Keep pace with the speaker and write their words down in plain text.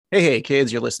Hey,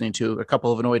 kids, you're listening to a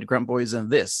couple of annoyed grunt boys, and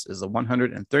this is the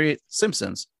 138th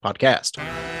Simpsons podcast.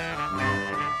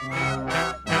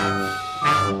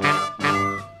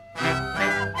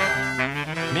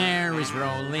 Mary's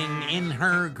rolling in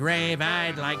her grave.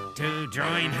 I'd like to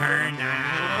join her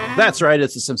now. That's right,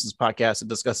 it's the Simpsons podcast that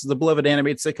discusses the beloved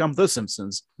animated sitcom The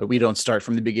Simpsons. But we don't start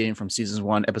from the beginning from season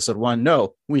 1, episode 1.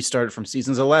 No, we started from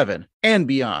seasons 11 and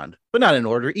beyond, but not in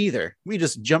order either. We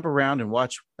just jump around and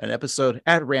watch an episode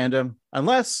at random,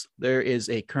 unless there is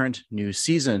a current new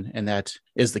season, and that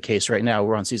is the case right now.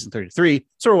 We're on season 33,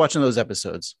 so we're watching those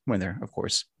episodes when they're, of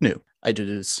course, new. I do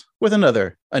this with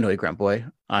another annoyed grunt boy.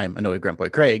 I'm annoyed grunt boy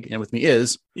Craig, and with me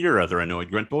is your other annoyed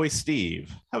grunt boy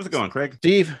Steve. How's it going, Craig?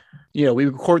 Steve. We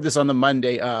record this on the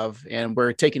Monday of, and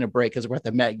we're taking a break because we're at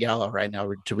the Met Gala right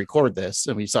now to record this,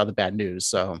 and we saw the bad news.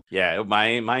 So yeah,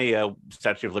 my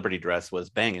Statue of Liberty dress was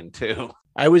banging too.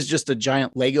 I was just a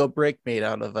giant Lego brick made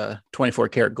out of 24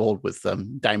 karat gold with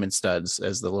diamond studs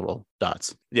as the little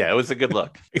dots. Yeah, it was a good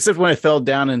look. Except when I fell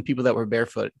down and people that were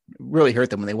barefoot really hurt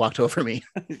them when they walked over me.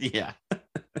 Yeah.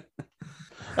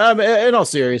 In all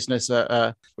seriousness,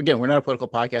 again, we're not a political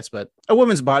podcast, but a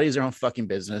woman's body is her own fucking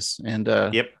business. And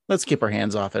let's keep our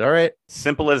hands off it. All right.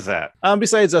 Simple as that.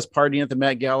 Besides us partying at the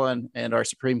Met Gala and our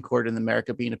Supreme Court in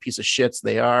America being a piece of shits,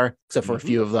 they are, except for a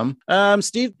few of them.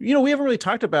 Steve, we haven't really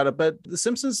talked about it, but The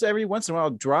Simpsons every once in a while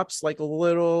drops like a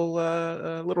little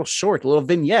short, a little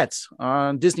vignette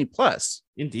on Disney Plus.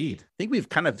 Indeed. I think we've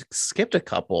kind of skipped a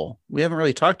couple. We haven't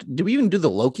really talked. Did we even do the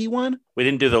Loki one? We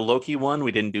didn't do the Loki one.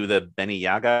 We didn't do the Benny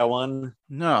Yaga one.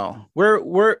 No,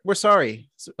 we're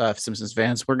sorry, Simpsons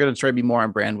fans. We're going to try to be more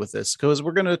on brand with this because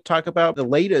we're going to talk about the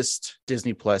latest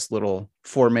Disney Plus little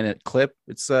 4-minute clip.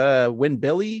 It's when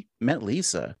Billy met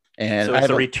Lisa. And so it's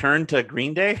a return to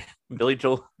Green Day. Billy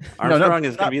Joel Armstrong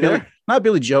is going to be Billy, there. Not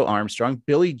Billy Joe Armstrong,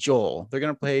 Billy Joel. They're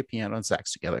going to play piano and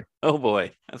sax together. Oh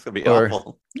boy, that's going to be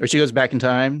awful. Or she goes back in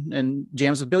time and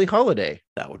jams with Billie Holiday.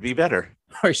 That would be better.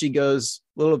 Or she goes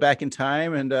a little back in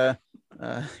time and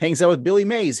hangs out with Billy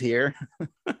Mays here.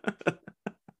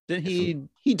 Didn't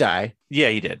he die? Yeah,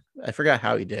 he did. I forgot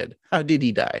how he did. How did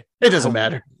he die? It doesn't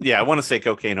matter. Yeah, I want to say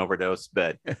cocaine overdose,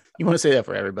 but you want to say that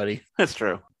for everybody. That's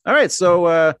true. All right,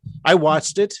 so I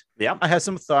watched it. Yeah. I had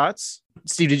some thoughts.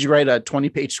 Steve, did you write a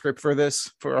 20-page script for this,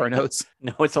 for our notes?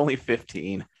 No, it's only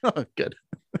 15. Oh, good.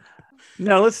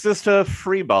 No, let's just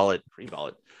free ball it.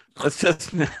 Let's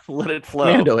just let it flow.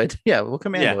 Commando it. Yeah, we'll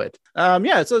commando it.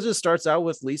 So it just starts out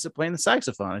with Lisa playing the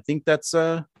saxophone. I think that's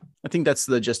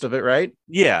the gist of it, right?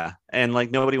 Yeah, and like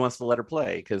nobody wants to let her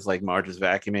play because like Marge is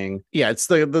vacuuming. Yeah, it's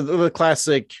the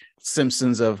classic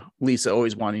Simpsons of Lisa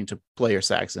always wanting to play her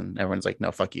sax, and everyone's like,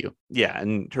 "No, fuck you." Yeah,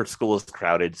 and her school is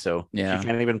crowded, so she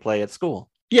can't even play at school.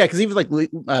 Yeah, because even like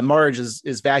Marge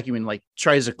is vacuuming, like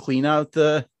tries to clean out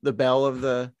the bell of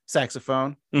the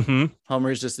saxophone. Mm-hmm.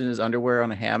 Homer's just in his underwear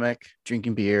on a hammock,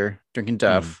 drinking beer, drinking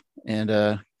Duff,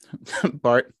 and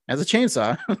Bart has a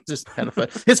chainsaw. Just kind of fun.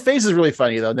 His face is really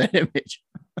funny though. That image.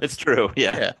 It's true.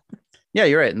 Yeah.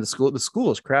 You're right. And the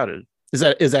school is crowded. Is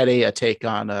that a take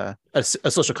on a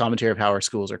social commentary of how our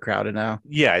schools are crowded now?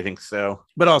 Yeah, I think so.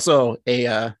 But also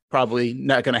a probably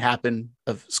not going to happen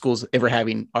of schools ever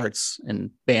having arts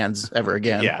and bands ever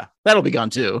again. Yeah, that'll be gone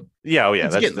too. Yeah, oh yeah,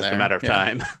 It's that's getting just there. a matter of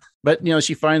time. But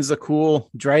she finds the cool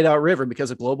dried out river because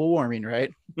of global warming,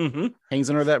 right? Mm-hmm. Hangs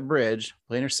under that bridge,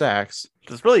 playing her sax.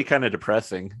 It's really kind of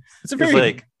depressing. It's a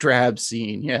very drab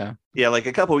scene. Yeah. Yeah, like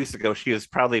a couple weeks ago, she was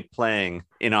proudly playing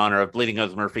in honor of Bleeding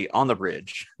Nose Murphy on the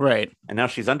bridge. Right. And now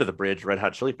she's under the bridge, Red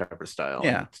Hot Chili Pepper style.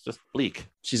 Yeah. It's just bleak.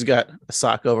 She's got a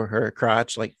sock over her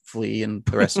crotch like Flea and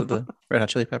the rest of the Red Hot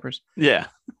Chili Peppers. Yeah.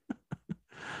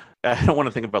 I don't want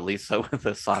to think about Lisa with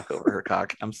a sock over her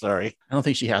cock. I'm sorry. I don't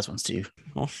think she has one, Steve.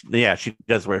 Well, yeah, she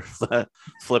does wear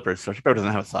slippers, so she probably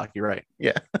doesn't have a sock. You're right.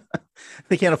 Yeah.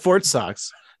 They can't afford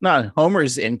socks. Not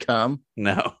Homer's income.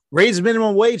 No. Raise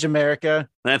minimum wage, America.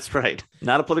 That's right.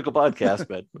 Not a political podcast,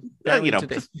 but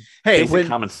hey,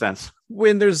 common sense.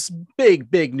 When there's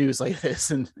big news like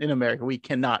this in America, we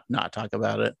cannot not talk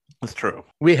about it. That's true.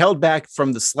 We held back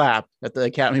from the slap at the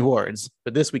Academy Awards,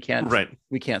 but this we can't. Right.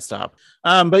 We can't stop.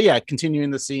 But yeah, continuing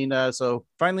the scene. So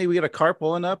finally, we get a car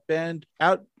pulling up, and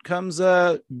out comes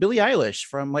Billie Eilish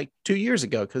from like 2 years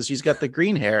ago because she's got the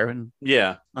green hair and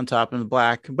on top and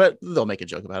black. But they'll make a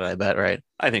joke about it, I bet, right?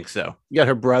 I think so. You got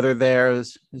her brother there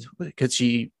because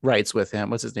she writes with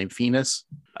him. What's his name? Phoenix?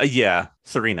 Yeah,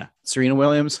 Serena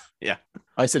Williams. Yeah.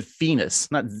 I said Phoenix,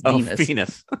 not Venus. Oh,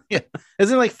 Phoenix. Yeah.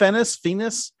 Isn't it like Phoenix?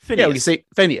 Yeah, we can say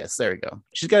Phineas. There we go.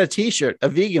 She's got a t-shirt, a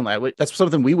vegan lad. That's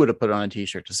something we would have put on a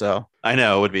t-shirt to sell. I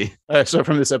know, it would be. So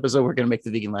from this episode, we're going to make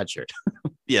the vegan lad shirt.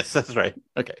 Yes, that's right.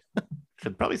 Okay.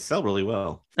 Should probably sell really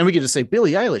well. And we could just say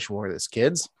Billie Eilish wore this,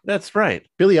 kids. That's right.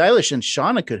 Billie Eilish and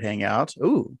Shauna could hang out.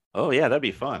 Ooh. Oh, yeah, that'd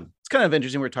be fun. It's kind of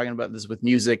interesting. We're talking about this with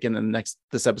music, and then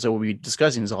this episode we'll be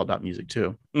discussing is all about music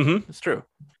too. Mm-hmm. It's true.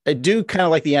 I do kind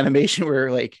of like the animation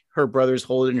where like her brother's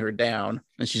holding her down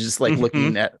and she's just like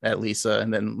looking at Lisa.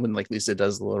 And then when like Lisa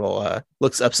does the little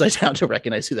looks upside down to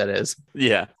recognize who that is.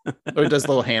 Yeah. Or does the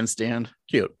little handstand.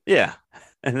 Cute. Yeah.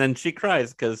 And then she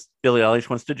cries because Billie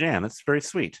Eilish wants to jam. It's very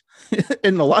sweet.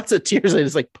 And lots of tears, they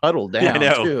just like puddle down I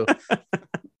know. too.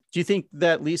 Do you think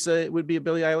that Lisa would be a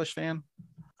Billie Eilish fan?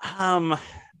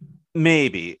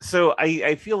 Maybe. So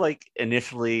I feel like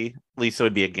initially Lisa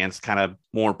would be against kind of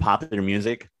more popular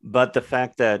music, but the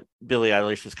fact that Billie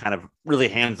Eilish is kind of really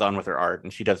hands-on with her art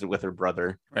and she does it with her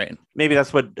brother. Right. Maybe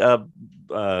that's what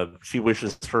she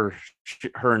wishes for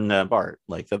her and Bart,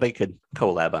 like that they could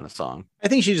collab on a song. I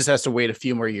think she just has to wait a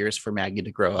few more years for Maggie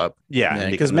to grow up. Yeah.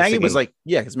 Because Maggie was like,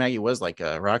 because Maggie was like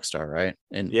a rock star, right?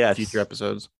 In future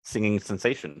episodes. Singing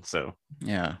sensation. So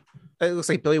yeah. It looks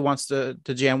like Billie wants to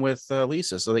jam with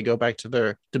Lisa, so they go back to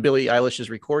Billie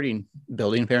Eilish's recording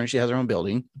building. Apparently, she has her own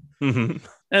building, and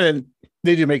then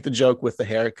they do make the joke with the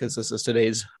hair because this is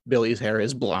today's Billie's hair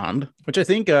is blonde, which I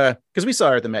think because we saw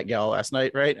her at the Met Gala last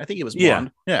night, right? I think it was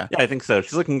blonde. Yeah, I think so.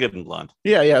 She's looking good in blonde.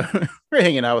 Yeah. We're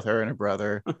hanging out with her and her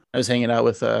brother. I was hanging out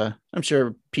with I'm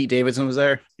sure Pete Davidson was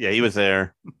there. Yeah, he was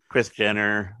there. Kris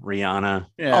Jenner, Rihanna,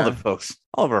 all the folks,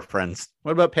 all of our friends.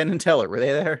 What about Penn and Teller? Were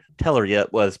they there? Teller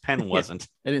yet was. Penn wasn't.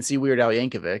 I didn't see Weird Al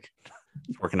Yankovic.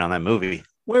 He's working on that movie.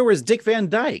 Where was Dick Van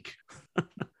Dyke?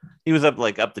 He was up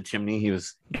the chimney. He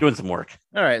was doing some work.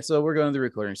 All right, so we're going to the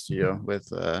recording studio with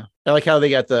I like how they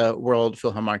got the World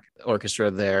Philharmonic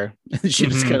Orchestra there. She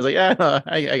just kind of like,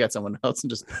 I got someone else, and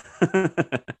just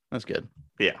that's good.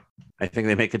 Yeah, I think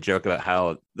they make a joke about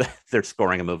how they're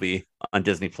scoring a movie on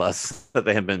Disney Plus that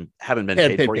they haven't been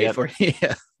paid for yet.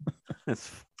 Yeah,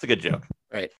 it's a good joke.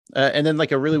 Right. And then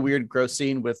like a really weird gross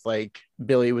scene with like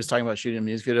Billie was talking about shooting a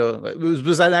music video.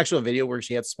 Was that an actual video where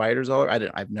she had spiders all over?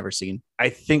 I've never seen. I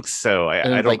think so. I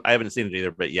haven't seen it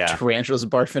either, but yeah. Tarantulas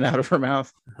barfing out of her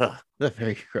mouth. That's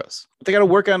very gross. They got to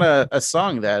work on a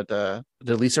song that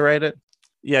did Lisa write it?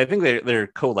 Yeah, I think they're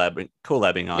collabing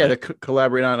on it. Yeah, they're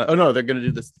collaborating on it. Oh no, they're going to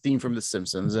do the theme from The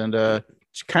Simpsons. And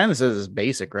she kind of says it's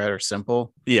basic, right? Or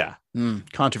simple. Yeah.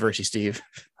 Controversy, Steve.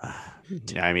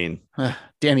 Yeah, I mean,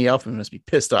 Danny Elfman must be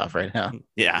pissed off right now.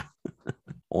 Yeah.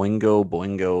 Oingo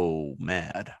boingo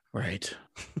mad. Right.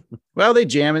 Well, they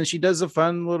jam and she does a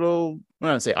fun little, I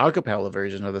don't say acapella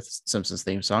version of the Simpsons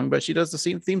theme song, but she does the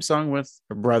same theme song with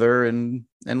her brother and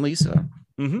Lisa.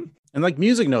 Mm-hmm. And like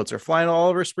music notes are flying all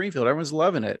over Springfield. Everyone's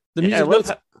loving it. The music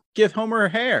notes give Homer her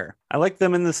hair. I like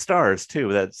them in the stars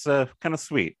too. That's kind of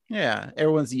sweet. Yeah.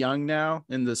 Everyone's young now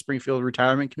in the Springfield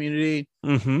retirement community.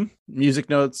 Mm-hmm. Music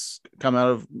notes come out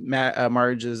of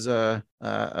Marge's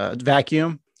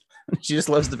vacuum. She just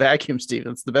loves the vacuum, Steve.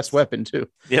 It's the best weapon too.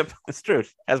 Yep, it's true. It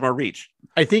has more reach.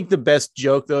 I think the best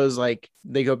joke though is like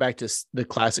they go back to the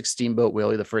classic Steamboat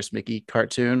Willie, the first Mickey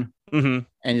cartoon. Mm-hmm.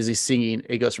 And as he's singing,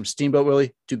 it goes from Steamboat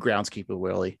Willie to Groundskeeper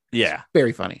Willie. Yeah. It's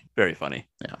very funny. Very funny.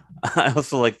 Yeah. I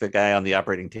also like the guy on the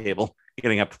operating table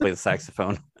getting up to play the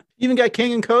saxophone. Even got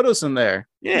King and Kodos in there.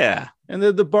 Yeah. And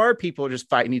the bar people are just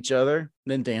fighting each other,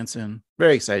 then dancing.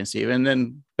 Very exciting, Steve. And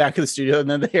then back to the studio, and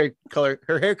then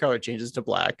her hair color changes to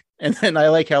black. And then I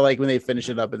like how like when they finish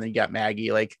it up and then you got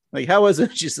Maggie, like how was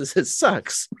it? She says it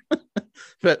sucks.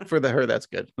 But for her, that's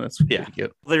good. That's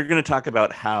cute. They're going to talk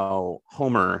about how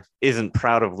Homer isn't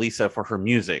proud of Lisa for her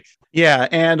music. Yeah,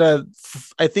 and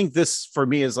I think this for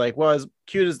me is like, well, as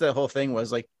cute as that whole thing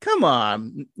was, like, come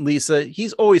on, Lisa,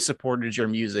 he's always supported your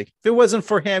music. If it wasn't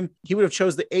for him, he would have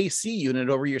chose the AC unit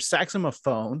over your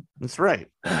saxophone. That's right.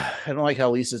 I don't like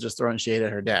how Lisa's just throwing shade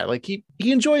at her dad. Like he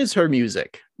enjoys her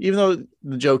music, even though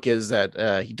the joke is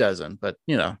that he doesn't. But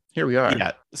here we are.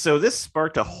 Yeah. So this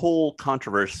sparked a whole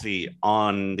controversy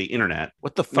on the internet.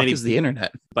 What the fuck is the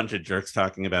internet? A bunch of jerks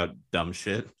talking about dumb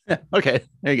shit. Okay,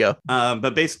 there you go.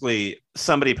 But basically,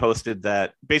 somebody posted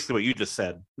that basically what you just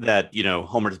said, that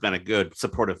Homer's been a good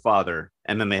supportive father,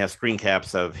 and then they have screen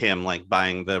caps of him like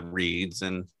buying the reeds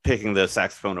and picking the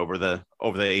saxophone over the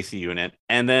AC unit,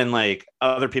 and then like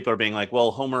other people are being like,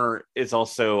 well, Homer is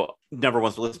also never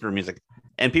wants to listen to her music.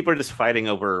 And people are just fighting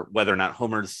over whether or not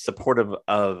Homer's supportive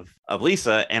of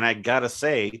Lisa. And I gotta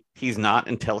say, he's not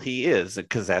until he is,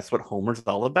 because that's what Homer's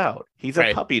all about. He's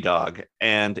a puppy dog,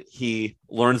 and he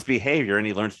learns behavior and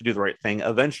he learns to do the right thing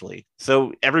eventually.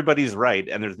 So everybody's right,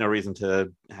 and there's no reason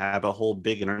to have a whole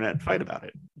big internet fight about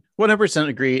it. 100%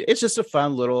 agreed. It's just a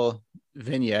fun little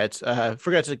vignette.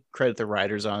 Forgot to credit the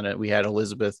writers on it. We had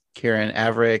Elizabeth Karen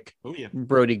Averick,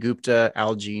 Brody Gupta,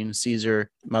 Al Jean, Caesar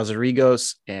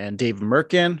Mazarigos, and Dave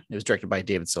Merkin. It was directed by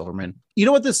David Silverman. You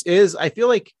know what this is? I feel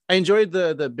like I enjoyed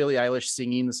the Billie Eilish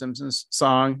singing the Simpsons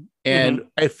song, and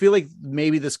I feel like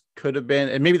maybe this could have been,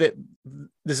 and maybe that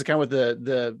this is kind of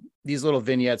what these little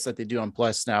vignettes that they do on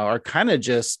Plus now are kind of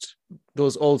just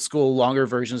those old school longer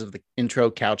versions of the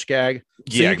intro couch gag.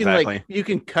 So yeah, you can exactly. you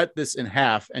can cut this in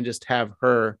half and just have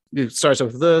her. It starts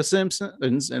with the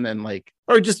Simpsons and then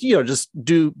or just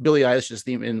do Billie Eilish's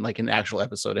theme in like an actual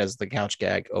episode as the couch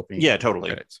gag opening. Yeah, totally.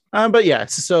 Credits. But yeah,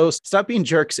 so stop being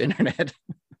jerks, internet.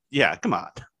 Yeah, come on.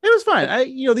 It was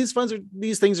fun.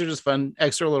 These things are just fun,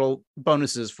 extra little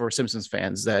bonuses for Simpsons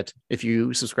fans that if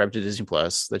you subscribe to Disney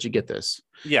Plus, that you get this.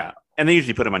 Yeah. And they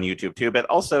usually put them on YouTube too. But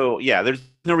also, yeah, there's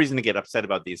no reason to get upset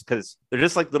about these because they're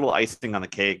just like little icing on the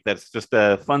cake. That's just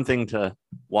a fun thing to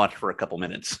watch for a couple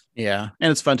minutes. Yeah. And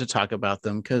it's fun to talk about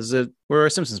them because we're a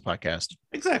Simpsons podcast.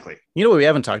 Exactly. You know what we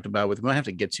haven't talked about with, we might have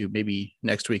to get to maybe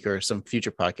next week or some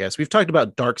future podcast. We've talked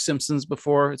about Dark Simpsons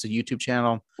before. It's a YouTube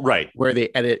channel. Right. Where they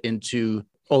edit into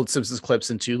old Simpsons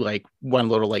clips into like one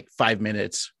little like 5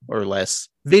 minutes or less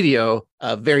video,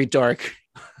 very dark.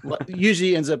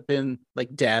 Usually ends up in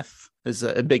like death is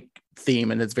a big theme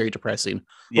and it's very depressing.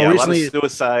 Yeah, well, recently, a lot of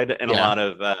suicide and a lot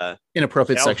of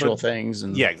inappropriate sexual things.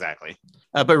 And yeah, exactly.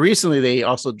 But recently they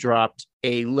also dropped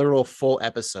a literal full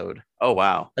episode. Oh,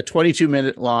 wow. A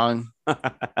 22-minute long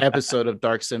episode of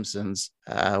Dark Simpsons.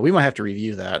 We might have to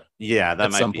review that. Yeah, that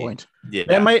at might some be. Point. Yeah,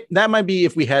 that might be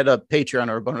if we had a Patreon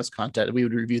or a bonus content, we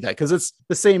would review that because it's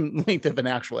the same length of an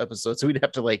actual episode. So we'd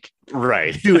have to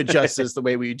do it justice the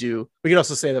way we do. We could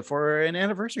also say that for an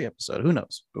anniversary episode. Who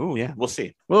knows? Oh, yeah, we'll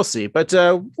see. We'll see. But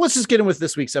let's just get in with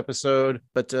this week's episode.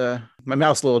 But my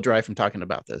mouth's a little dry from talking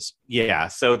about this. Yeah.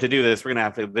 So to do this, we're gonna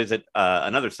have to visit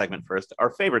another segment first.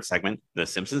 Our favorite segment, the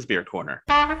Simpsons Beer Corner.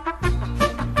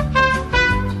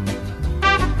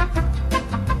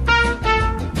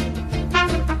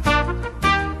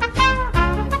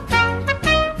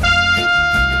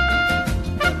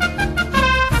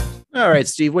 All right,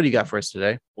 Steve, what do you got for us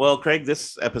today? Well, Craig,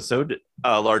 this episode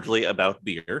largely about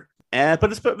beer, but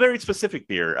it's a very specific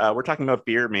beer. We're talking about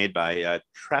beer made by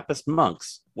Trappist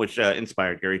monks, which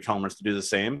inspired Gary Chalmers to do the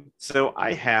same. So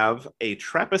I have a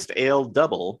Trappist Ale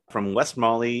Double from West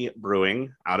Molly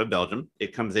Brewing out of Belgium.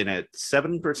 It comes in at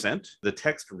 7%. The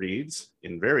text reads,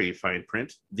 in very fine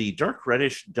print, the dark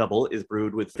reddish double is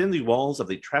brewed within the walls of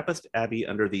the Trappist Abbey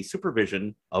under the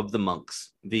supervision of the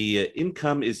monks. The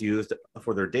income is used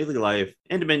for their daily life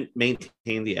and to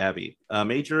maintain the abbey. A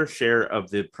major share of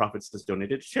the profits is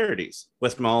donated to charities.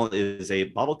 West Mall is a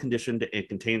bottle conditioned and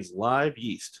contains live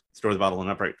yeast. Store the bottle in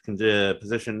upright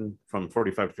position from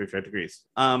 45 to 55 degrees.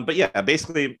 But yeah,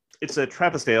 basically, it's a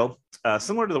Trappist ale,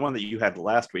 similar to the one that you had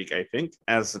last week, I think.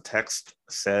 As the text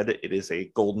said, it is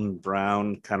a golden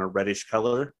brown, kind of reddish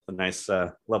color, with nice,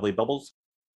 lovely bubbles.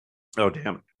 Oh,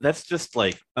 damn. That's just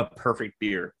like a perfect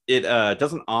beer. It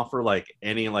doesn't offer like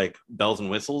any like bells and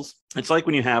whistles. It's like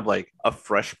when you have like a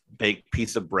fresh baked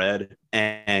piece of bread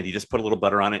and you just put a little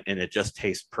butter on it and it just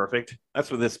tastes perfect.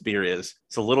 That's what this beer is.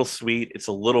 It's a little sweet. It's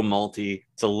a little malty.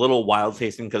 It's a little wild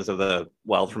tasting because of the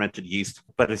wild fermented yeast,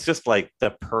 but it's just like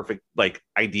the perfect like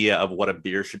idea of what a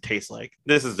beer should taste like.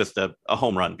 This is just a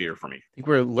home run beer for me. I think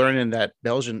we're learning that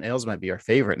Belgian ales might be our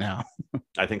favorite now.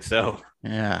 I think so.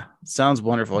 Yeah, sounds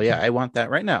wonderful. Yeah, I want that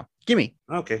right now. Gimme.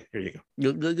 Okay, here you go.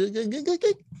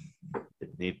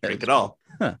 Didn't need to drink it all.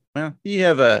 Huh. Well, you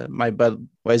have my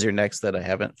Budweiser next that I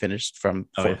haven't finished from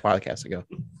 4 podcasts ago.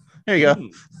 There you go.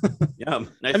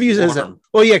 Yum. Nice. I've used it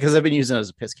because I've been using it as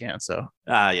a piss can. So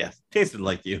yeah, tasted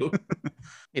like you.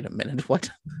 Wait a minute. What?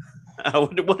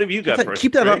 What have you got for us?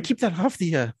 Keep that off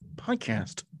the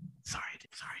podcast. Sorry.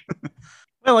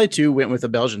 Well, I too went with a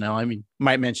Belgian ale. I mean,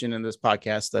 might mention in this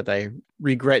podcast that I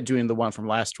regret doing the one from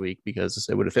last week because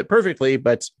it would have fit perfectly,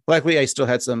 but luckily I still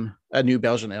had a new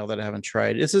Belgian ale that I haven't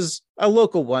tried. This is a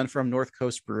local one from North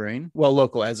Coast Brewing. Well,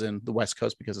 local as in the West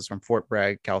Coast because it's from Fort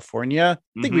Bragg, California.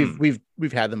 I think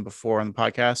we've had them before on the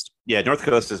podcast. Yeah, North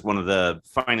Coast is one of the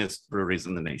finest breweries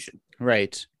in the nation.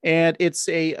 Right. And it's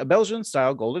a Belgian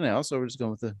style golden ale, so we're just going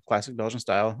with the classic Belgian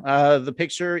style. The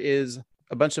picture is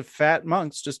a bunch of fat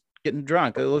monks just getting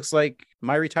drunk. It looks like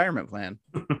my retirement plan.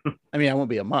 I mean, I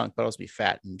won't be a monk, but I'll just be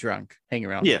fat and drunk, hanging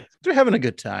around. Yeah. They're having a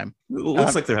good time. It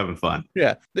looks like they're having fun.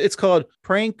 Yeah. It's called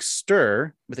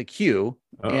Prankster with a Q.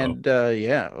 And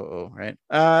right.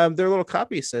 Their little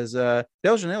copy says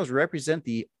Belgian ales represent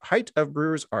the height of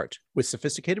brewers' art with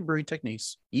sophisticated brewing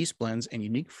techniques, yeast blends, and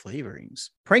unique flavorings.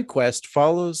 Prank Quest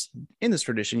follows in this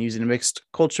tradition using a mixed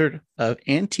culture of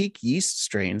antique yeast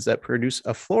strains that produce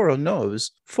a floral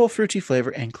nose, full fruity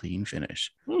flavor, and clean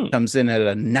finish. Comes in at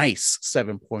a nice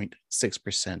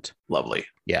 7.6%. Lovely.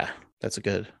 Yeah, that's a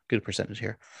good percentage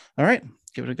here. All right,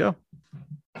 give it a go.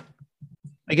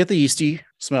 I get the yeasty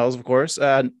smells, of course.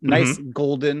 Nice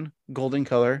golden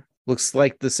color. Looks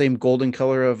like the same golden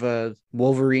color of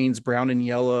Wolverine's brown and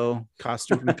yellow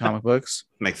costume from the comic books.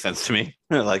 Makes sense to me.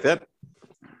 I like that.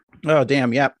 Oh,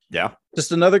 damn. Yeah. Yeah.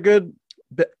 Just another good.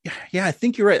 Yeah, I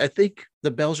think you're right. I think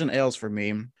the Belgian ales for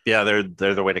me. Yeah,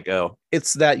 they're the way to go.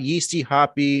 It's that yeasty,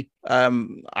 hoppy.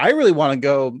 I really want to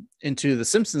go into the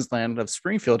Simpsons land of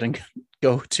Springfield and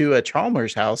go to a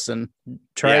Chalmers house and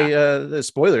try the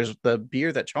spoilers, the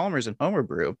beer that Chalmers and Homer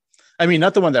brew. I mean,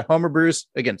 not the one that Homer brews.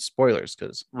 Again, spoilers,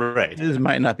 because this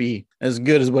might not be as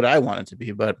good as what I want it to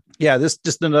be. But yeah, this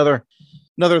just another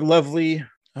lovely.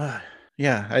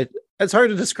 It's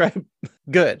hard to describe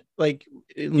good. Like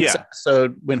in this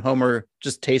episode when Homer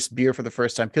just tastes beer for the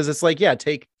first time, because it's like,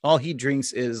 take all he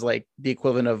drinks is like the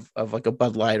equivalent of like a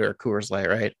Bud Light or a Coors Light,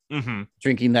 right?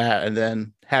 Drinking that and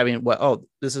then having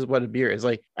this is what a beer is.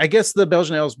 Like, I guess the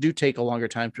Belgian ales do take a longer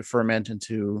time to ferment and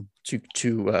to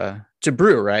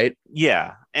brew, right?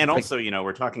 Yeah. And also,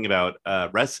 we're talking about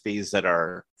recipes that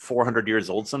are 400 years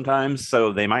old sometimes.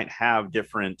 So they might have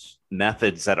different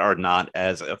methods that are not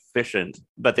as efficient,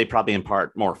 but they probably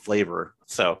impart more flavor.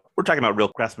 So we're talking about real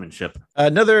craftsmanship.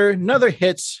 Another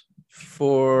hit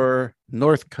for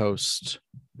North Coast.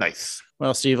 Nice.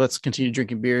 Well, Steve, let's continue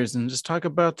drinking beers and just talk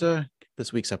about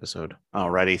this week's episode.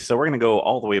 Alrighty. So we're going to go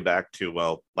all the way back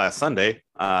to, last Sunday,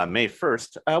 May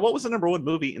 1st. What was the number one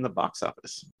movie in the box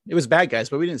office? It was Bad Guys,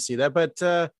 but we didn't see that. But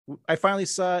I finally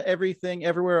saw Everything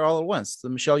Everywhere All at Once, the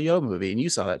Michelle Yeoh movie, and you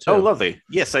saw that too. Oh, lovely.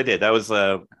 Yes, I did. That was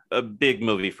a big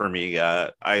movie for me.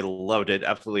 I loved it.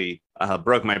 Absolutely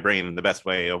broke my brain in the best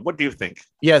way. What do you think?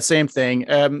 Yeah, same thing.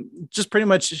 Just pretty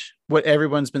much what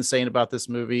everyone's been saying about this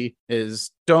movie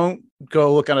is don't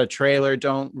go look on a trailer.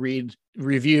 Don't read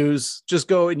reviews. Just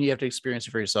go and you have to experience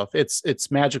it for yourself.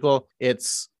 It's magical.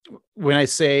 It's when I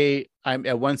say I'm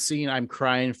at one scene, I'm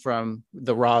crying from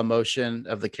the raw emotion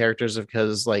of the characters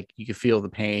because like you can feel the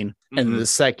pain. And the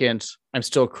second, I'm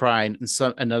still crying,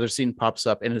 and another scene pops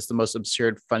up, and it's the most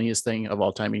absurd, funniest thing of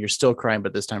all time, and you're still crying,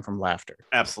 but this time from laughter.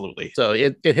 Absolutely. So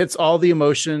it hits all the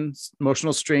emotional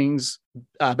strings.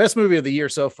 Best movie of the year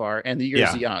so far, and the year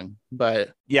is young.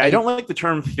 But I don't like the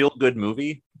term "feel good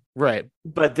movie." Right.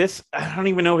 But this, I don't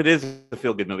even know if it is a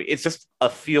feel good movie. It's just a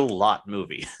feel lot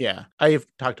movie. Yeah. I've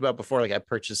talked about before, like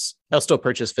I'll still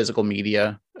purchase physical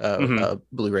media,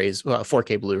 Blu-rays,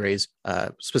 4K Blu-rays,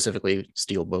 specifically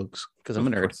Steelbooks, because I'm a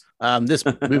nerd. This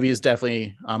movie is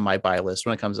definitely on my buy list.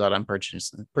 When it comes out, I'm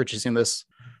purchasing this.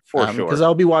 For sure. Because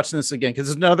I'll be watching this again, because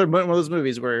it's another one of those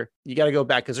movies where you got to go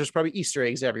back because there's probably Easter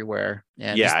eggs everywhere.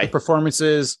 And the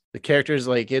performances, the characters,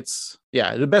 like it's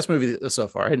the best movie so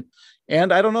far.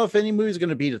 And I don't know if any movie is going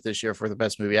to beat it this year for the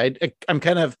best movie. I'm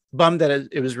kind of bummed that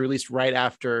it was released right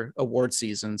after award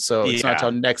season. So it's not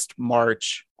until next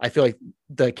March. I feel like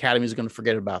the Academy is going to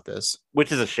forget about this.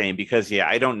 Which is a shame because,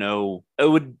 I don't know. It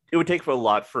would take for a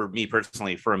lot for me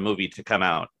personally for a movie to come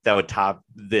out that would top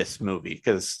this movie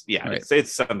because,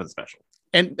 it's something special.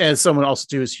 And as someone also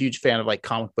too is a huge fan of like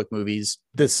comic book movies,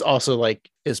 this also like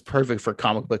is perfect for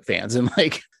comic book fans. And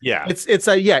like, it's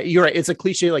you're right. It's a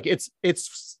cliche. Like it's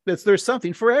there's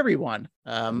something for everyone.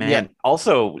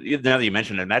 Also, now that you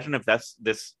mentioned it, imagine if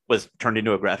this was turned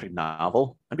into a graphic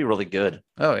novel. That'd be really good.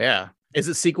 Oh yeah. Is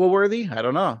it sequel worthy? I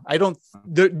don't know.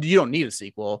 You don't need a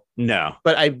sequel. No,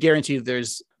 but I guarantee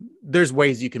there's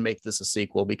ways you can make this a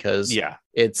sequel because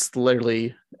it's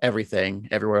literally everything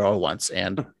everywhere all at once.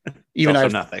 And even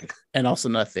also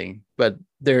nothing, but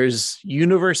there's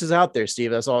universes out there,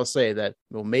 Steve. That's all I'll say, that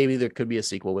maybe there could be a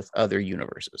sequel with other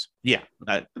universes. Yeah,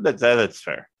 that's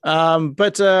fair.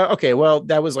 Okay, well,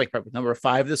 that was like probably number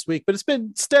 5 this week, but it's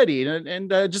been steady and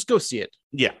just go see it.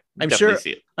 Yeah, I'm sure.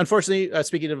 See it. Unfortunately,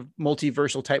 speaking of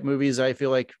multiversal type movies, I feel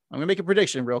like I'm gonna make a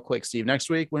prediction real quick, Steve. Next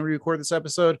week when we record this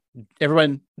episode,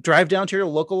 everyone drive down to your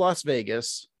local Las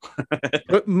Vegas,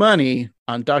 put money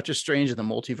on Doctor Strange and the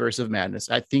Multiverse of Madness.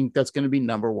 I think that's going to be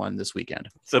number 1 this weekend.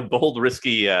 It's a bold,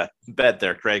 risky bet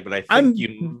there, Craig, but I think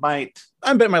you might.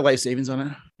 I'm betting my life savings on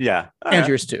it. Yeah, and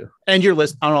yours too, and your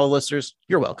list on all the listeners.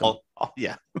 You're welcome.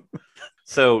 Yeah.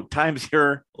 So times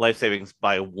your life savings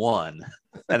by 1,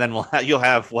 and then you'll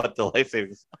have what the life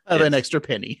savings of an extra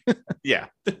penny. Yeah.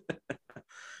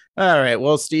 All right.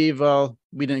 Well, Steve,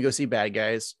 we didn't go see Bad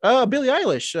Guys. Billie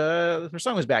Eilish, her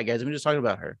song was Bad Guys. And we just talking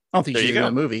about her. I don't think There she's you in go.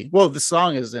 the movie. Well, the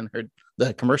song is in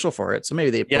the commercial for it. So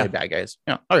maybe they play Bad Guys.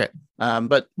 Yeah. Okay.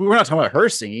 But we're not talking about her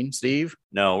singing, Steve.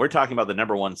 No, we're talking about the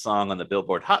number one song on the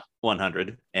Billboard Hot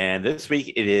 100. And this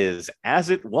week it is As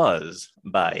It Was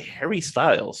by Harry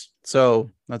Styles.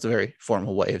 So that's a very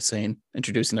formal way of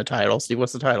introducing the title. Steve,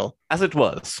 what's the title? As It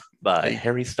Was by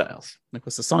Harry Styles. Like,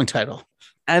 what's the song title?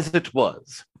 As It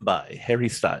Was by Harry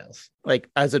Styles. Like,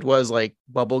 As It Was, like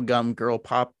bubblegum girl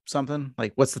pop something?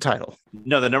 Like, what's the title?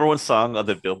 No, the number one song of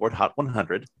the Billboard Hot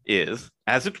 100 is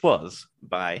As It Was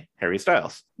by Harry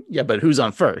Styles. Yeah, but who's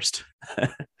on first?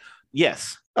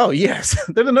 Yes. Oh, yes.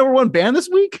 They're the number one band this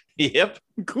week? Yep.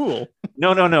 Cool.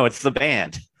 No. It's the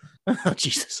band. Oh,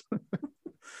 Jesus.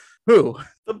 Who?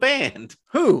 The band.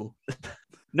 Who?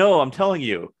 No, I'm telling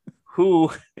you.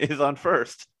 Who is on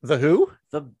first? The Who?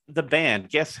 The band.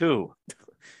 Guess who?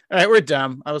 All right, we're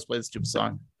dumb. I was playing the stupid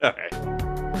song. Okay.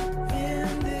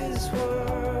 In this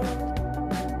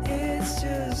world, it's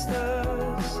just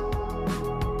us.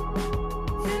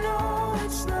 You know,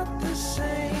 it's not the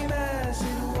same as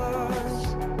it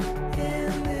was.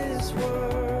 In this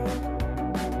world,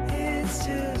 it's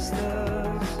just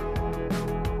us.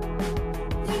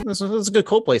 This is a good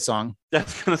Coldplay song.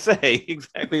 That's going to say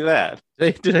exactly that.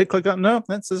 Did I click on? No,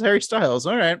 that says Harry Styles.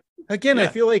 All right. Again, I Yeah.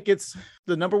 feel like it's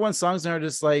the number one songs are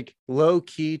just like low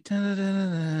key.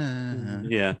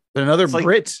 Yeah. But another It's like-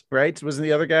 Brit, right? Wasn't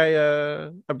the other guy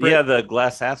a Brit? Yeah, the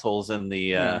glass assholes and the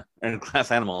Yeah. and glass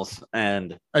animals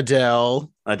and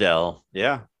Adele. Adele.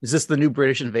 Yeah. Is this the new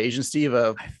British invasion, Steve,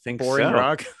 of I think boring so.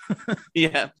 rock?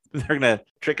 Yeah. They're going to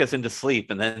trick us into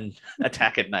sleep and then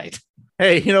attack at night.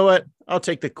 Hey, you know what? I'll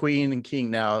take the Queen and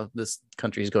King now. This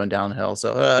country's going downhill.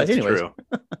 So, That's anyways. true.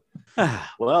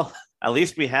 Well, at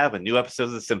least we have a new episode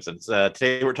of The Simpsons.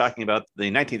 Today we're talking about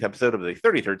the 19th episode of the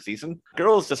 33rd season,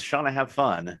 Girls Just Shauna Have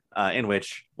Fun, in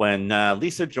which when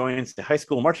Lisa joins the high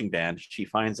school marching band, she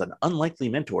finds an unlikely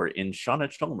mentor in Shauna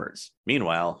Chalmers.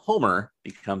 Meanwhile, Homer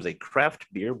becomes a craft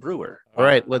beer brewer. All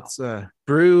right, let's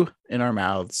brew in our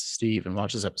mouths, Steve, and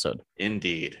watch this episode.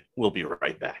 Indeed. We'll be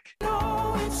right back.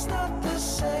 No, it's not the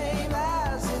same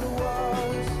as it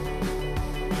was.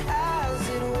 As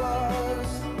it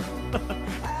was.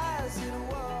 As it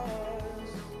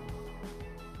was.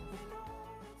 You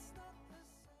know, it's not the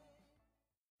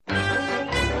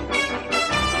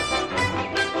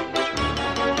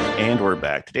same. And we're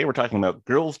back. Today we're talking about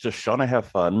Girls Just Shauna Have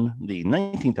Fun, the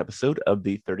 19th episode of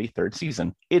the 33rd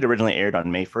season. It originally aired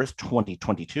on May 1st,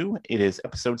 2022. It is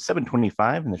episode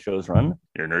 725 in the show's run.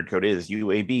 Your nerd code is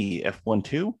UAB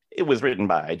F12. It was written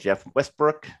by Jeff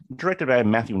Westbrook, directed by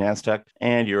Matthew Nastuk,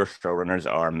 and your showrunners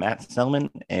are Matt Selman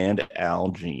and Al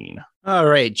Jean. All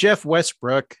right, Jeff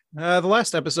Westbrook. The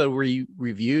last episode we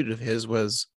reviewed of his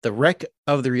was The Wreck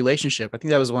of the Relationship. I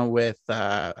think that was the one with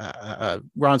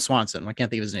Ron Swanson. I can't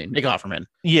think of his name. Nick Offerman.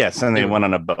 Yes, and they went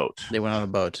on a boat. They went on a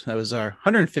boat. That was our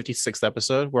 156th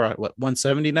episode. We're at,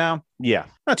 170 now? Yeah.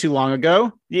 Not too long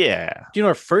ago. Yeah. Do you know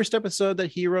our first episode that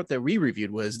he wrote that we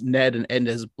reviewed was Ned and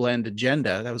Edna's Blend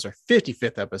Agenda? That was our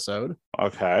 55th episode.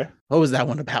 Okay. What was that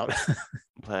one about?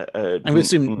 But, I'm going to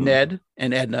assume Ned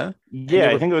and Edna. Yeah,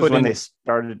 they I think it were was put when in- they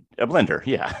started a blender.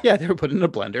 Yeah. Yeah, they were put in a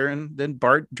blender and then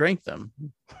Bart drank them.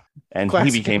 And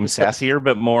Classic he became episode. sassier,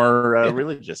 but more Yeah.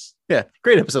 religious. Yeah,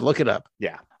 great episode. Look it up.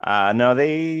 Yeah. No,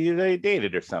 they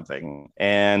dated or something.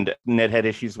 And Ned had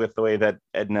issues with the way that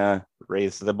Edna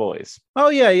raised the boys. Oh,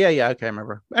 yeah. Okay, I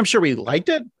remember. I'm sure we liked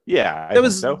it. Yeah. I That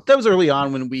was think so. that was early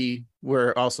on when we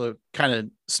were also kind of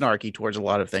snarky towards a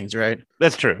lot of things, right?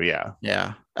 That's true. Yeah.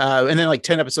 Yeah. And then like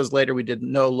 10 episodes later, we did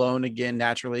No Loan again,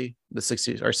 naturally. The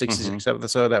 66th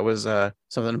episode, that was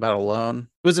something about a loan.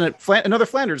 Wasn't it another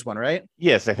Flanders one, right?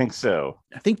 Yes, I think so.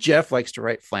 I think Jeff likes to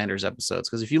write Flanders episodes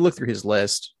because if you look through his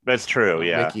list, That's true.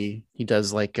 Yeah. Wiki, he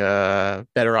does like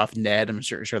Better Off Ned. I'm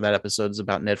sure that episode's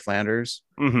about Ned Flanders,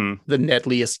 Mm-hmm. the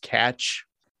Nedliest Catch.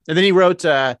 And then he wrote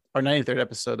our 93rd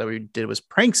episode that we did was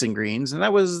Pranks and Greens. And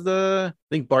that was I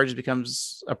think Bart just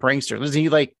becomes a prankster. Doesn't he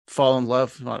like fall in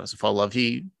love? Well, doesn't fall in love.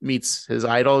 He meets his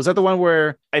idol. Is that the one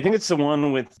where? I think it's the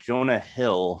one with Jonah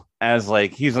Hill as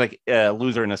like, he's like a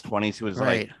loser in his 20s who was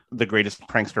Right. like the greatest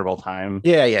prankster of all time.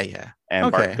 Yeah. And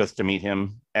Okay. Bart goes to meet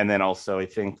him. And then also I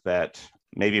think that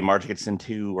maybe Marge gets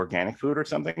into organic food or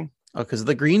something. Oh, because of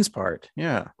the greens part.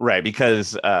 Yeah. Right,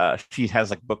 because she has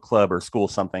like book club or school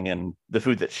something, and the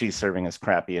food that she's serving is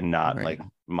crappy and not Right. like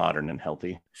modern and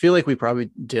healthy. Feel like we probably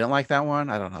didn't like that one.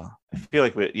 I don't know. I feel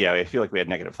like we had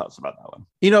negative thoughts about that one.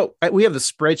 You know, we have the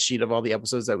spreadsheet of all the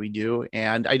episodes that we do,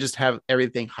 and I just have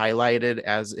everything highlighted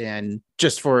as in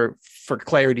just for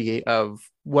clarity of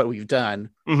what we've done.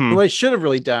 Mhm. What I should have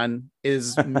really done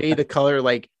is made the color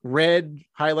like red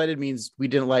highlighted means we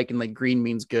didn't like, and like green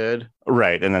means good.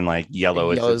 Right. And then like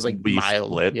yellow Is like we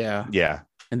mild. split. Yeah. Yeah.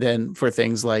 And then for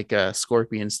things like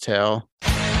Scorpion's tail,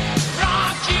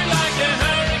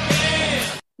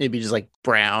 it'd be just like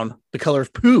brown, the color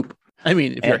of poop. I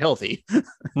mean, if you're healthy.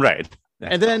 Right.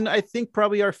 And then I think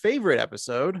probably our favorite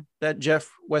episode that Jeff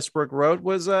Westbrook wrote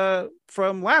was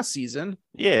from last season.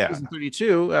 Yeah. Season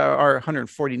 32, our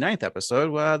 149th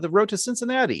episode, The Road to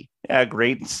Cincinnati. Yeah.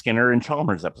 Great Skinner and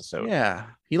Chalmers episode. Yeah.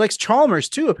 He likes Chalmers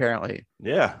too, apparently.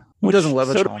 Yeah. Who doesn't love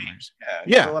a so Chalmers?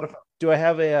 Yeah. A lot of fun. Do I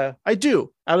have I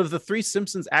do. Out of the 3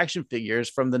 Simpsons action figures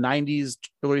from the 90s,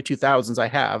 early 2000s, I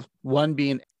have one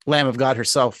being Lamb of God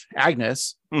herself,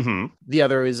 Agnes. Mm-hmm. The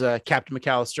other is Captain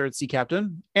McAllister at Sea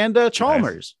Captain, and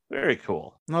Chalmers. Nice. Very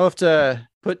cool. I'll have to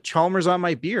put Chalmers on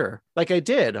my beer like I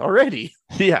did already.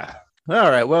 Yeah. All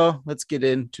right. Well, let's get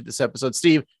into this episode.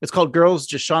 Steve, it's called Girls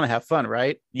Just Shauna Have Fun,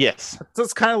 right? Yes. So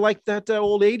it's kind of like that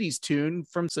old 80s tune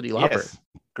from Cyndi Lauper. Yes.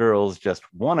 Girls just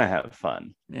want to have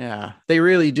fun. Yeah, they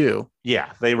really do.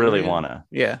 Yeah, they really want to.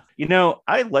 Yeah. You know,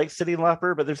 I like Cyndi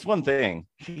Lauper, but there's one thing.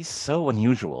 She's so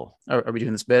unusual. Are we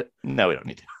doing this bit? No, we don't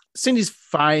need to. Cindy's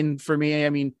fine for me. I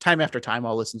mean, time after time,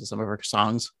 I'll listen to some of her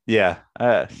songs. Yeah,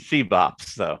 she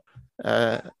bops, though.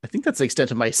 I think that's the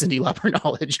extent of my Cyndi Lauper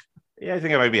knowledge. Yeah, I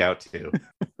think I might be out, too.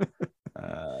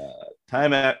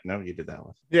 Time at... No, you did that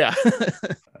one. Yeah.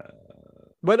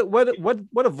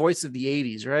 What a voice of the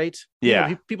 80s, right? Yeah.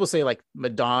 You know, people say like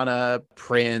Madonna,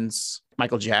 Prince,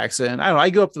 Michael Jackson. I don't know. I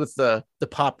grew up with the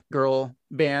pop girl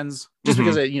bands just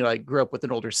because I grew up with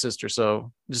an older sister.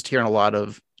 So just hearing a lot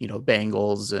of,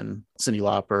 Bangles and Cyndi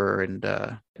Lauper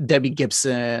and Debbie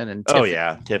Gibson and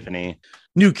Tiffany.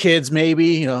 New Kids,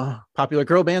 maybe, popular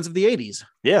girl bands of the 80s.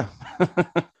 Yeah.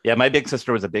 Yeah, my big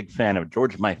sister was a big fan of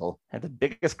George Michael. Had the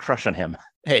biggest crush on him.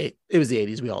 Hey, it was the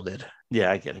 80s. We all did. Yeah,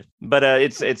 I get it. But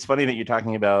it's funny that you're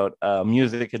talking about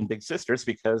music and big sisters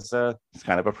because it's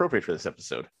kind of appropriate for this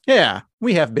episode. Yeah,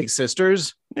 we have big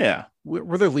sisters. Yeah.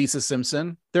 We're the Lisa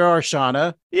Simpson. There are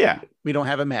Shauna. Yeah. We don't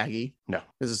have a Maggie. No.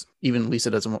 Because even Lisa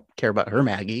doesn't care about her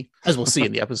Maggie, as we'll see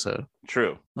in the episode.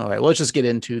 True. All right, well, let's just get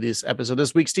into this episode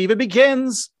this week, Steve. It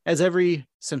begins, as every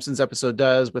Simpsons episode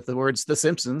does, with the words "The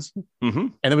Simpsons." Mm-hmm.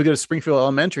 And then we go to Springfield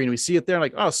Elementary and we see it there,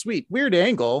 like, oh, sweet, weird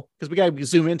angle, because we got to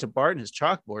zoom into Bart and his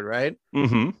chalkboard, right?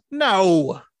 Mm-hmm.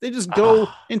 No, they just go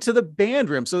into the band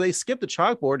room. So they skip the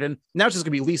chalkboard, and now it's just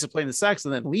going to be Lisa playing the sax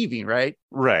and then leaving, right?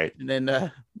 Right. And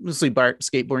then mostly Bart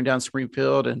skateboarding down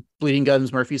Springfield, and Bleeding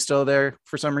Gums Murphy's still there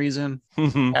for some reason.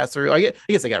 Mm-hmm. Pass through. I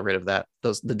guess they got rid of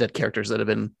the dead characters that have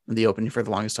been in the opening for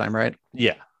the longest time, right?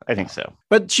 Yeah, I think so.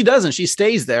 But she doesn't. She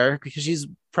stays there because she's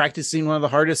practicing one of the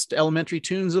hardest elementary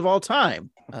tunes of all time.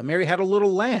 Mary Had a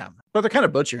Little Lamb. But they're kind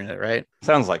of butchering it, right?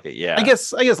 Sounds like it, yeah. I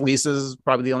guess Lisa's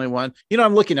probably the only one.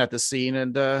 I'm looking at this scene,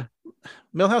 and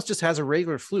Milhouse just has a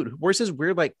regular flute. Where's his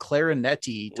weird, like,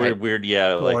 clarinet-y type weird,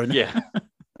 yeah. horn? Like, yeah.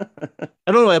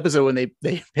 I don't know what episode when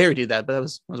they parodied that, but that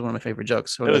was one of my favorite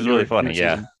jokes. It was really funny,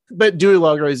 yeah. But Dewey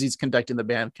Logger, as he's conducting the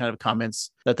band, kind of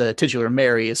comments that the titular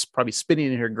Mary is probably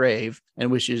spinning in her grave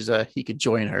and wishes he could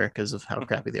join her because of how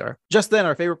crappy they are. Just then,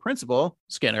 our favorite principal,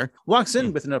 Skinner, walks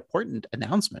in with an important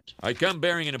announcement. I come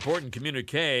bearing an important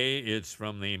communique. It's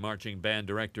from the marching band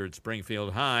director at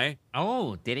Springfield High.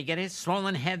 Oh, did he get his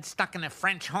swollen head stuck in a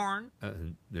French horn?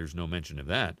 There's no mention of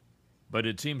that. But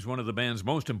it seems one of the band's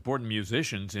most important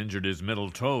musicians injured his middle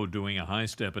toe doing a high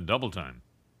step in double time.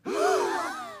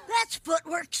 That's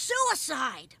footwork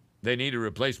suicide. They need a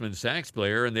replacement sax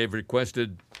player, and they've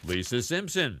requested Lisa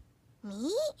Simpson.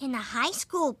 Me? In a high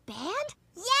school band?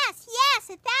 Yes,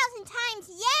 1,000 times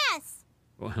yes.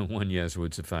 Well, one yes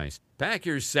would suffice. Pack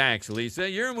your sacks, Lisa.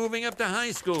 You're moving up to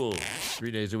high school.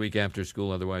 3 days a week after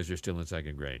school, otherwise you're still in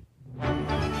second grade. I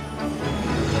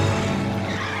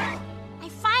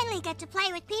finally get to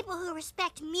play with people who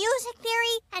respect music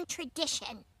theory and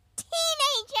tradition.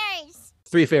 Teenagers!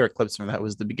 3 favorite clips from that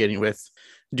was the beginning with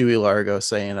Dewey Largo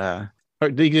saying, or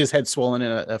did he get his head swollen in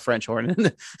a French horn?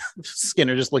 And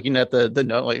Skinner just looking at the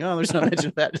note like, oh, there's no mention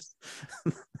of that.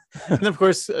 And then, of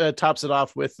course, tops it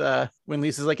off with when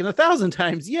Lisa's like, in 1,000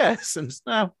 times, yes. And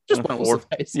no, just one will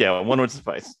suffice. Yeah, one would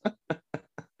suffice.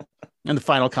 And the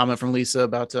final comment from Lisa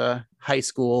about high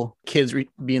school kids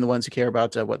being the ones who care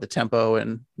about the tempo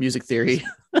and music theory.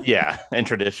 Yeah, and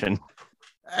tradition.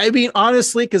 I mean,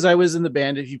 honestly, because I was in the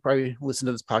band, if you probably listened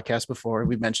to this podcast before,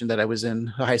 we mentioned that I was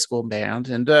in a high school band.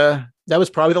 And that was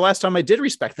probably the last time I did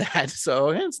respect that. So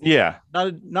it's Yeah.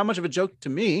 not much of a joke to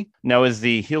me. Now, is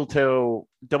the heel toe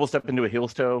double step into a heel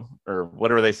toe or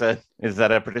whatever they said? Is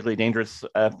that a particularly dangerous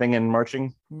thing in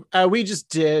marching? We just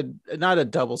did not a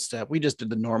double step. We just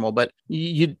did the normal, but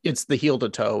it's the heel to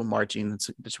toe marching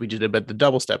that's we did it. But the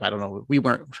double step, I don't know. We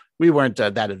weren't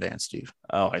that advanced, Steve.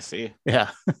 Oh, I see. Yeah.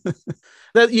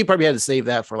 That you probably had to save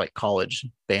that for like college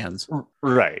bands.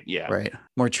 Right. Yeah. Right.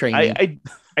 More training.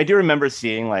 I do remember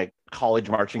seeing like college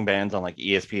marching bands on like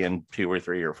ESPN 2 or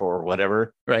 3 or 4 or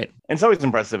whatever. Right. And it's always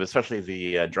impressive, especially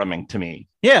the drumming to me.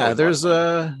 Yeah, there's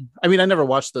I mean, I never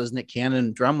watched those Nick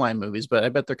Cannon drumline movies, but I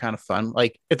bet they're kind of fun.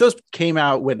 Like if those came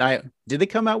out did they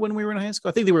come out when we were in high school?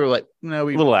 I think they were like a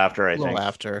little after, I think. A little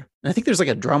after. And I think there's like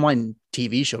a drumline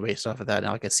TV show based off of that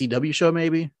now, like a CW show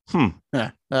maybe.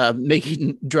 Yeah.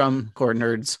 Making drum corps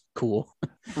nerds cool.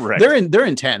 Right. They're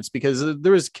intense because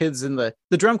there was kids in the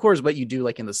drum corps is what you do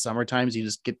like in the summer times. You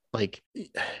just get like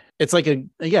it's like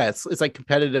it's like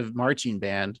competitive marching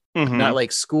band, not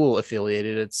like school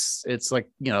affiliated. It's like,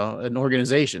 an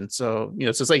organization. So, so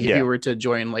it's like if you were to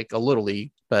join like a little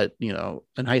league, but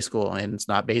in high school and it's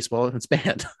not baseball, it's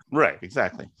band. Right,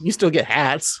 exactly. You still get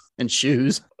hats and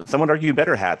shoes. Some would argue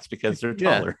better hats because they're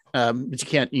taller. But you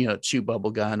can't, chew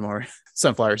bubble gum or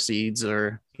sunflower seeds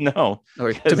or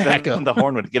tobacco. The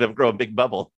horn would grow a big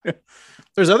bubble.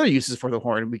 There's other uses for the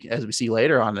horn as we see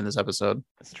later on in this episode.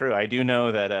 It's true. I do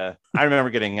know that I remember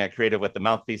getting creative with the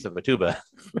mouthpiece of a tuba.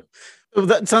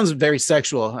 That sounds very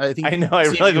sexual. I know. I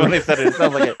realized when they said it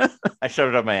sounds like I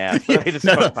shoved it up my ass. But I just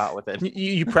smoked pot with it.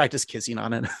 You practice kissing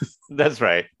on it. That's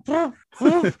right.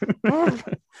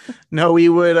 No, we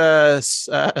would. There's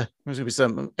gonna be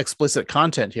some explicit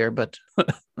content here, but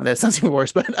that sounds even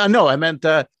worse. But no, I meant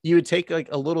you would take like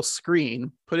a little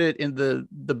screen, put it in the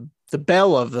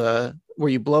bell of the where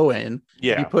you blow in.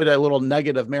 Yeah. You put a little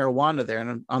nugget of marijuana there,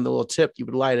 and on the little tip, you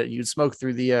would light it. You'd smoke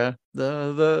through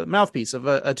the mouthpiece of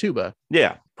a tuba.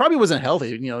 Yeah. Probably wasn't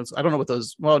healthy. I don't know what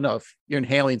those. Well, no, if you're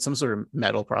inhaling some sort of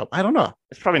metal, problem, I don't know.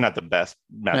 It's probably not the best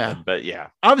method, but yeah.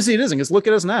 Obviously, it isn't. Because look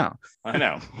at us now. I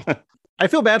know. I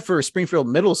feel bad for Springfield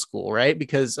Middle School, right?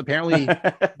 Because apparently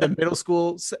the middle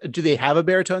school, do they have a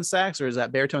baritone sax, or is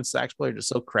that baritone sax player just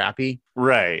so crappy,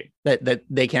 right, that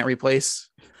they can't replace?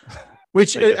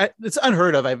 Which it's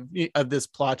unheard of. Of this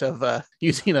plot of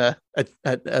using a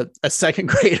second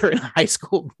grader in a high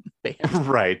school band,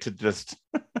 right? To just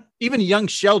even young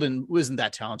Sheldon wasn't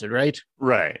that talented, right?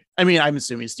 Right. I mean, I'm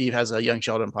assuming Steve has a Young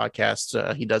Sheldon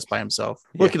podcast he does by himself.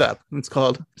 Look it up. It's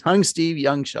called Hung Steve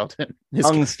Young Sheldon.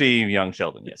 Steve Young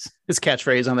Sheldon. Yes. His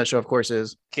catchphrase on that show, of course,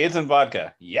 is "Kids and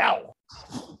vodka." Yow.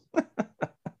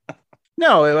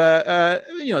 No,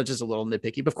 just a little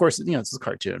nitpicky. But of course, it's a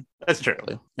cartoon. That's true.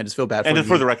 I just feel bad. And just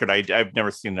for the record, I've never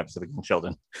seen an episode of Young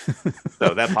Sheldon,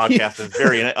 so that podcast is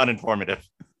very uninformative.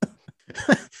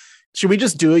 Should we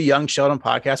just do a Young Sheldon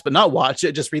podcast, but not watch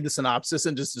it? Just read the synopsis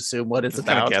and just assume what it's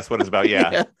about. Guess what it's about.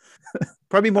 Yeah.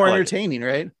 Probably more entertaining,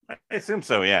 right? I assume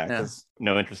so. Yeah. Because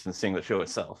no interest in seeing the show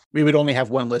itself. We would only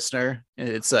have one listener.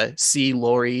 It's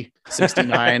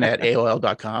CLaurie69 at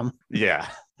AOL.com. Yeah.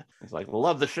 He's like,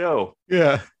 love the show.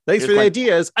 Yeah. Thanks for the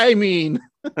ideas. I mean,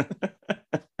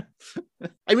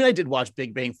 I did watch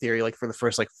Big Bang Theory like for the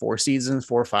first 4 seasons,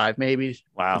 4 or 5, maybe.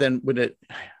 Wow. Then when it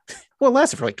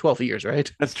lasted for 12 years,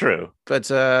 right? That's true.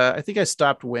 But I think I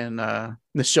stopped when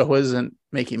the show wasn't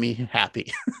making me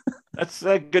happy. That's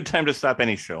a good time to stop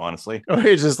any show, honestly. Or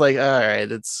it's just like, all right,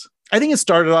 I think it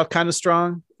started off kind of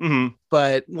strong,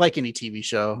 but like any TV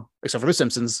show, except for The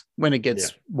Simpsons, when it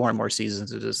gets more and more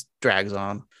seasons, it just drags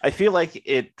on. I feel like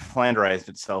it flanderized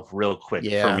itself real quick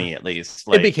for me, at least.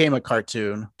 It became a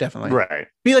cartoon, definitely. Right.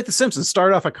 Be like The Simpsons,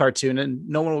 start off a cartoon and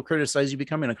no one will criticize you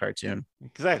becoming a cartoon.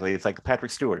 Exactly. It's like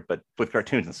Patrick Stewart, but with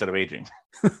cartoons instead of aging.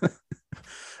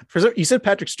 You said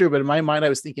Patrick Stewart, but in my mind, I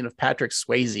was thinking of Patrick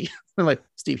Swayze. I'm like,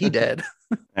 Steve, he dead.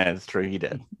 That's true. He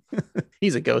did.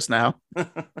 He's a ghost now.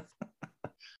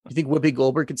 You think Whoopi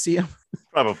Goldberg could see him?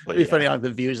 Probably. It'd be funny on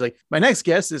The View. He's like, my next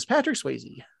guest is Patrick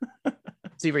Swayze.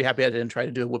 Steve, are you happy I didn't try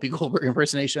to do a Whoopi Goldberg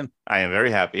impersonation? I am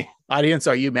very happy. Audience,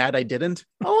 are you mad I didn't?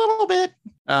 A little bit.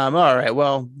 All right.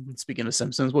 Well, speaking of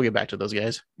Simpsons, we'll get back to those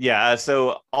guys. Yeah.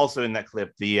 So also in that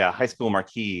clip, the high school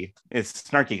marquee is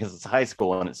snarky because it's high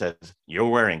school and it says, "You're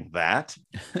wearing that."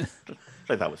 Which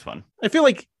I thought was fun. I feel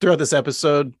like throughout this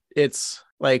episode, it's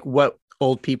like what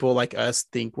old people like us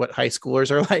think what high schoolers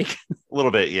are like. A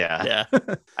little bit, yeah.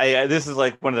 Yeah. This is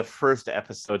like one of the first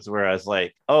episodes where I was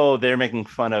like, oh, they're making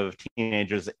fun of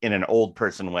teenagers in an old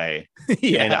person way.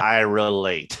 Yeah. And I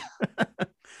relate.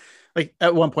 Like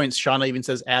at one point, Shauna even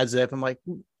says as if. I'm like,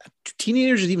 do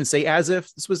teenagers even say as if?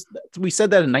 We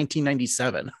said that in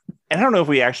 1997. And I don't know if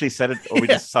we actually said it or we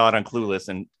just saw it on Clueless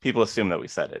and people assume that we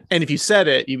said it. And if you said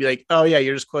it, you'd be like, oh yeah,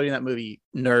 you're just quoting that movie,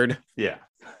 nerd. Yeah.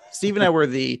 Steve and I were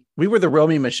the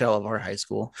Romy Michelle of our high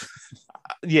school.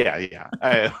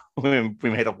 Yeah. We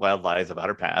made up wild lies about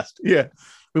our past. Yeah.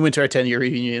 We went to our 10-year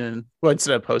reunion and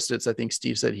instead of Post-its, I think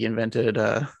Steve said he invented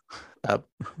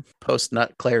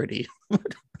post-nut clarity.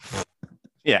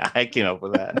 Yeah, I came up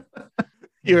with that.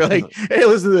 You're like, hey,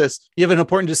 listen to this. You have an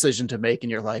important decision to make in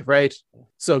your life, right?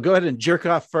 So go ahead and jerk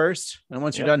off first. And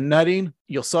once you're done nutting,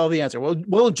 you'll solve the answer.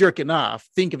 We'll jerk it off.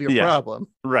 Think of your problem.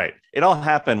 Right. It all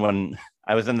happened when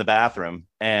I was in the bathroom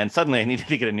and suddenly I needed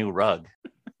to get a new rug.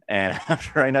 And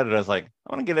after I nutted, I was like,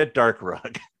 I want to get a dark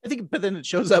rug. I think, but then it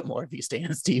shows up more if you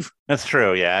stand, Steve. That's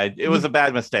true. Yeah, it was a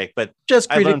bad mistake, but just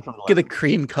get a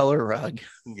cream color rug.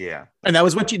 Yeah, and that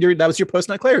was what you did. That was your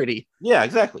post-nut clarity. Yeah,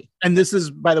 exactly. And this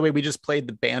is, by the way, we just played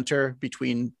the banter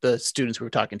between the students we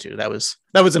were talking to. That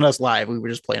wasn't us live. We were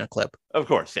just playing a clip. Of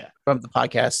course, yeah, from the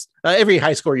podcast. Every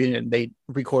high school reunion, they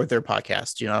record their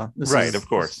podcast. You know, of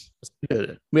course.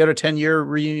 We had our 10-year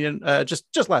reunion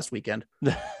just last weekend.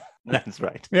 That's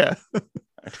right. Yeah.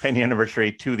 10-year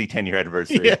anniversary to the 10-year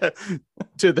anniversary. Yeah.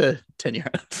 To the 10-year.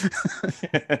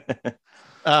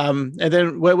 And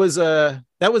then what was that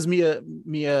was Mia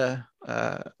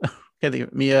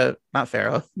not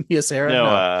Farrow. Mia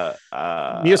Sarah.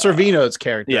 Mia Sorvino's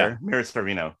character. Yeah, Mira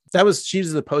Sorvino.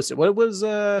 She's the post-it. What was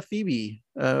Phoebe?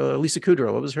 Lisa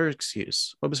Kudrow. What was her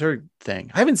excuse? What was her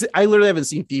thing? I literally haven't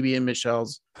seen Phoebe and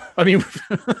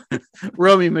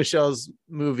Romy Michelle's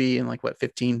movie in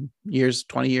 15 years,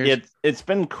 20 years. It's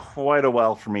been quite a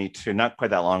while for me too. Not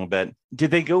quite that long, but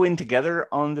did they go in together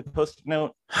on the post-it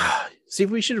note? See, if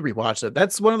we should rewatch it.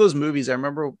 That's one of those movies I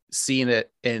remember seeing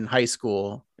it in high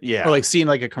school. Yeah. Or seeing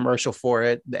a commercial for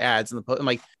it, the ads and the post. I'm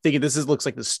thinking looks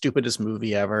like the stupidest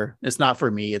movie ever. It's not for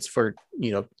me. It's for,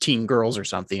 teen girls or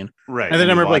something. Right. And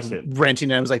then I remember renting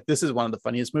it. I was like, this is one of the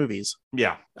funniest movies.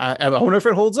 Yeah. I wonder if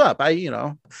it holds up.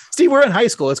 Steve, we're in high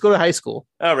school. Let's go to high school.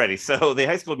 Alrighty. So the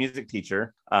high school music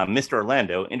teacher, Mr.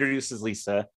 Orlando, introduces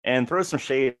Lisa and throws some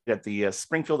shade at the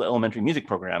Springfield Elementary music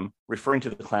program, referring to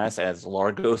the class as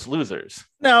Largos losers.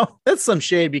 No, that's some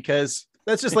shade because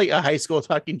that's just a high school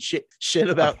talking shit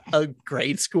about a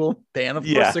grade school band. Of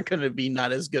course, they're going to be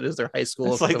not as good as their high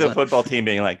school. It's like the football team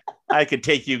being like, I could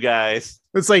take you guys.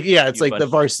 It's like the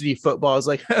varsity football. It's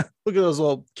like, look at those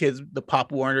little kids, the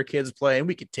Pop Warner kids playing.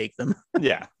 We could take them.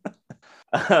 Yeah.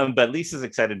 But Lisa's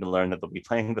excited to learn that they'll be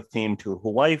playing the theme to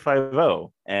Hawaii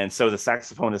Five-0. And so the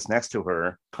saxophonist next to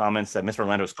her comments that Mr.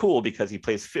 Orlando's cool because he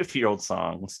plays 50-year-old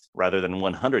songs rather than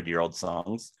 100-year-old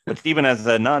songs, which even as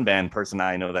a non-band person,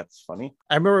 I know that's funny.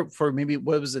 I remember for maybe,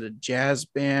 what was it, a jazz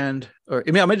band? Or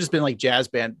it might have just been jazz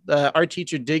band. Our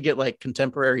teacher did get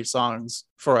contemporary songs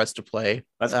for us to play.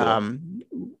 That's cool.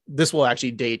 This will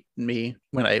actually date me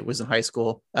when I was in high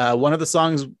school. One of the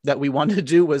songs that we wanted to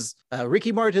do was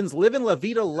Ricky Martin's Livin' La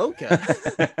Vida Loca.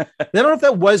 I don't know if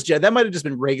that was jazz. That might have just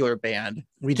been regular band.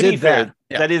 We did that.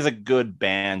 Yeah. That is a good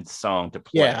band song to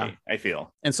play, I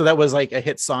feel. And so that was a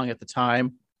hit song at the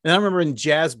time. And I remember in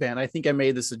jazz band, I think I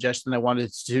made the suggestion I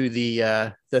wanted to do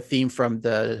the theme from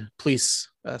the Police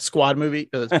Squad movie,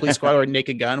 Police Squad or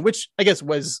Naked Gun, which I guess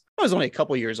was only a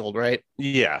couple years old, right?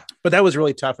 Yeah. But that was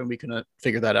really tough and we couldn't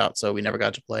figure that out. So we never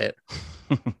got to play it.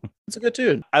 It's a good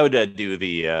tune. I would do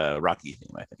the Rocky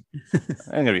theme, I think. It's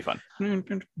going to be fun.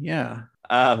 Yeah.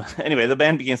 Anyway, the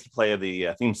band begins to play the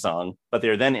theme song, but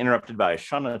they're then interrupted by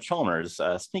Shauna Chalmers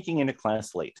sneaking into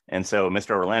class late. And so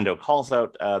Mr. Orlando calls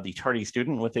out the tardy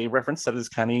student with a reference that is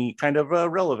kind of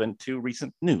relevant to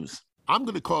recent news. I'm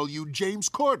going to call you James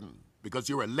Corden because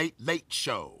you're a late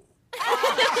show.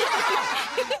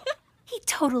 He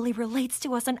totally relates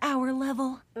to us on our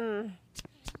level.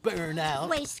 Burnout.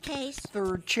 Waste case.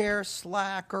 Third chair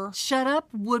slacker. Shut up,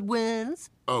 woodwinds.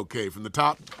 Okay, from the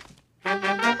top. Okay,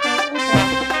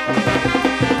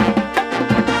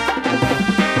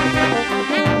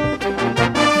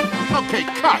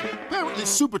 cut. Apparently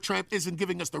Supertramp isn't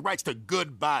giving us the rights to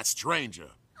Goodbye Stranger.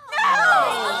 No!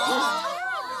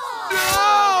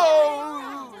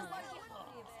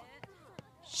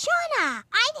 Shauna,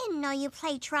 I didn't know you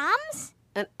play drums.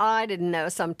 And I didn't know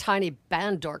some tiny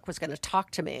band dork was going to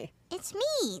talk to me. It's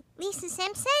me, Lisa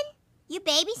Simpson. You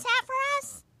babysat for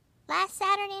us last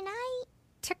Saturday night.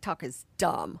 TikTok is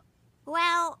dumb.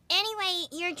 Well, anyway,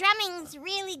 your drumming's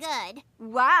really good.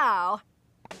 Wow.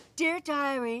 Dear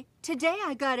Diary, today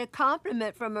I got a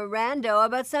compliment from a rando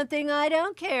about something I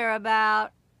don't care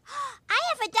about. I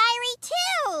have a diary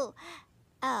too.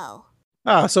 Oh.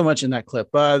 So much in that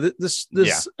clip. This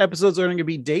episode's going to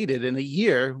be dated in a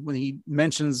year when he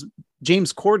mentions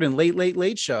James Corden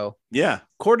late show. Yeah.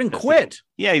 Corden quit.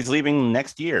 Yeah, he's leaving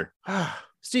next year.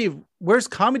 Steve, where's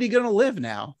comedy going to live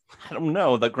now? I don't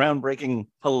know. The groundbreaking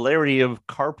hilarity of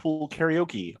carpool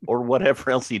karaoke or whatever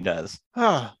else he does.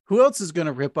 Who else is going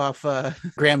to rip off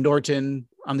Graham Norton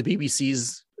on the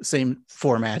BBC's same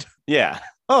format? Yeah.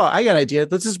 Oh, I got an idea.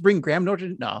 Let's just bring Graham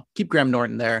Norton. No, keep Graham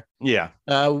Norton there. Yeah.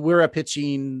 We're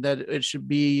pitching that it should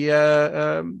be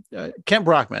Kent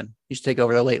Brockman. He should take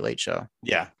over the Late Show.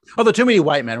 Yeah. Although too many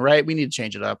white men, right? We need to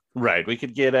change it up. Right. We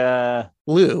could get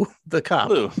Lou, the cop.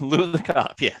 Lou the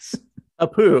cop, yes.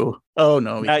 Apu. Oh,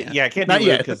 no. Yeah, I can't do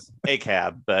it because a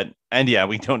cab, and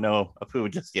we don't know Apu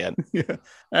just yet.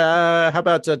 How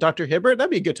about Dr. Hibbert? That'd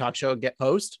be a good talk show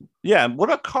host. Yeah. What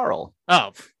about Carl?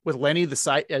 Oh, with Lenny the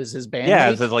site as his band. Yeah,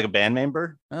 as like a band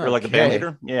member or like a band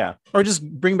leader. Yeah. Or just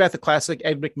bring back the classic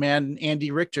Ed McMahon, Andy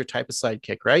Richter type of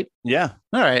sidekick, right? Yeah.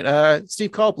 All right.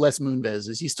 Steve, call up Les Moonves.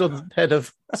 Is he still head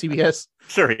of CBS?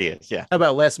 Sure he is. Yeah. How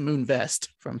about Les Moonvest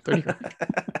from 30?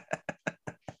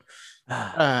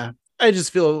 I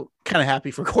just feel kind of happy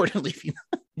for Gordon leaving.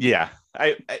 Yeah.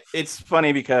 It's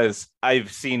funny because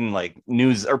I've seen like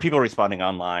news or people responding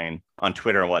online on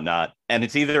Twitter and whatnot, and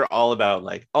it's either all about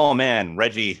like, oh man,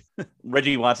 Reggie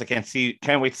Watts,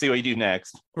 can't wait to see what you do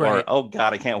next, right. Or oh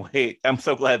god, I can't wait. I'm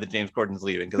so glad that James Corden's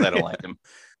leaving because I don't like him.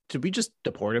 Did we just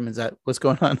deport him? Is that what's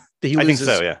going on? Did he I lose think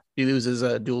so. Yeah. Did he lose his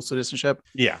dual citizenship?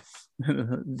 Yeah.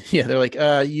 Yeah. They're like,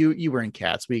 you were in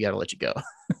Cats. We got to let you go.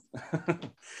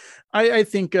 I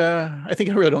think I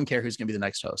really don't care who's going to be the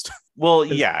next host. Well,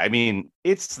 yeah, I mean,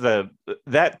 it's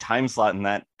that time slot in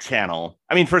that channel.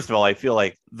 I mean, first of all, I feel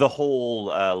like the whole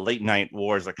late night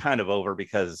wars are kind of over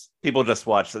because people just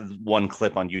watch one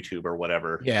clip on YouTube or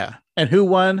whatever. Yeah. And who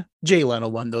won? Jay Leno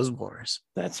won those wars.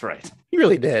 That's right. He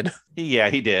really did. Yeah,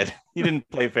 he did. He didn't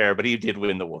play fair, but he did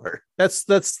win the war. That's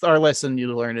our lesson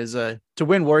you learn is to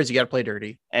win wars, you got to play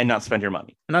dirty. And not spend your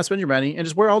money. And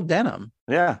just wear all denim.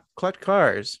 Yeah. Collect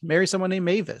cars. Marry someone named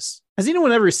Mavis. Has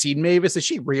anyone ever seen Mavis? Is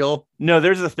she real? No,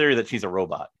 there's a theory that she's a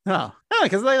robot. Oh,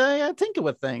 because I tinker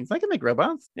with things. I can make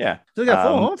robots. Yeah. They got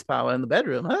full horsepower in the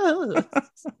bedroom.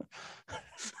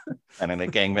 And in a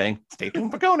gangbang. Stay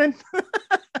tuned for Conan.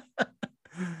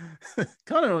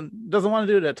 Conan doesn't want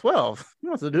to do it at 12. He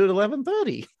wants to do it at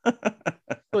 11:30.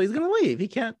 So he's going to leave. He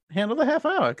can't handle the half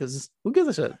hour because who gives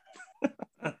a shit?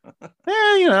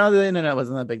 The internet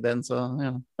wasn't that big then.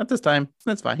 So, at this time,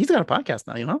 that's fine. He's got a podcast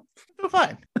now,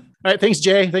 Fine. All right. Thanks,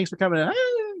 Jay. Thanks for coming in.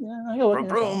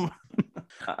 Vroom.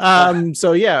 I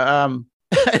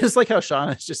just like how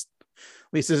Shauna is just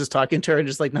Lisa's just talking to her and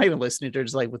just like not even listening to her,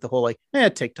 just like with the whole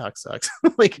TikTok sucks.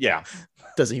 Yeah.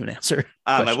 Doesn't even answer.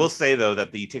 I will say though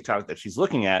that the TikTok that she's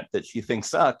looking at that she thinks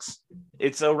sucks,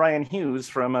 it's Orion Hughes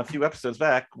from a few episodes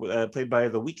back, played by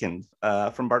The Weeknd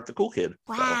from Bart the Cool Kid.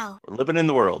 Wow. So we're living in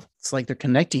the world. It's like they're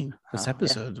connecting this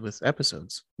episodes with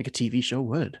episodes like a TV show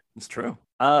would. It's true.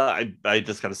 I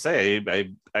just gotta say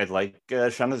I like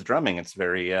Shauna's drumming. It's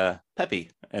very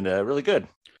peppy and really good.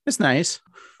 It's nice.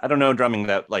 I don't know drumming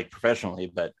that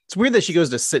professionally, but it's weird that she goes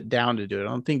to sit down to do it. I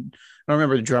don't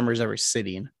remember the drummers ever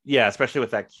sitting. Yeah, especially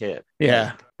with that kid.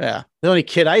 Yeah. The only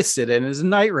kid I sit in is a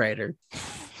Knight Rider.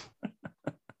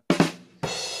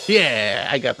 Yeah,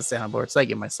 I got the soundboard, so I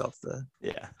give myself the.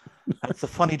 Yeah, that's a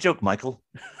funny joke, Michael.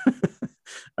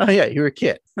 Oh yeah, you were a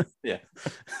kid. Yeah.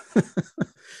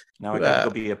 Now I got to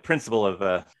go be a principal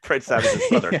of Fred Savage's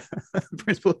brother. Yeah.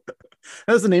 Principal.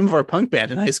 That was the name of our punk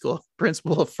band in high school.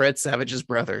 Principal of Fred Savage's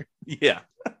brother. Yeah.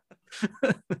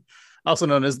 Also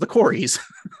known as the Coreys.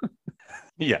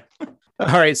 Yeah.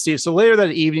 All right, Steve. So later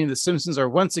that evening, the Simpsons are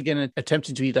once again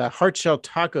attempting to eat hard-shell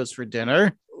tacos for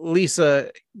dinner.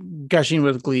 Lisa gushing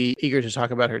with glee, eager to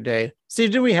talk about her day. Steve,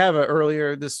 did we have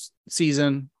earlier this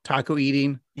season taco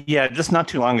eating? Yeah, just not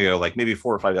too long ago, like maybe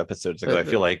 4 or 5 episodes ago. I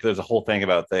feel like there's a whole thing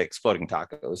about the exploding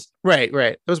tacos. Right.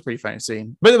 That was a pretty funny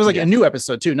scene. But it was like a new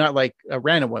episode too, not like a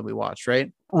random one we watched,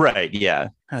 right? Right, yeah.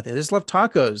 They just love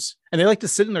tacos. And they like to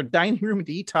sit in their dining room and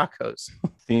eat tacos.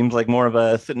 Seems like more of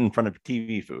a sit in front of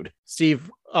TV food.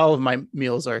 Steve, all of my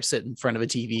meals are sit in front of a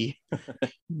TV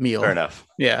meal. Fair enough.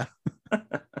 Yeah.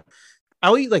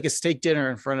 I'll eat like a steak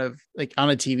dinner in front of on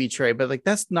a TV tray, but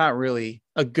that's not really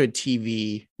a good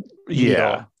TV.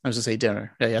 Yeah. I was gonna say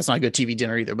dinner. Yeah, it's not a good TV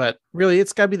dinner either, but really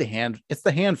it's gotta be the hand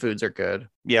foods are good.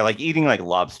 Yeah, like eating like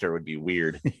lobster would be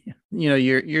weird.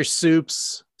 Your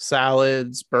soups,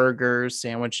 salads, burgers,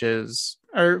 sandwiches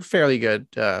are fairly good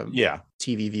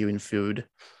TV viewing food.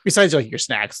 Besides your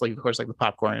snacks, of course the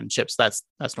popcorn and chips, that's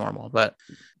normal. But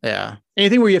yeah,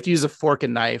 anything where you have to use a fork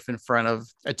and knife in front of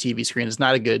a TV screen is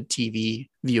not a good TV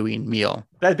viewing meal.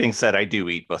 That being said, I do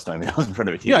eat most of my meals in front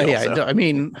of a TV. Yeah. So. I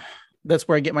mean, That's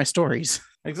where I get my stories.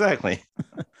 Exactly.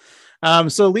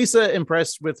 So Lisa,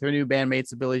 impressed with her new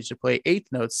bandmates' ability to play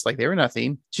eighth notes like they were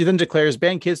nothing, she then declares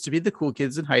band kids to be the cool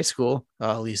kids in high school.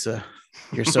 Oh, Lisa,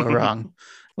 you're so wrong.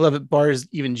 I love it. Bar's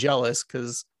even jealous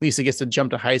because Lisa gets to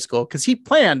jump to high school because he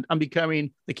planned on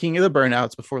becoming the king of the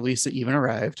burnouts before Lisa even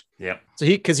arrived. Yep. So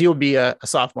he will be a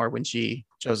sophomore when she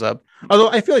shows up. Although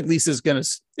I feel like Lisa's gonna,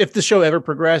 if the show ever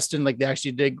progressed and like they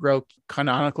actually did grow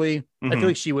canonically, I feel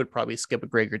like she would probably skip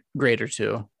a grade or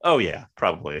two. Oh yeah,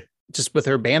 probably. Just with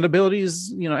her band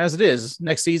abilities, as it is.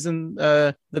 Next season,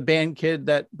 the band kid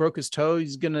that broke his toe,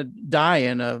 he's gonna die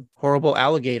in a horrible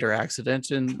alligator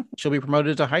accident, and she'll be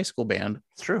promoted to high school band.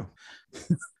 It's true.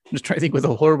 I'm just trying to think what a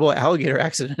horrible alligator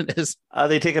accident is.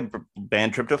 They take a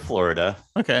band trip to Florida.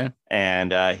 Okay.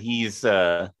 And he's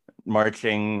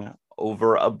marching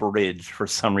over a bridge for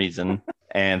some reason.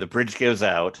 And the bridge goes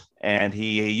out, and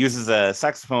he uses a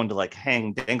saxophone to like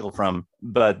dangle from,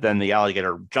 but then the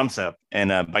alligator jumps up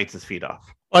and bites his feet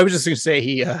off. Well, I was just going to say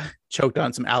he choked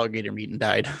on some alligator meat and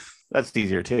died. That's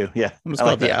easier too. Yeah. I'm just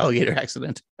call it the alligator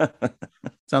accident.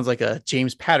 Sounds like a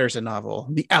James Patterson novel,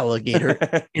 The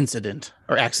Alligator Incident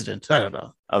or Accident. I don't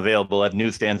know. Available at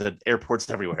newsstands at airports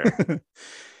everywhere.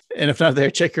 And if not there,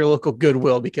 check your local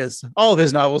Goodwill because all of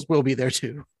his novels will be there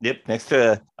too. Yep, next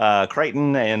to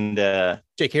Crichton and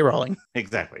J.K. Rowling.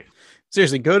 Exactly.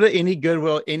 Seriously, go to any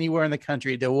Goodwill anywhere in the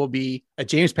country. There will be a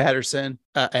James Patterson,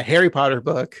 a Harry Potter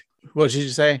book. What did you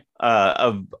say?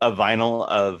 A vinyl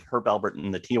of Herb Albert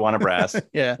and the Tijuana Brass.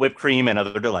 Yeah. Whipped cream and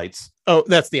other delights. Oh,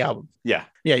 that's the album. Yeah.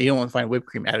 Yeah, you don't want to find whipped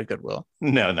cream at a Goodwill.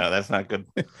 No, that's not good.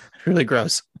 Really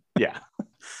gross. Yeah.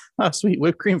 Oh, sweet.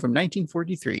 Whipped cream from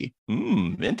 1943.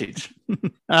 Vintage.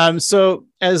 So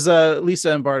as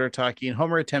Lisa and Bart are talking,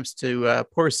 Homer attempts to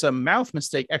pour some mouth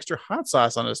mistake extra hot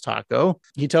sauce on his taco.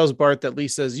 He tells Bart that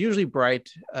Lisa is usually bright.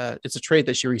 It's a trait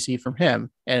that she received from him.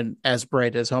 And as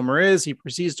bright as Homer is, he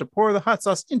proceeds to pour the hot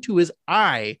sauce into his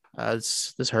eye.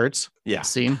 This hurts. Yeah.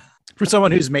 Scene. For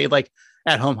someone who's made like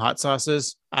at-home hot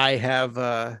sauces, I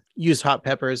have used hot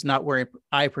peppers not wearing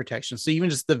eye protection. So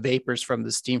even just the vapors from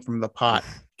the steam from the pot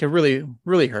can really,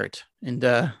 really hurt. And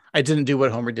I didn't do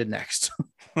what Homer did next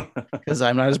because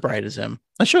I'm not as bright as him.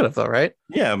 I should have though, right?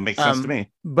 Yeah, it makes sense to me.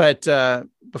 But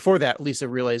before that, Lisa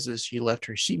realizes she left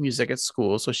her sheet music at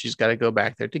school, so she's got to go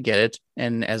back there to get it.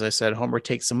 And as I said, Homer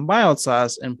takes some mild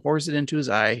sauce and pours it into his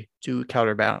eye to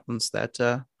counterbalance that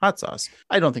hot sauce.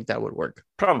 I don't think that would work.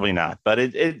 Probably not, but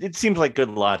it seems like good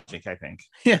logic, I think.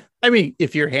 Yeah. I mean,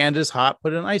 if your hand is hot,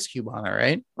 put an ice cube on it,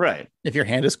 right? Right. If your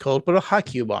hand is cold, put a hot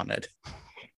cube on it.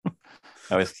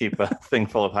 I always keep a thing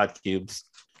full of hot cubes.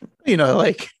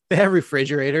 Like they have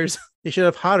refrigerators. They should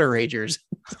have hotter ragers.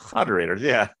 Hoterators,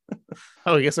 yeah.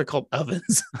 Oh, I guess they're called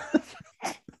ovens.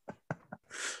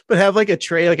 But have like a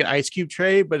tray, like an ice cube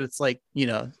tray, but it's like, made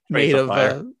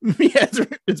of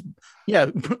it's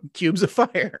cubes of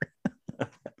fire.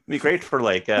 Be great for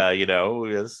like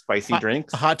spicy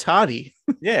drinks. A hot toddy.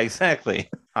 Yeah, exactly.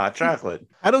 Hot chocolate.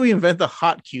 How do we invent the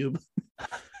hot cube?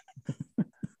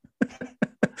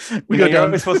 They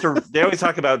always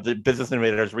talk about the business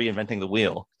innovators reinventing the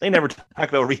wheel. They never talk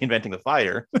about reinventing the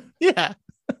fire. Yeah.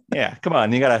 Yeah. Come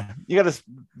on. You gotta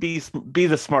be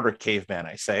the smarter caveman,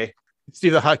 I say.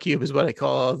 Steve, the hot cube is what I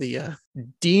call the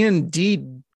D&D,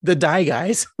 the die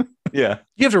guys. Yeah.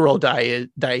 You have to roll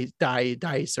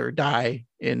dice or die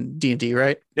in D&D,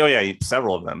 right? Oh yeah.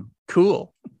 Several of them.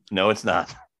 Cool. No, it's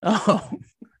not. Oh,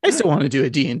 I still want to do a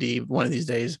D&D one of these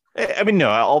days. I mean,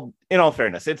 no, in all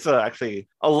fairness, it's actually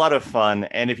a lot of fun.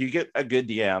 And if you get a good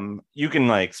DM, you can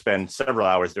like spend several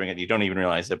hours doing it. You don't even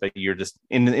realize it, but you're just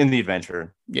in the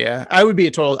adventure. Yeah, I would be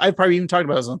I've probably even talked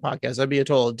about this on the podcast. I'd be a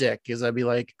total dick because I'd be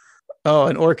like, oh,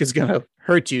 an orc is going to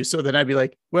hurt you. So then I'd be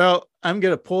like, well, I'm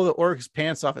going to pull the orc's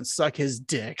pants off and suck his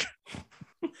dick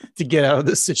to get out of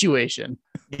this situation.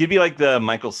 You'd be like the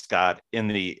Michael Scott in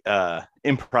the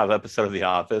improv episode of The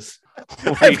Office.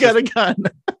 I've got a gun.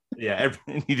 Yeah,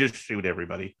 you just shoot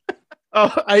everybody.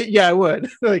 Oh, I would.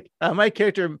 Like my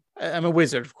character, I'm a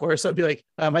wizard, of course. I'd be like,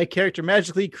 my character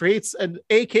magically creates an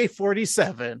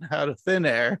AK-47 out of thin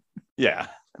air. Yeah.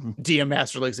 DM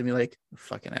Master looks at me like,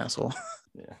 fucking asshole.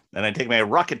 Yeah. And I take my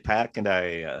rocket pack and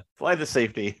I fly to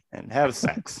safety and have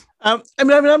sex. I'm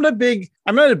not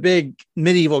a big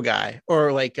medieval guy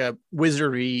or like a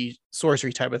wizardry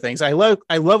sorcery type of things. I love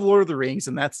Lord of the Rings,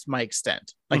 and that's my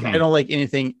extent. Like I don't like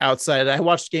anything outside. I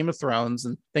watched Game of Thrones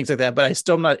and things like that, but I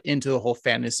still am not into the whole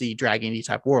fantasy dragony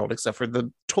type world, except for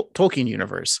the Tolkien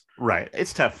universe. Right.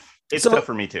 It's tough. It's tough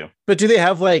for me too. But do they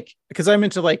have like because I'm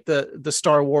into like the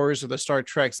Star Wars or the Star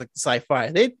Treks, like the sci-fi.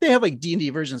 They have like D&D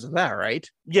versions of that, right?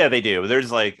 Yeah, they do.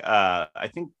 There's like I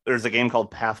think there's a game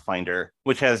called Pathfinder,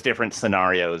 which has different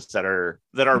scenarios that are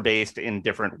based in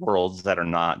different worlds that are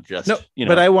not just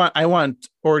But I want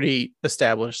already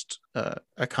established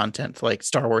a content like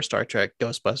Star Wars, Star Trek,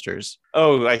 Ghostbusters.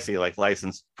 Oh, I see, like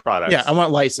licensed products. Yeah, I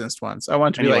want licensed ones. I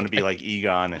want to and be you like want to be like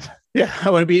Egon and yeah, I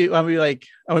want to be like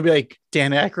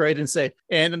Dan Aykroyd and say,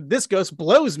 and this ghost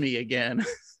blows me again.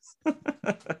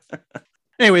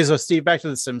 Anyways, so Steve, back to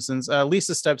The Simpsons.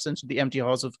 Lisa steps into the empty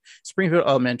halls of Springfield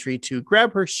Elementary to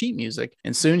grab her sheet music,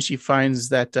 and soon she finds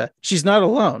that she's not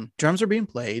alone. Drums are being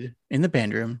played in the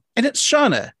band room, and it's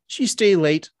Shauna. She stayed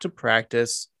late to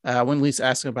practice. When Lisa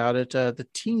asks about it, the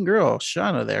teen girl,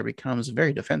 Shauna, there becomes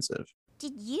very defensive.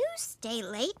 Did you stay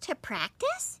late to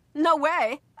practice? No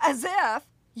way. As if.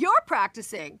 You're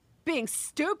practicing. Being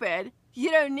stupid.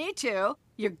 You don't need to.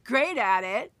 You're great at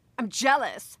it. I'm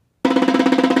jealous.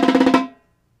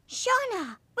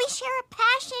 Shauna, we share a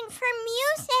passion for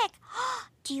music.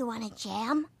 Do you want to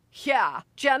jam? Yeah,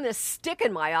 jam this stick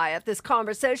in my eye if this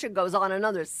conversation goes on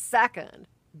another second.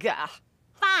 Gah.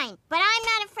 Fine, but I'm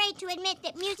not afraid to admit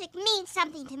that music means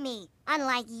something to me.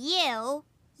 Unlike you.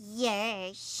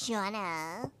 You're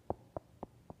Shauna.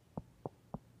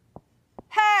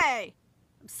 Hey!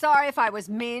 I'm sorry if I was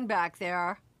mean back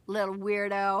there, little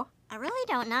weirdo. I really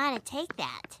don't know how to take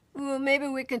that. Well, maybe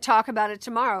we can talk about it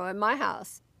tomorrow at my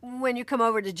house, when you come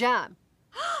over to jam.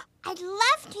 I'd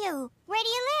love to. Where do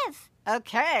you live?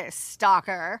 Okay,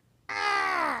 stalker.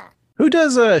 Who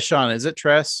does Shauna? Is it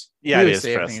Tress? Yeah, We it always is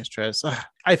say Tress. everything is Tress.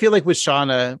 I feel like with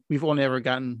Shauna, we've only ever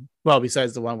gotten, well,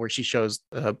 besides the one where she shows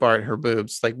Bart her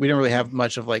boobs, like we don't really have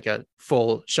much of like a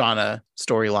full Shauna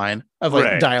storyline of like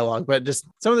Right. dialogue, but just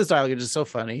some of this dialogue is just so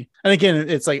funny. And again,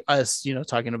 it's like us,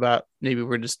 talking about maybe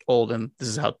we're just old and this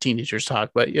is how teenagers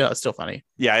talk, but it's still funny.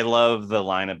 Yeah, I love the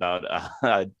line about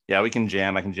yeah, we can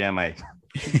jam. I can jam my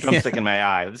drumstick in my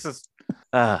eye. This is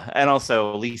and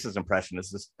also Lisa's impression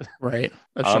is just Right.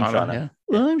 Of I'm Shauna. Shauna. Yeah.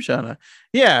 Well, I'm Shauna.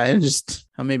 Yeah. And just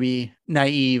how maybe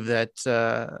naive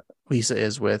that Lisa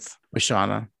is with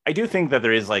Shauna. I do think that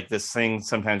there is like this thing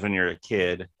sometimes when you're a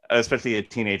kid, especially a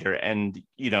teenager, and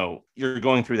you're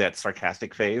going through that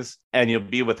sarcastic phase, and you'll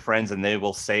be with friends and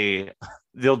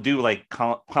they'll do like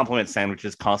compliment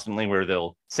sandwiches constantly where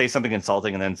they'll say something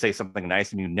insulting and then say something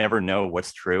nice, and you never know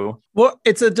what's true. Well,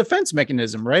 it's a defense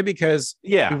mechanism, right? Because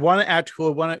Yeah. we want to act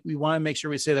cool. We want to make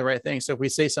sure we say the right thing. So if we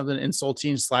say something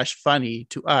insulting / funny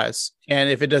to us, and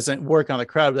if it doesn't work on the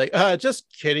crowd, we're like, just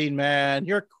kidding, man.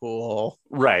 You're cool.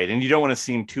 Right. And you don't want to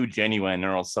seem too genuine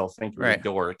or else they'll think you're a Right.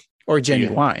 dork. Or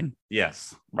genuine.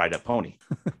 Yes. Ride a pony.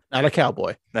 Not a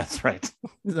cowboy. That's right.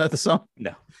 Is that the song?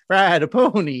 No. Ride a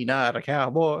pony, not a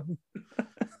cowboy.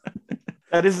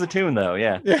 That is the tune though.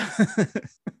 Yeah. Yeah.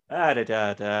 Da, da,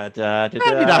 da, da, da, da.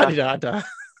 Da-da-da-da.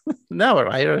 Now we're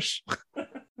Irish.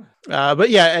 But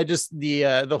yeah, I just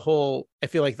the whole, I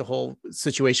feel like the whole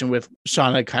situation with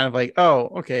Shauna kind of like, oh,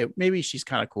 okay, maybe she's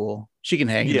kind of cool. She can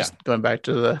hang. Yeah. Just going back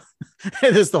to the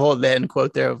there's the whole then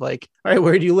quote there of like, all right,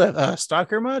 where do you live?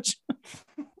 Stalker much?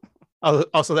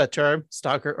 Also that term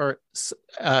stalker, or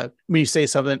when you say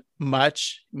something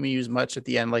much, when you use much at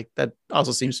the end, like that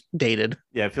also seems dated.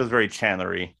 Yeah, it feels very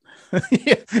Chandlery.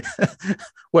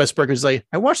 Wes Berger's like,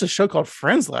 I watched a show called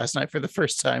Friends last night for the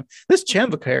first time. This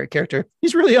Chandler character,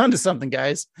 he's really onto something,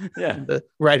 guys. Yeah. And the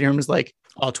writing room is like,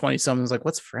 all 20 something's like,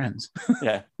 what's Friends?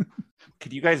 Yeah.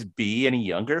 Could you guys be any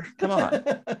younger? Come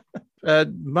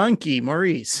on. Monkey,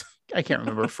 Maurice. I can't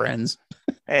remember Friends.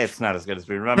 Hey, it's not as good as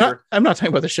we remember. I'm not talking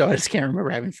about the show. I just can't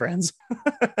remember having friends.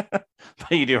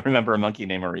 But you do remember a monkey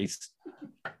named Maurice.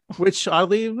 Which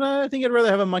oddly, I think I'd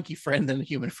rather have a monkey friend than a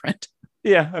human friend.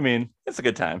 Yeah, I mean, it's a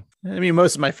good time. I mean,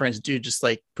 most of my friends do just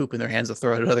like poop in their hands and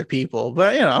throw it at other people.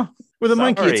 But, with a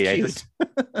monkey, Sorry, it's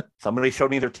cute. Somebody showed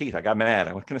me their teeth. I got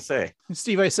mad. What can I say?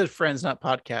 Steve, I said friends, not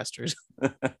podcasters.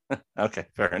 Okay,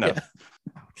 fair enough.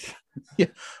 Yeah.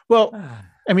 Well,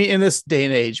 I mean, in this day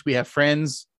and age, we have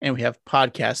friends and we have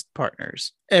podcast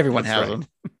partners. Everyone That's has right. them.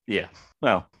 Yeah.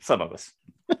 Well, some of us.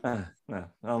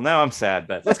 Well, now I'm sad,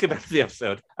 but let's get back to the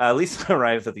episode. Lisa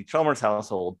arrives at the Chalmers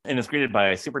household and is greeted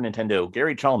by Super Nintendo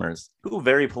Gary Chalmers, who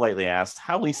very politely asks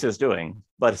how Lisa is doing,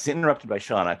 but is interrupted by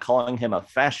Shauna, calling him a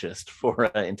fascist for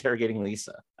interrogating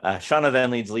Lisa. Shauna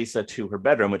then leads Lisa to her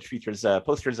bedroom, which features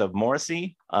posters of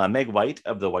Morrissey, Meg White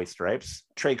of the White Stripes,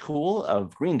 Trey Cool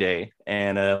of Green Day,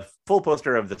 and a full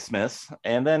poster of the Smiths,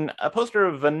 and then a poster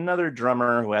of another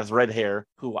drummer who has red hair,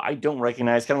 who I don't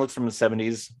recognize, kind of looks from the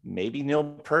 70s, maybe Neil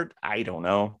Peart, I don't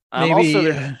know. Maybe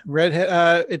Also,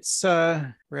 redhead. It's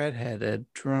redheaded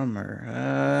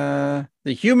drummer.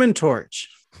 The Human Torch.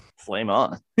 Flame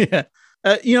on. Yeah.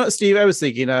 Steve, I was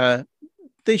thinking,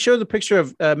 they showed the picture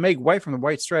of Meg White from the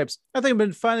White Stripes. I think it'd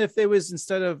been fun if they was,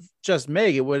 instead of just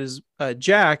Meg, it was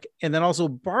Jack and then also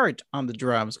Bart on the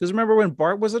drums. Because remember when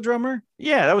Bart was a drummer?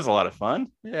 Yeah, that was a lot of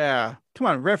fun. Yeah. Come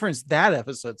on, reference that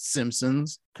episode,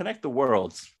 Simpsons. Connect the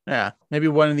worlds. Yeah. Maybe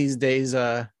one of these days,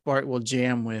 Bart will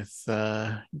jam with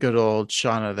good old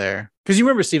Shauna there. Because you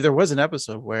remember, Steve, there was an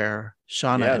episode where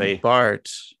Shauna and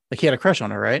Bart, like, he had a crush on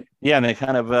her, right? Yeah, and they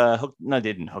kind of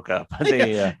didn't hook up.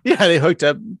 They they hooked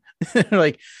up.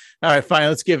 Like, all right, fine,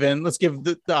 let's give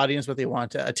the audience what they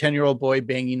want. A 10-year-old boy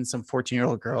banging some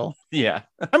 14-year-old girl. Yeah.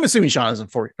 I'm assuming Shauna's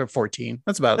 14.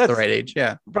 That's about the right age.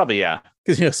 Yeah. Probably, yeah.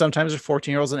 Because, sometimes there's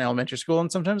 14-year-olds in elementary school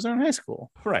and sometimes they're in high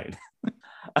school. Right.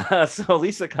 So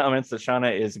Lisa comments that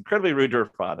Shauna is incredibly rude to her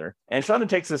father. And Shauna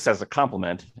takes this as a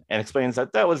compliment and explains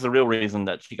that was the real reason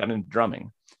that she got into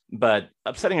drumming. But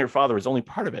upsetting her father was only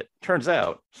part of it. Turns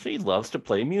out she loves to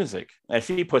play music. As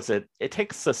she puts it, it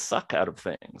takes the suck out of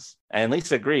things. And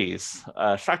Lisa agrees,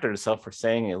 shocked at herself for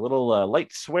saying a little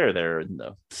light swear there in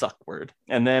the suck word.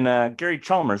 And then Gary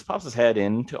Chalmers pops his head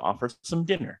in to offer some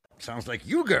dinner. Sounds like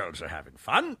you girls are having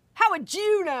fun. How would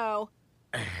you know?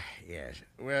 Yes.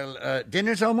 Well,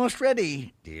 dinner's almost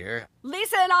ready, dear.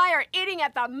 Lisa and I are eating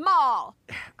at the mall.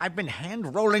 I've been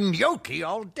hand-rolling gnocchi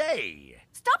all day.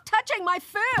 Stop touching my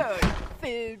food,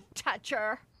 food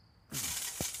toucher.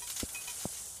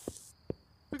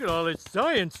 Look at all this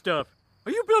science stuff.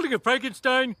 Are you building a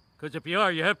Frankenstein? Because if you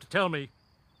are, you have to tell me.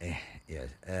 Yes,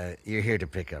 you're here to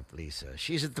pick up Lisa.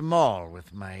 She's at the mall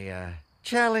with my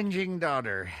challenging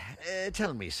daughter.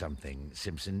 Tell me something,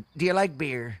 Simpson. Do you like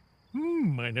beer?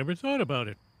 I never thought about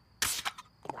it.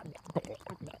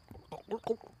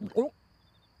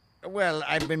 Well,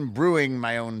 I've been brewing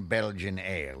my own Belgian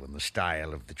ale in the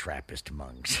style of the Trappist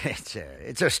monks.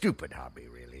 It's a stupid hobby,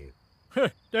 really.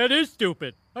 That is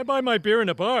stupid. I buy my beer in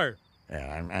a bar.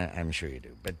 Yeah, I'm sure you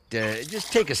do. But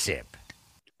just take a sip.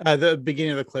 The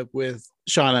beginning of the clip with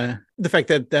Shauna, the fact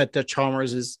that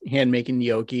Chalmers is hand making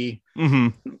gnocchi.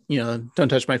 Mm-hmm. Don't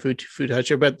touch my food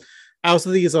toucher. But I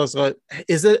also think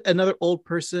is it another old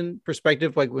person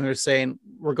perspective? Like when we're saying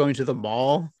we're going to the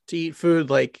mall to eat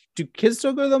food, like, do kids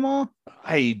still go to the mall?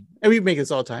 And we make this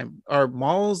all the time. Are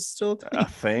malls still a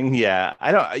thing? Yeah.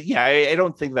 I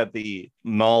don't think that the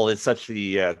mall is such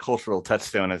the cultural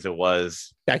touchstone as it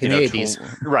was back in the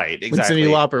 80s. Right. Exactly. When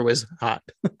Cyndi Lauper was hot.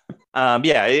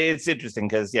 Yeah, it's interesting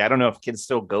because I don't know if kids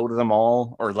still go to the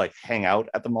mall or like hang out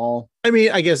at the mall. I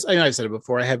mean, I guess I've said it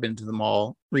before. I have been to the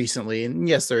mall recently, and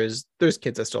yes, there's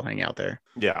kids that still hang out there.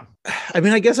 Yeah. I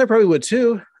mean, I guess I probably would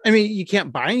too. I mean, you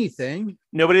can't buy anything.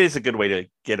 No, but it is a good way to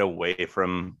get away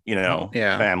from,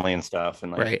 family and stuff.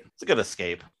 And right. It's a good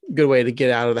escape. Good way to get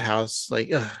out of the house. Like,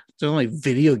 there's only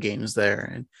video games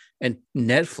there and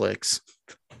Netflix.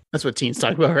 That's what teens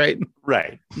talk about, right?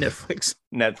 Right. Netflix.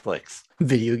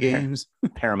 Video games.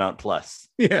 Paramount Plus.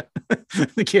 Yeah.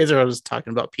 The kids are always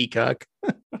talking about Peacock.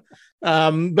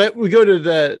 But we go to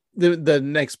the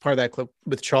next part of that clip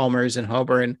with Chalmers and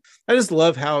Homer, and I just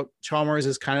love how Chalmers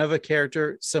is kind of a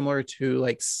character similar to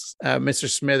like Mr.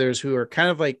 Smithers, who are kind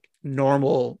of like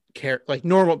normal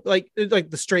like the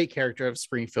straight character of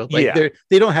Springfield. Like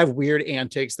they don't have weird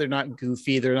antics, they're not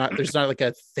goofy, there's not like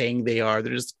a thing they are.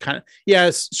 They're just kind of,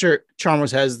 yes, sure,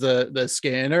 Chalmers has the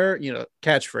Skinner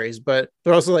catchphrase, but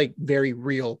they're also like very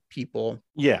real people.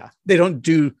 Yeah, they don't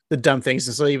do the dumb things.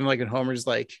 And so even like when Homer's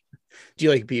like, do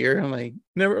you like beer? I'm like,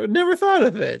 never thought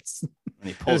of it. And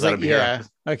he pulls out a beer. Yeah,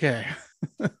 okay.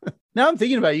 Now I'm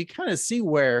thinking about it, you kind of see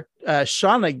where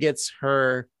Shauna gets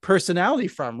her personality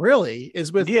from, really,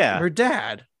 is with her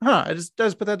dad. I just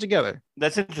put that together.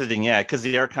 That's interesting, yeah, because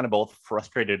they are kind of both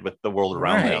frustrated with the world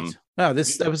around them. Wow,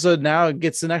 this episode now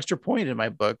gets an extra point in my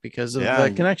book because of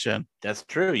the connection. That's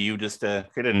true. You just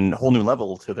created a whole new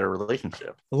level to their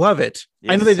relationship. Love it.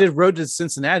 Yes. I know they did Road to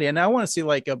Cincinnati, and now I want to see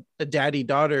like a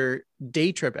daddy-daughter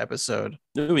day trip episode.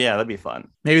 Oh, yeah, that'd be fun.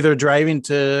 Maybe they're driving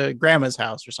to Grandma's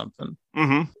house or something.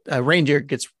 Mm-hmm. A reindeer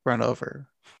gets run over.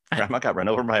 Grandma got run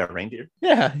over by a reindeer?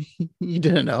 Yeah, you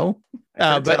didn't know.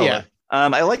 But yeah.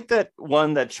 I like that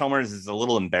one that Chalmers is a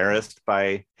little embarrassed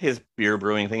by his beer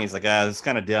brewing thing. He's like, it's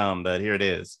kind of dumb, but here it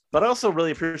is. But I also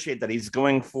really appreciate that he's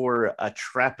going for a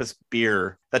Trappist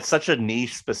beer. That's such a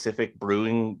niche specific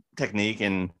brewing technique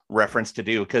and reference to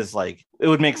do, because like it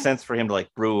would make sense for him to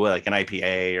like brew like an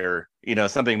IPA or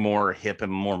something more hip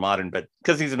and more modern, but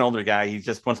because he's an older guy, he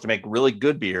just wants to make really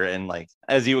good beer. And like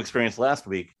as you experienced last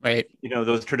week, right,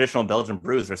 those traditional Belgian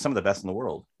brews are some of the best in the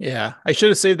world. Yeah, I should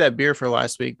have saved that beer for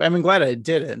last week, but I'm glad I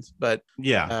didn't. But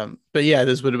yeah, But yeah,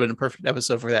 this would have been a perfect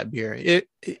episode for that beer.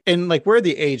 And like we're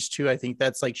the age too. I think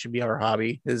that's like should be our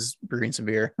hobby is brewing some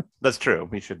beer. That's true.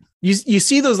 We should. You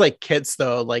see those like kits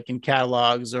though, like in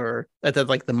catalogs or at the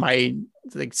like the my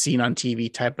like seen on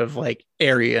TV type of like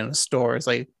area in a store. It's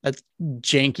like a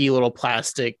janky little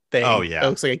plastic thing. Oh, yeah. It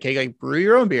looks like a cake. Like brew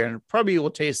your own beer and it probably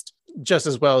will taste just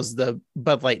as well as the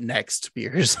Bud Light Next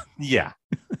beers. Yeah.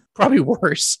 Probably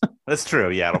worse. That's true.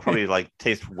 Yeah, it'll probably like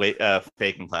taste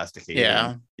fake and plasticky.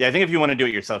 Yeah. Yeah, I think if you want to do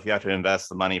it yourself, you have to invest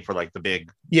the money for like the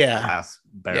big glass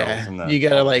barrels. Yeah. And the You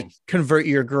gotta like bottles. convert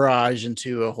your garage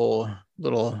into a whole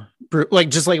little brew, like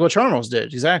just like what Charmels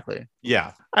did. Exactly.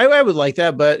 Yeah, I would like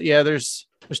that, but yeah, there's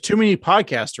too many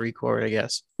podcasts to record, I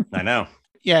guess. I know.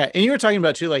 Yeah, and you were talking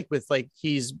about too, like with like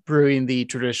he's brewing the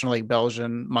traditional like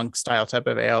Belgian monk style type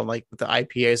of ale, like with the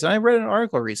IPAs. And I read an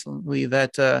article recently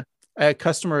that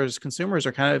consumers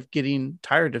are kind of getting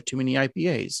tired of too many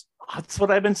IPAs. That's what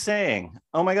I've been saying.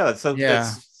 Oh my god, Yeah.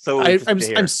 that's so.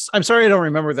 I'm sorry I don't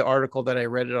remember the article that I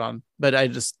read it on, but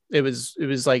it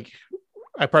was like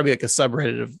I probably like a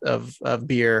subreddit of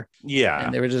beer. Yeah,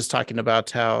 and they were just talking about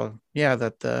how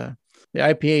that the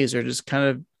IPAs are just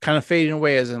kind of fading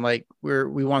away, as in like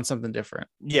we want something different.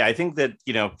 Yeah, I think that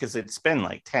because it's been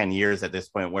like 10 years at this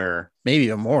point where Maybe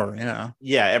even more.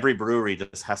 Yeah, every brewery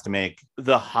just has to make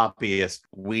the hoppiest,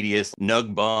 weediest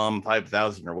Nug Bomb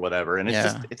 5000 or whatever, and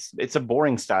it's a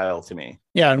boring style to me.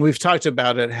 Yeah, and we've talked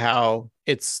about it how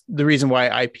it's the reason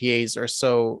why IPAs are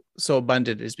so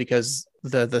abundant is because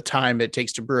the time it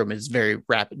takes to brew them is very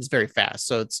rapid, it's very fast,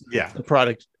 so it's the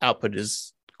product output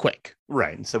is quick.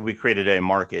 Right. And so we created a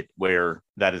market where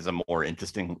that is a more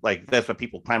interesting, like that's what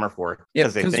people clamor for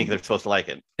because they think they're supposed to like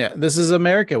it. Yeah. This is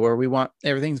America where we want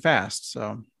everything fast.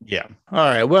 So yeah. All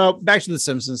right. Well, back to the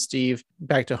Simpsons, Steve,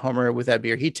 back to Homer with that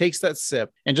beer. He takes that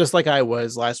sip and just like I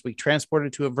was last week,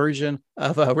 transported to a version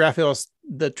of Raphael's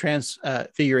the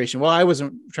transfiguration. Well, I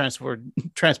wasn't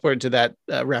transported to that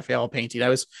Raphael painting. I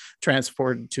was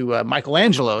transported to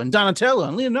Michelangelo and Donatello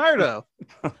and Leonardo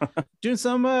doing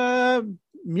some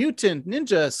mutant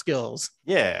ninja skills.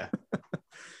 Yeah.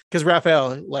 Because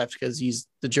Raphael left because he's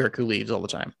the jerk who leaves all the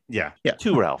time. Yeah. Yeah.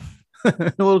 Too Ralph.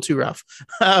 A little too rough.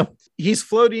 He's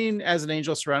floating as an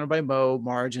angel surrounded by Moe,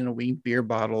 Marge, and winged beer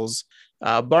bottles.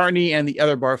 Barney and the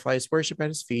other barflies worship at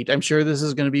his feet. I'm sure this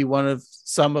is going to be one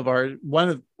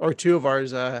or two of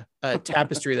ours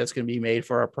tapestry that's going to be made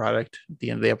for our product at the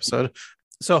end of the episode.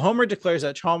 So Homer declares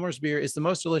that Chalmers beer is the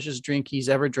most delicious drink he's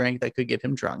ever drank that could get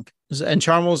him drunk. And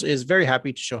Chalmers is very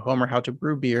happy to show Homer how to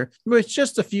brew beer with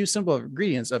just a few simple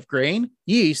ingredients of grain,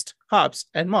 yeast, hops,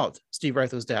 and malt. Steve,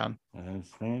 write those down.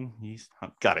 Grain, yeast,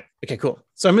 hop. Got it. Okay, cool.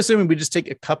 So I'm assuming we just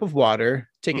take a cup of water,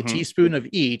 take a teaspoon of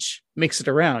each, mix it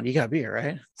around. You got beer,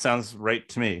 right? Sounds right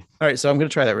to me. All right, so I'm going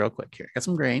to try that real quick here. Got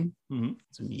some grain, some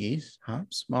yeast,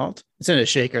 hops, malt. It's in a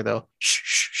shaker, though.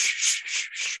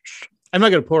 I'm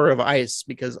not going to pour it over ice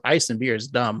because ice and beer is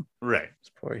dumb. Right.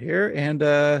 Let's pour it here. And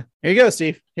here you go,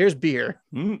 Steve. Here's beer.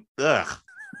 Ugh.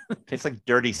 Tastes like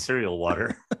dirty cereal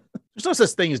water. There's no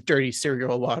such thing as dirty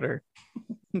cereal water.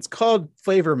 It's called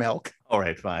flavor milk. All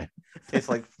right, fine. Tastes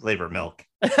like flavor milk.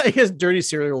 I guess dirty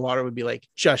cereal water would be like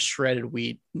just shredded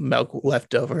wheat milk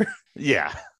left over.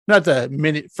 Yeah. Not the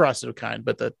mini frosted kind,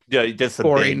 but the just the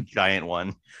boring big giant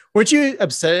one. Weren't you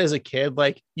upset as a kid?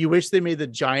 Like you wish they made the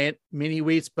giant mini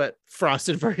wheats, but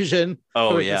frosted version.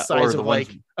 Oh with yeah, the size or of like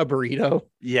a burrito.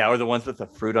 Yeah, or the ones with the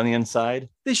fruit on the inside.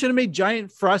 They should have made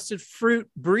giant frosted fruit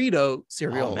burrito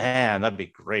cereal. Oh man, that'd be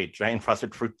great. Giant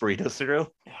frosted fruit burrito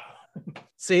cereal.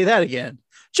 Say that again.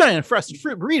 Giant frosted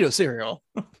fruit burrito cereal.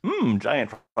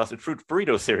 Giant frosted fruit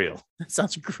burrito cereal. That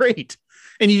sounds great.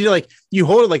 And you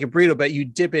hold it like a burrito, but you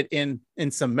dip it in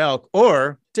some milk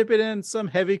or dip it in some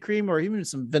heavy cream or even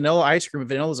some vanilla ice cream.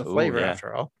 Vanilla is a flavor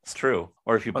after all. It's true.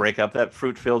 Or if you break up that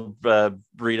fruit-filled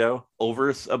burrito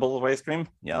over a bowl of ice cream,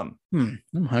 yum. I'm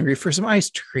hungry for some ice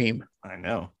cream. I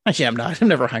know. Actually, I'm not. I'm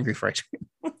never hungry for ice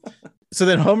cream. So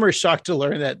then Homer is shocked to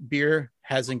learn that beer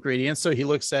has ingredients. So he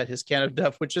looks at his can of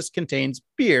Duff, which just contains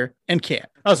beer and can.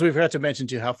 Also, we forgot to mention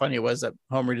too how funny it was that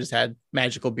Homer just had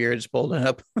magical beer just pulled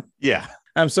up. Yeah.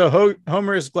 So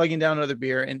Homer is glugging down another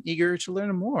beer and eager to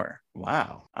learn more.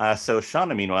 Wow. So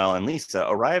Shauna, meanwhile, and Lisa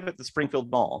arrive at the Springfield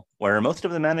Mall, where most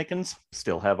of the mannequins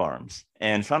still have arms.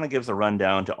 And Shauna gives a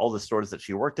rundown to all the stores that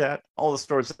she worked at, all the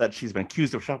stores that she's been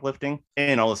accused of shoplifting,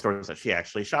 and all the stores that she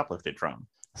actually shoplifted from.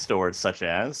 Stores such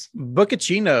as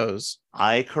Buccachinos,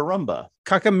 I Carumba,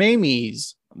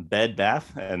 Cockamamie's, Bed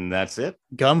Bath, and that's it.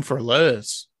 Gum for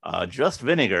Less, Just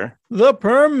Vinegar, The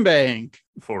Perm Bank,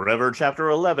 Forever Chapter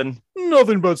 11,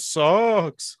 Nothing but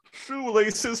socks.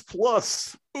 Shoelaces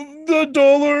plus. The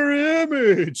dollar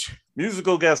image.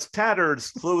 Musical guest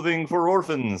Tatters, clothing for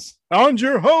orphans. And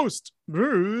your host,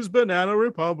 Bruce Banana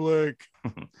Republic.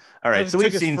 All right, so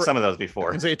we've seen some of those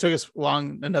before. It took us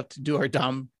long enough to do our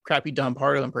crappy Don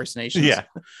Pardo impersonations. Yeah.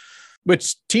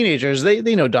 Which teenagers,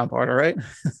 they know Don Pardo, right?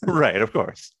 Right, of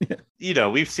course. Yeah.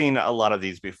 We've seen a lot of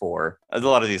these before, a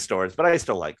lot of these stores, but I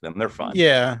still like them. They're fun.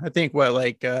 Yeah, I think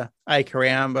I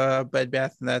Caramba, Bed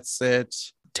Bath, and That's It.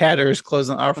 Tatters, Clothes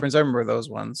and Orphans. I remember those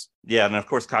ones. Yeah, and of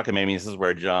course, Cockamamie's is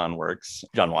where John works.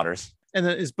 John Waters. And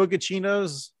then is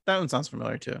Bocacino's? That one sounds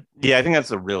familiar too. Yeah, I think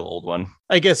that's a real old one.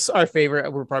 I guess our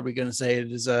favorite, we're probably going to say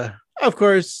it is, of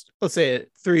course, let's say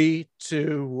it. 3,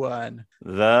 2, 1.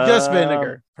 The Just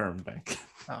Vinegar. Perm Bank.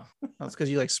 Oh, that's because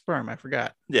you like sperm. I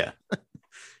forgot. Yeah.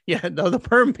 Yeah, no, the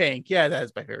Perm Bank. Yeah,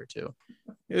 that's my favorite too.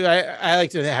 I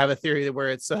like to have a theory where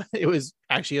it was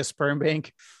actually a sperm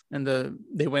bank, and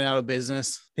they went out of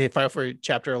business. They filed for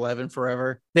Chapter 11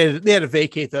 forever. They had to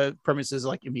vacate the premises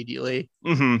like immediately.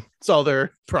 Mm-hmm. So all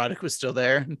their product was still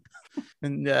there.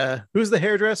 And who's the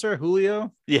hairdresser?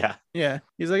 Julio. Yeah.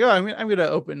 He's like, oh, I'm gonna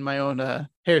open my own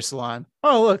hair salon.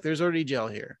 Oh, look, there's already gel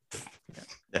here.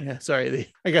 Yeah.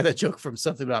 Sorry, I got that joke from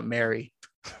Something About Mary.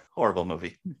 Horrible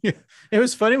movie. Yeah, it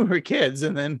was funny when we were kids,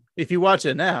 and then if you watch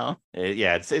it now,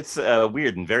 it's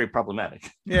weird and very problematic.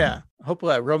 Yeah,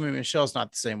 hopefully Romeo and Michelle's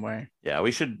not the same way. Yeah,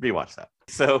 we should rewatch that.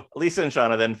 So Lisa and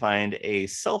Shauna then find a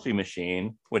selfie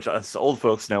machine, which us old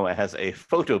folks know as a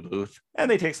photo booth, and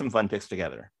they take some fun pics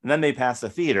together. And then they pass a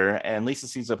theater, and Lisa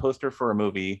sees a poster for a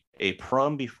movie, A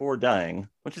Prom Before Dying,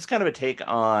 which is kind of a take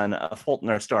on A Fault in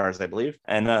Our Stars, I believe.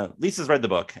 And Lisa's read the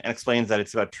book and explains that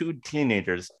it's about two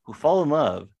teenagers who fall in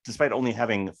love despite only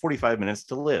having 45 minutes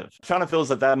to live. Shauna feels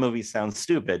that movie sounds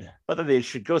stupid, but that they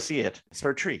should go see it. It's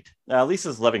her treat.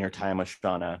 Lisa's loving her time with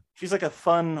Shauna. She's like a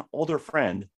fun older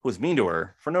friend who's mean to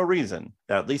her for no reason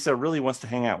that Lisa really wants to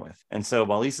hang out with. And so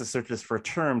while Lisa searches for a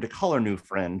term to call her new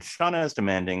friend, Shauna is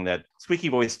demanding that squeaky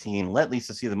voice teen let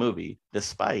Lisa see the movie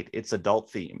despite its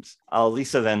adult themes.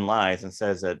 Lisa then lies and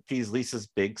says that she's Lisa's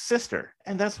big sister.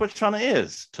 And that's what Shauna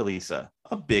is to Lisa,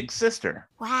 a big sister.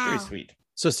 Wow. Very sweet.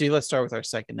 So, Steve, let's start with our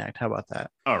second act. How about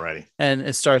that? Alrighty. And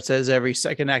it starts as every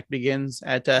second act begins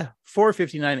at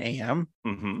 4:59 a.m.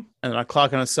 Mm-hmm. And then a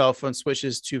clock on a cell phone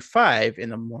switches to 5 in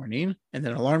the morning, and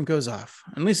then an alarm goes off.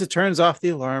 And Lisa turns off the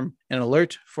alarm. An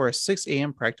alert for a 6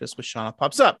 a.m. practice with Shauna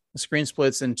pops up. The screen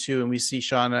splits in two, and we see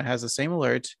Shauna has the same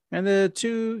alert. And the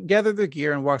two gather their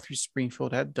gear and walk through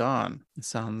Springfield at dawn. It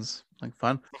sounds like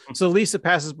fun. So Lisa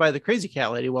passes by the crazy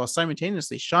cat lady while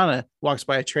simultaneously Shauna walks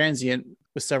by a transient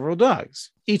with several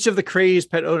dogs. Each of the crazed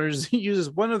pet owners uses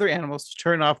one of their animals to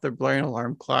turn off their blaring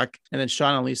alarm clock. And then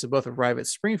Shauna and Lisa both arrive at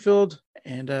Springfield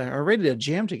and are ready to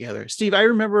jam together. Steve, I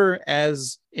remember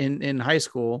as in high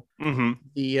school,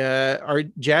 mm-hmm. Our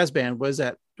jazz band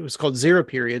it was called Zero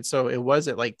Period, so it was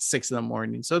at like 6 in the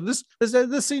morning. So this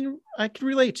scene I can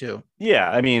relate to. Yeah,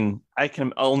 I mean, I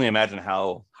can only imagine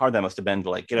how hard that must have been to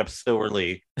like get up so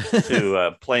early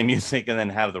to play music and then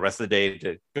have the rest of the day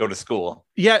to go to school.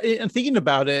 Yeah, and thinking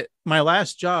about it, my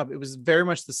last job, it was very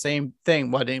much the same thing.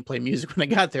 Well, I didn't play music when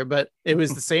I got there, but it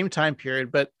was the same time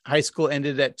period. But high school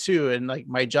ended at 2, and like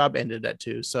my job ended at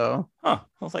 2. So, it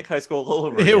was like high school all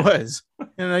over. It was,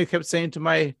 and I kept saying to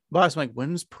my boss, I'm like,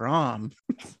 "When's prom?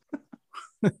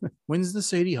 When's the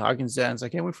Sadie Hawkins dance? I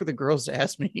can't wait for the girls to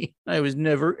ask me." I was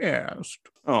never asked.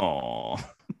 Oh,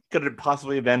 could it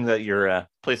possibly have been that your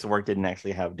place of work didn't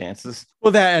actually have dances?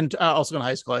 Well, that and also in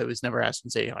high school, I was never asked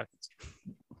in Sadie Hawkins.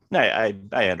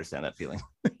 I understand that feeling.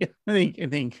 Yeah, I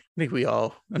think we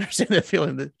all understand that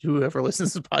feeling, that whoever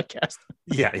listens to the podcast.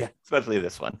 Yeah, especially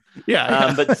this one.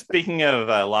 Yeah. But speaking of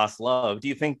lost love, do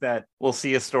you think that we'll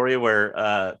see a story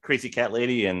where Crazy Cat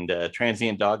Lady and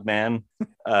Transient Dog Man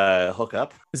hook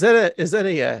up? Is that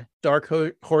a Dark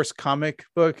Horse comic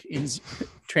book in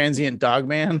Transient Dog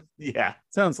Man? Yeah,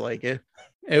 sounds like it.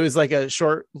 It was like a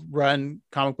short run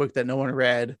comic book that no one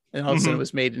read, and all of a sudden it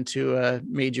was made into a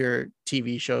major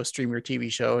TV show, streamer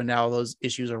TV show, and now those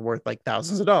issues are worth like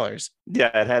thousands of dollars.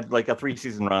 Yeah, it had like a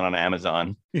 3-season run on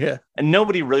Amazon. Yeah, and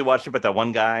nobody really watched it but that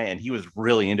one guy, and he was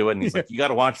really into it, and he's like, "You got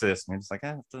to watch this," and I'm just like,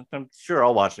 "I'm sure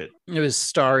I'll watch it." It was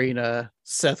starring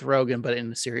Seth Rogen, but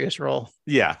in a serious role.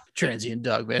 Yeah, Transient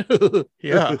Dog Man.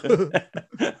 Yeah,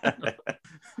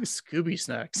 Scooby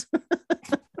snacks.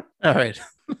 All right.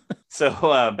 So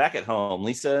back at home,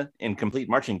 Lisa, in complete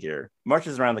marching gear,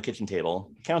 marches around the kitchen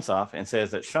table, counts off, and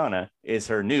says that Shauna is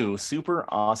her new super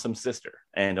awesome sister.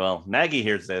 And well, Maggie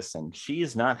hears this, and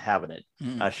she's not having it.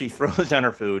 She throws down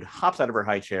her food, hops out of her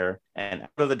high chair, and out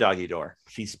of the doggy door.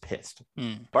 She's pissed.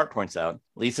 Bart points out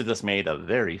Lisa just made a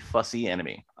very fussy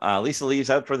enemy. Lisa leaves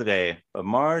out for the day, but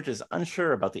Marge is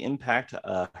unsure about the impact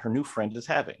her new friend is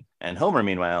having. And Homer,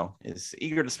 meanwhile, is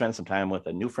eager to spend some time with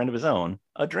a new friend of his own,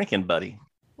 a drinking buddy.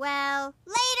 Well,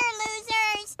 later,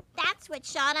 losers. That's what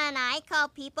Shauna and I call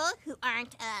people who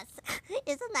aren't us.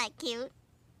 Isn't that cute?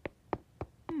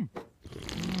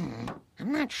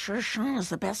 I'm not sure Shauna's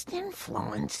the best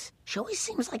influence. She always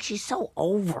seems like she's so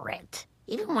over it,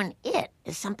 even when it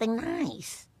is something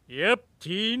nice. Yep,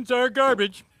 teens are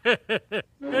garbage.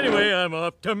 Anyway, I'm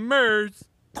off to Mers.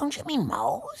 Don't you mean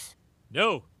Moe's?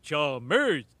 No,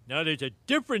 Chalmers. Now there's a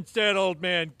difference, that old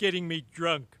man getting me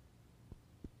drunk.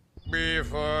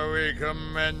 Before we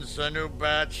commence a new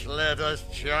batch, let us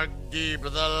chug deep the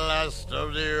last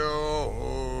of the old.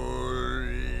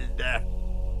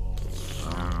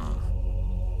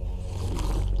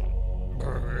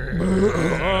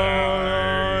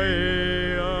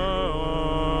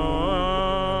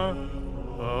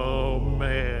 Oh,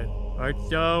 man. Art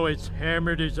thou as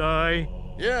hammered as I?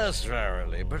 Yes,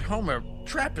 verily, but Homer,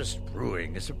 Trappist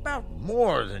brewing is about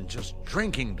more than just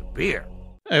drinking the beer.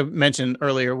 I mentioned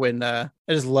earlier when I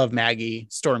just love Maggie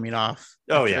storming off.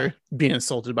 Oh, after being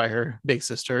insulted by her big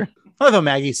sister. I love how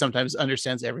Maggie sometimes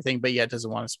understands everything, but yet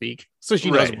doesn't want to speak. So she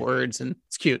knows words, and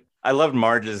it's cute. I loved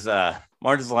Marge's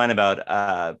line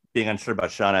about being unsure about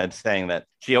Shauna, saying that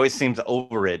she always seems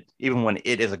over it, even when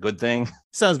it is a good thing.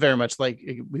 Sounds very much like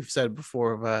we've said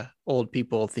before of old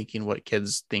people thinking what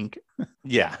kids think.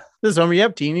 Yeah. This Homer,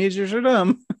 yep, teenagers are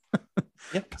dumb.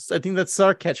 Yep. I think that's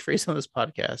our catchphrase on this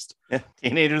podcast. Yeah,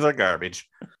 teenagers are garbage.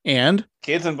 And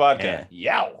kids and vodka.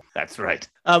 Yow. That's right.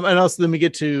 And also then we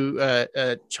get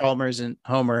to Chalmers and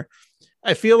Homer.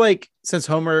 I feel like since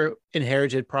Homer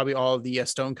inherited probably all of the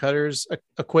stonecutters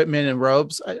equipment and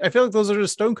robes, I feel like those are the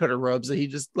stonecutter robes that he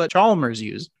just let Chalmers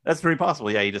use. That's pretty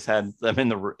possible. Yeah, he just had them in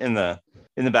the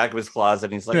back of his closet,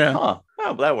 and he's like, oh,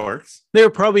 that works. They were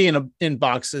probably in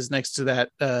boxes next to that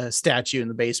statue in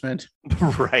the basement.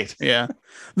 Right. Yeah.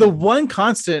 The one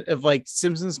constant of like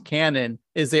Simpsons canon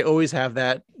is they always have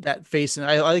that face, and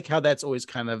I like how that's always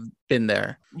kind of been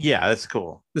there. Yeah, that's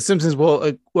cool. The Simpsons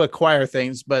will acquire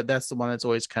things, but that's the one that's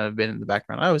always kind of been in the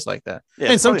background. I always like that.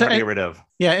 Yeah, and sometimes get rid of.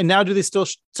 Yeah, and now do they still?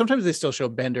 Sometimes they still show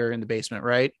Bender in the basement,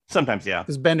 right? Sometimes, yeah.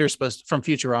 Because Bender's from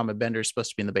Futurama. Bender's supposed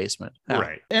to be in the basement,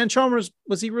 right? And Chalmers,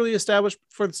 was he really established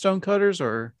for the Stonecutters,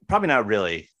 or probably not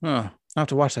really? Oh, I'll have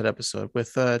to watch that episode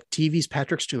with TV's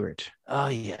Patrick Stewart. Oh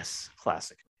yes,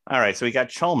 classic. All right, so we got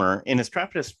Chalmer in his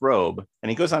Trappist robe,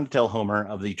 and he goes on to tell Homer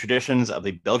of the traditions of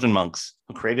the Belgian monks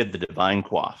who created the divine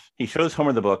quaff. He shows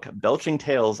Homer the book Belching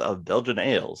Tales of Belgian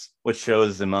Ales, which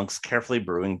shows the monks carefully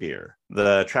brewing beer.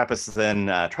 The Trappists then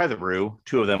try the brew,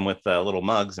 two of them with little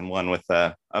mugs and one with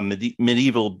a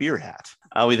medieval beer hat.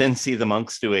 We then see the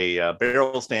monks do a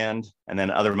barrel stand, and then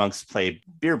other monks play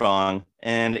beer bong,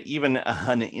 and even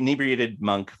an inebriated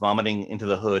monk vomiting into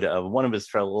the hood of one of his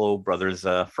fellow brothers'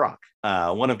 frock.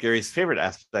 One of Gary's favorite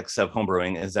aspects of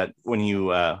homebrewing is that when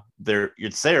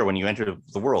it's there when you enter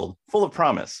the world, full of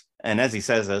promise. And as he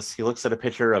says this, he looks at a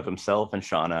picture of himself and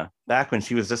Shauna back when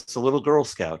she was just a little Girl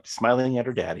Scout smiling at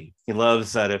her daddy. He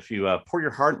loves that if you pour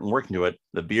your heart and work into it,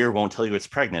 the beer won't tell you it's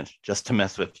pregnant just to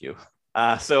mess with you.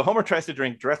 So Homer tries to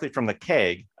drink directly from the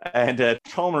keg, and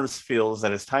Chalmers feels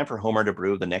that it's time for Homer to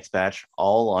brew the next batch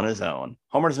all on his own.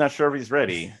 Homer's not sure if he's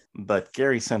ready, but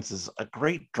Gary senses a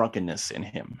great drunkenness in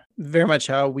him. Very much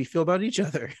how we feel about each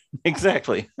other.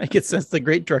 Exactly. I can sense the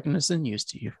great drunkenness in you,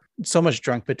 Steve. So much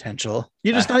drunk potential.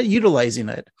 You're just not utilizing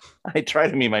it. I try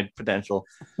to meet my potential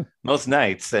most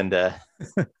nights, and I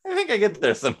think I get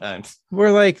there sometimes.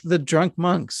 We're like the drunk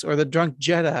monks or the drunk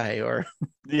Jedi, or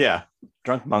yeah.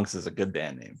 Drunk Monks is a good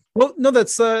band name. Well, no,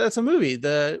 that's a movie.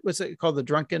 What's it called? The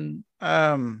Drunken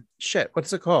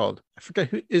what's it called? I forget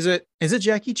who is it. Is it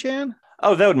Jackie Chan?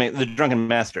 Oh, that would make the Drunken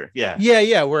Master. Yeah.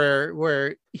 Yeah.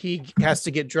 Where he has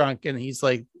to get drunk and he's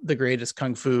like the greatest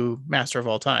kung fu master of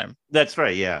all time. That's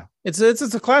right. Yeah. It's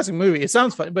a classic movie. It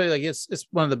sounds fun, but like it's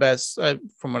one of the best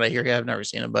from what I hear. I've never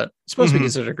seen it, but it's supposed to be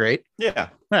considered great. Yeah.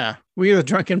 Yeah. We are the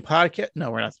Drunken Podcast. No,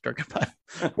 we're not the Drunken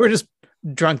Podcast. We're just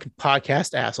drunk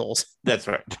podcast assholes. That's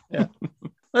right. Yeah.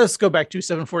 Let's go back to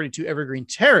 742 Evergreen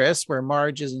Terrace, where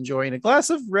Marge is enjoying a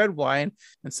glass of red wine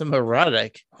and some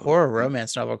erotic horror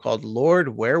romance novel called Lord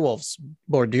Werewolf's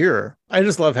Bordure. I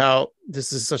just love how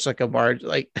this is such like a Marge,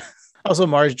 like Also,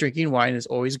 Marge drinking wine is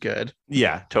always good.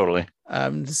 Yeah, totally.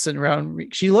 Just sitting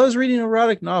around. She loves reading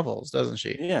erotic novels, doesn't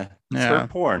she? Yeah. It's her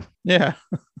porn. Yeah.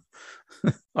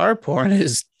 Our porn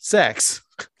is sex.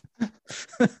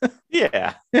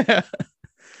 Yeah. Yeah.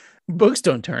 Books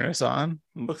don't turn us on.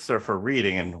 Books are for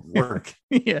reading and work.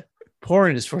 Yeah.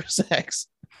 Porn is for sex.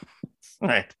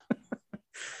 Right.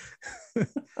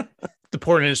 The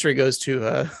porn industry goes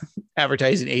to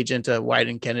advertising agent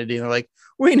Wyden Kennedy, and they're like,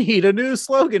 we need a new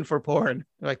slogan for porn.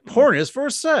 They're like, porn is for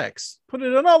sex. Put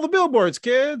it on all the billboards,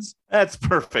 kids. That's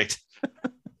perfect.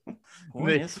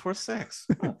 Porn is for sex.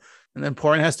 Huh. And then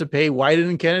porn has to pay Wyden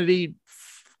and Kennedy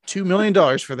 $2 million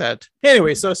for that.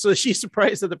 Anyway, so she's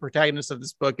surprised that the protagonist of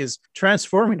this book is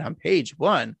transforming on page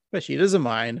 1, but she doesn't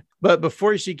mind. But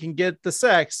before she can get the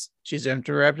sex, she's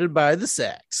interrupted by the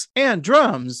sax and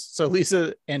drums. So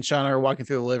Lisa and Shauna are walking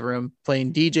through the living room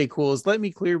playing DJ Cool's Let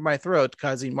Me Clear My Throat,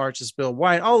 causing Marge to spill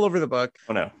wine all over the book.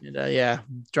 Oh, no. And, yeah,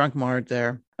 drunk Marge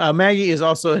there. Maggie is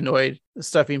also annoyed.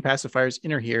 Stuffing pacifiers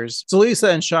in her ears. So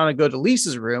Lisa and Shauna go to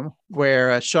Lisa's room,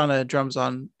 where Shauna drums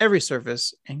on every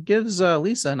surface and gives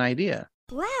Lisa an idea.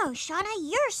 Wow, Shauna,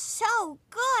 you're so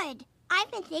good.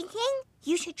 I've been thinking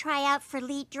you should try out for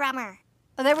lead drummer.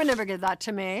 Oh, they would never give that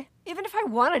to me, even if I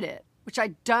wanted it, which I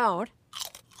don't.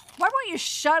 Why won't you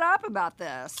shut up about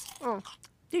this? Oh,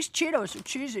 these Cheetos are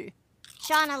cheesy.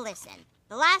 Shauna, listen.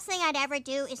 The last thing I'd ever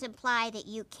do is imply that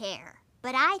you care.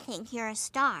 But I think you're a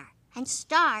star, and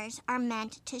stars are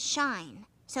meant to shine.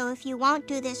 So if you won't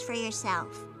do this for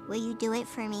yourself, will you do it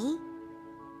for me?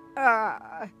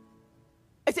 I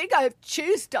think I have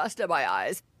cheese dust in my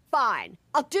eyes. Fine,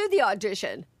 I'll do the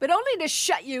audition, but only to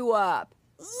shut you up.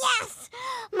 Yes!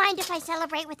 Mind if I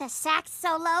celebrate with a sax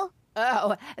solo?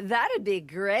 Oh, that'd be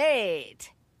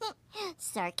great.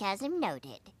 Sarcasm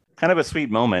noted. Kind of a sweet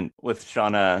moment with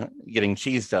Shauna getting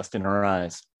cheese dust in her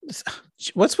eyes.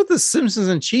 What's with the Simpsons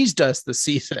and cheese dust this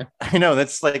season? I know,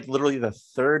 that's like literally the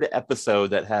 3rd episode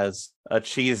that has a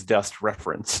cheese dust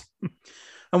reference.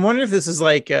 I'm wondering if this is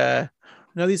like,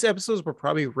 these episodes were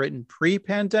probably written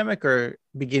pre-pandemic or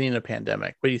beginning of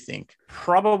pandemic. What do you think?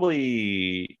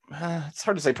 Probably, it's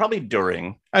hard to say, probably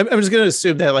during. I'm just going to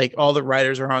assume that like all the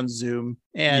writers are on Zoom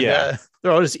and Yeah.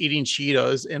 they're all just eating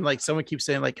Cheetos. And like someone keeps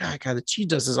saying like, oh, God, the cheese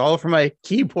dust is all over my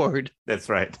keyboard. That's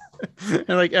right. And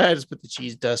like, I just put the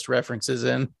cheese dust references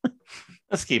in.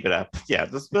 Let's keep it up. Yeah,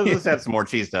 let's add some more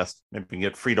cheese dust. Maybe we can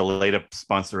get Frito-Lay to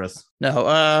sponsor us. No,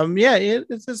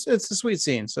 it's a sweet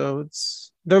scene. So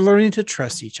they're learning to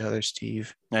trust each other,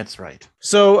 Steve. That's right.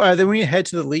 So then we head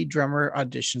to the lead drummer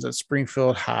auditions at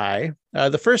Springfield High.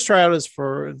 The first tryout is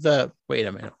for wait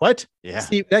a minute, what? Yeah.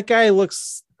 Steve, that guy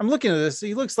I'm looking at this.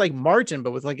 He looks like Martin, but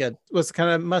with like what's the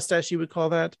kind of mustache you would call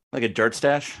that? Like a dirt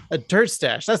stash? A dirt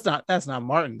stash. That's not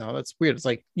Martin though. That's weird. It's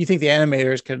like you think the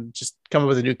animators could just come up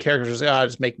with a new character and say,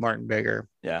 just make Martin bigger.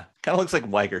 Yeah. Kind of looks like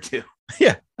Weiger too.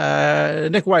 Yeah.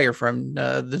 Nick Weiger from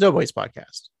the Doughboys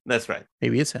podcast. That's right.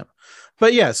 Maybe it's him.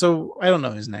 But yeah, so I don't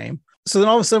know his name. So then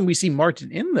all of a sudden we see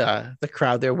Martin in the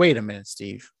crowd there. Wait a minute,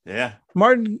 Steve. Yeah.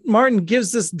 Martin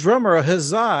gives this drummer a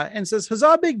huzzah and says,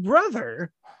 "Huzzah, big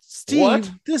brother." Steve,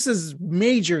 What? This is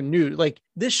major news. Like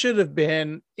this should have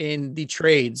been in the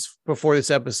trades before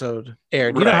this episode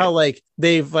aired. You know Right. how like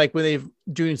when they've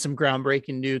doing some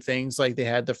groundbreaking new things, like they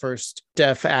had the first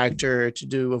deaf actor to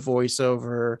do a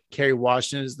voiceover. Kerry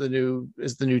Washington is the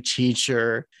new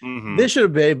teacher. Mhm. This should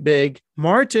have been big.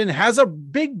 Martin has a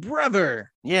big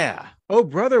brother. Yeah. Oh,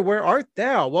 brother, where art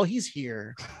thou? Well, he's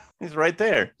here. He's right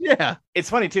there. Yeah.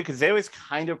 It's funny too, because they always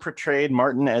kind of portrayed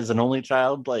Martin as an only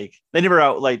child. Like they never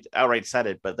outright said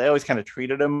it, but they always kind of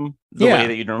treated him the way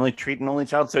that you normally treat an only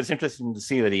child. So it's interesting to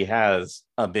see that he has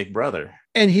a big brother.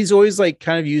 And he's always like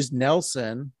kind of used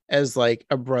Nelson as like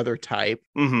a brother type.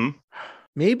 Mm-hmm.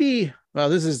 Maybe, well,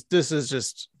 this is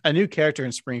just a new character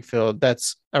in Springfield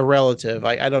that's a relative.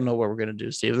 I don't know what we're gonna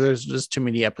do, Steve. There's just too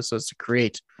many episodes to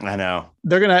create. I know.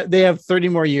 They have 30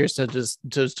 more years to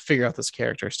just figure out this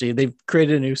character, Steve. They've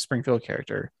created a new Springfield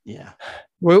character. Yeah.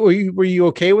 Were you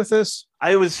okay with this?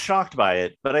 I was shocked by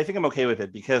it, but I think I'm okay with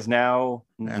it because now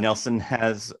Martin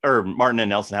and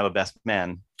Nelson have a best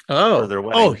man. Oh, for their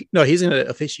wedding. No, he's going to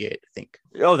officiate, I think.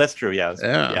 Oh, that's true. Yeah.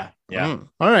 Yeah.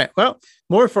 All right. Well,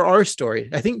 more for our story.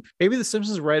 I think maybe the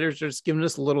Simpsons writers are just giving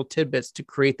us little tidbits to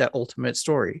create that ultimate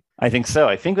story. I think so.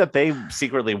 I think that they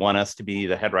secretly want us to be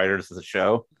the head writers of the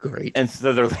show. Great. And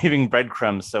so they're leaving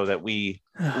breadcrumbs so that we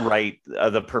write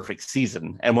the perfect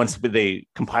season. And once they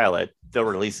compile it, they'll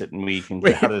release it and we can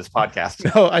get out of this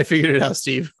podcast. No, I figured it out,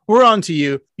 Steve. We're on to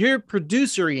you. You're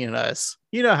producer-ing us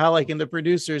you know how like in the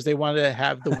producers they want to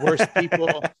have the worst people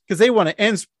because they want to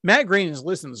end. Matt Groening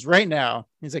listens right now.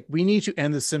 He's like, we need to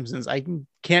end the Simpsons.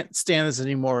 Can't stand this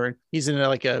anymore. He's in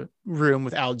like a room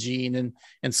with Al Jean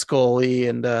and Scully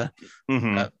and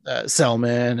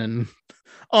Selman and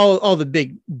all the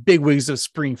big wigs of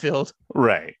Springfield.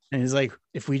 Right. And he's like,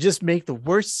 if we just make the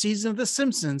worst season of The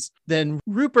Simpsons, then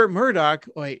Rupert Murdoch,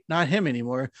 wait, not him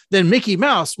anymore, then Mickey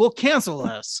Mouse will cancel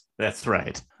us. That's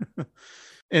right.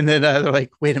 And then they're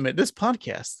like, wait a minute, this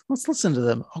podcast, let's listen to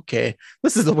them. Okay,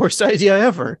 this is the worst idea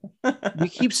ever. We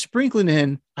keep sprinkling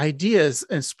in ideas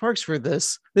and sparks for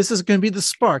this. This is going to be the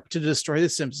spark to destroy The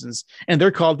Simpsons. And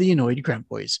they're called the Annoyed Grunt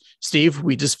Boys. Steve,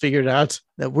 we just figured out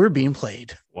that we're being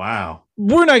played. Wow.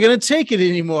 We're not going to take it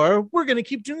anymore. We're going to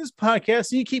keep doing this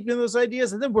podcast and you keep doing those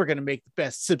ideas. And then we're going to make the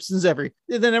best Simpsons ever.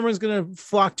 And then everyone's going to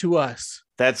flock to us.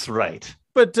 That's right.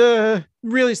 But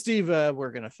really, Steve,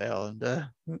 we're going to fail and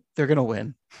they're going to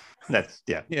win.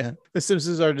 Yeah. The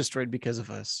Simpsons are destroyed because of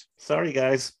us. Sorry,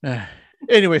 guys.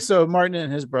 Anyway, so Martin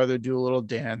and his brother do a little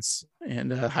dance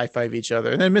and high five each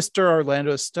other. And then Mr.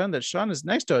 Orlando is stunned that Shauna's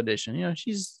next to audition. You know,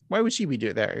 why would she be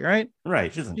doing that? Right.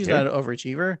 Right. She's not an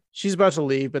overachiever. She's about to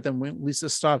leave, but then Lisa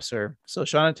stops her. So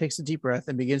Shauna takes a deep breath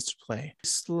and begins to play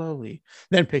slowly,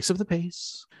 then picks up the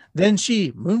pace. Then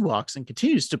she moonwalks and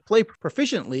continues to play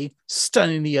proficiently,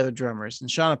 stunning the other drummers. And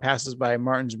Shauna passes by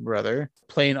Martin's brother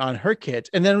playing on her kit,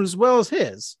 and then as well as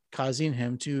his, causing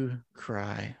him to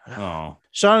cry. Oh.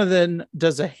 Shauna then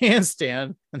does a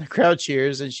handstand, and the crowd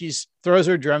cheers, and she throws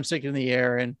her drumstick in the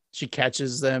air, and she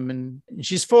catches them, and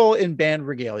she's full in band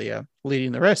regalia,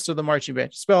 leading the rest of the marching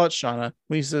band to spell out Shauna.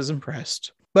 Lisa's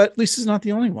impressed. But Lisa's not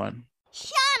the only one.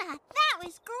 Shauna, that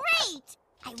was great!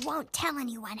 I won't tell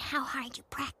anyone how hard you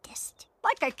practiced.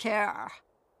 Like I care.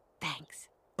 Thanks.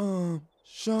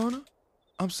 Shauna,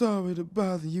 I'm sorry to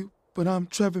bother you, but I'm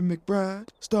Trevor McBride,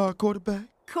 star quarterback.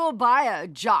 Cool bio,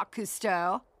 Jacques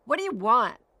Cousteau. What do you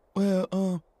want?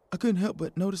 Well, I couldn't help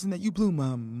but noticing that you blew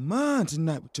my mind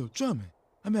tonight with your drumming.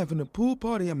 I'm having a pool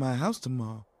party at my house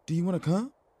tomorrow. Do you want to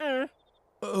come?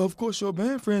 Of course, your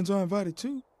band friends are invited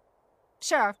too.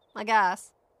 Sure, I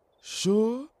guess.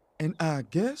 Sure, and I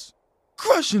guess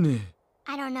crushing it.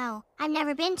 I don't know. I've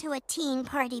never been to a teen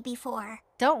party before.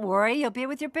 Don't worry, you'll be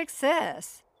with your big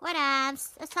sis.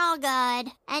 Whatevs. It's all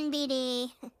good.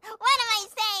 NBD. What am I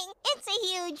saying? It's a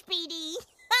huge BD.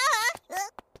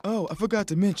 Oh, I forgot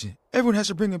to mention, everyone has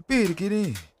to bring a beer to get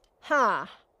in. Huh.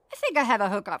 I think I have a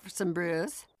hookup for some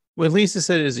brews. When Lisa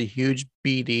said it is a huge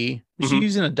BD, is she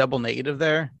using a double negative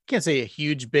there? Can't say a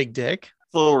huge big dick.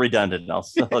 It's a little redundant, I'll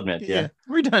admit. Yeah.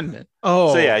 Redundant.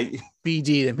 Oh, so yeah.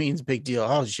 BD, that means big deal.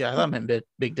 Oh, shit. I thought it meant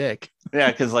big dick. Yeah,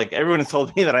 because like everyone has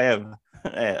told me that I have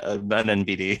an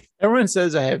NBD. Everyone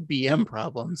says I have BM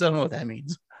problems. I don't know what that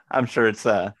means. I'm sure it's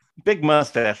big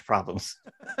mustache problems.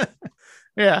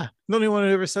 Yeah. The only one who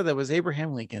ever said that was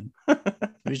Abraham Lincoln. He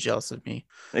was jealous of me.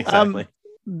 Exactly.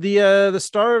 The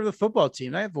star of the football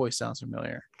team, that voice sounds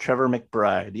familiar. Trevor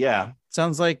McBride. Yeah.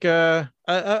 Sounds like a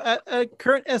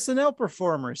current SNL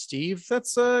performer, Steve.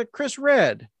 That's Chris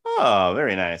Redd. Oh,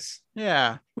 very nice.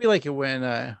 Yeah, we like it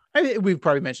when we've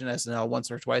probably mentioned SNL once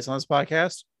or twice on this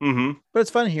podcast. Mm-hmm. But it's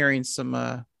fun hearing some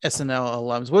SNL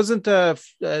alums. Wasn't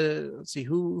let's see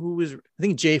who was. I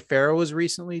think Jay Farrow was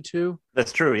recently too.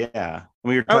 That's true. Yeah,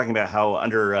 we were talking about how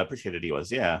underappreciated he was.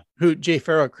 Yeah. Who? Jay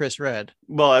Farrow, Chris Redd?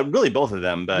 Well, really both of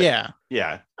them. But yeah.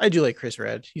 I do like Chris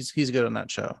Redd. He's good on that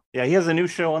show. Yeah, he has a new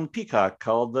show on Peacock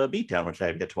called The Beatdown, which I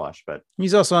have yet to watch. But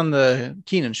he's also on the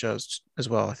Keenan shows as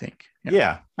well, I think.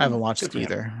 Yeah. I haven't watched it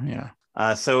either. Yeah.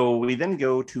 So we then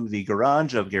go to the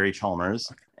garage of Gary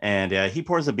Chalmers, and he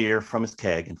pours a beer from his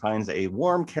keg and finds a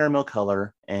warm caramel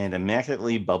color and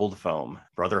immaculately bubbled foam.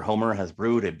 Brother Homer has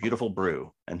brewed a beautiful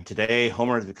brew, and today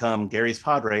Homer has become Gary's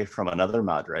padre from another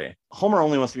madre. Homer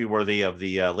only wants to be worthy of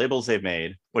the labels they've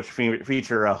made, which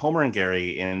feature Homer and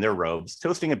Gary in their robes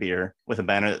toasting a beer with a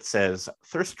banner that says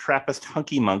Thirst Trappist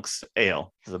Hunky Monks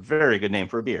Ale, which is a very good name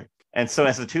for a beer. And so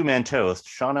as the two-man toast,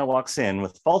 Shauna walks in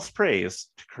with false praise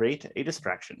to create a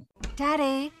distraction.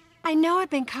 Daddy, I know I've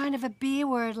been kind of a B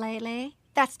word lately.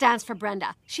 That stands for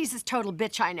Brenda. She's this total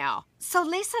bitch I know. So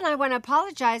Lisa and I want to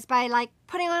apologize by,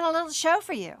 putting on a little show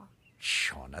for you.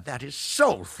 Shauna, that is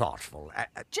so thoughtful.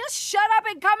 Just shut up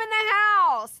and come in the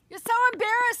house. You're so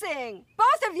embarrassing.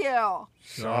 Both of you.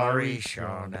 Sorry,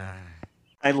 Shauna.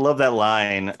 I love that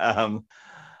line.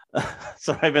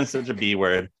 So I've been such a B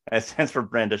word. It stands for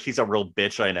Brenda. She's a real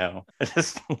bitch, I know.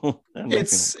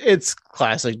 It's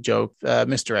classic joke,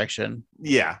 misdirection.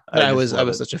 Yeah. I was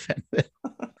such a fan of it.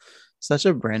 Such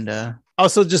a Brenda.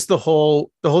 Also, just the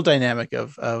whole dynamic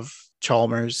of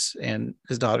Chalmers and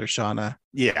his daughter Shauna.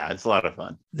 Yeah, it's a lot of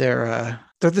fun. They're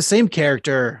the same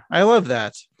character. I love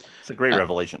that. It's a great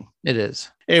revelation. It is.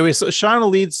 Anyway, so Shauna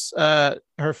leads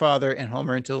her father and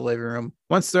Homer into the living room.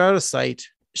 Once they're out of sight,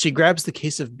 she grabs the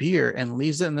case of beer and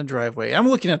leaves it in the driveway. I'm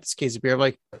looking at this case of beer. I'm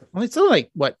like, well, it's only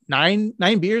like what, nine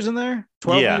beers in there?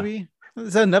 12 maybe?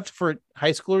 Is that enough for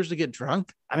high schoolers to get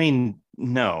drunk? I mean,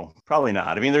 no, probably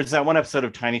not. I mean, there's that one episode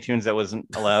of Tiny Toons that wasn't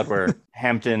allowed where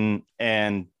Hampton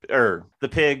and the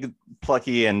pig,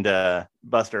 Plucky, and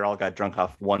Buster all got drunk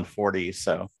off 140.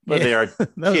 So, but they are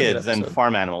kids and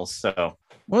farm animals. So,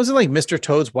 what was it like Mr.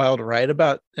 Toad's Wild Ride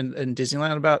about in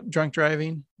Disneyland about drunk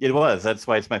driving? It was. That's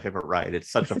why it's my favorite ride.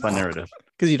 It's such a fun narrative.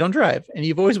 Because you don't drive and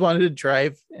you've always wanted to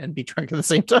drive and be drunk at the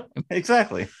same time.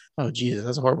 Exactly. Oh, Jesus,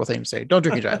 that's a horrible thing to say. Don't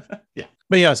drink and drive. Yeah.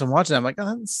 But yeah, so I'm watching that. I'm like,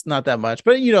 oh, that's not that much.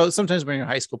 But, sometimes when you're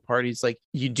high school parties, like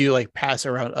you do like pass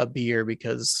around a beer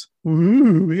because,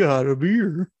 ooh, we got a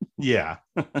beer. Yeah.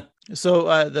 So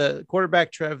the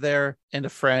quarterback, Trev, there and a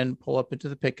friend pull up into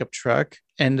the pickup truck.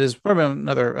 And there's probably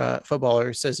another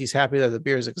footballer says he's happy that the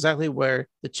beer is exactly where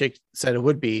the chick said it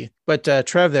would be. But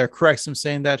Trev there corrects him,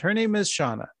 saying that her name is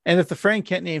Shauna. And if the friend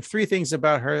can't name 3 things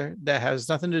about her that has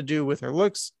nothing to do with her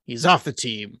looks, he's off the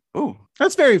team. Ooh,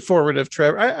 that's very forward of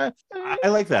Trev. I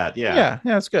like that. Yeah. Yeah,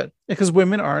 that's good. Because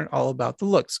women aren't all about the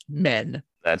looks. Men.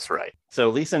 That's right. So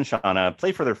Lisa and Shauna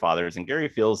play for their fathers, and Gary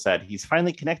feels that he's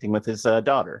finally connecting with his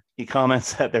daughter. He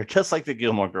comments that they're just like the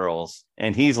Gilmore Girls,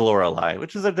 and he's Lorelai,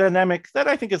 which is a dynamic that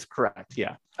I think is correct.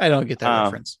 Yeah. I don't get that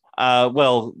reference.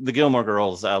 Well, the Gilmore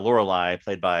Girls, Lorelai,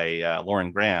 played by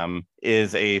Lauren Graham,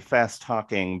 is a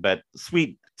fast-talking but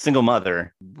sweet single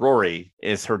mother. Rory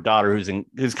is her daughter,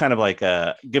 who's kind of like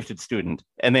a gifted student,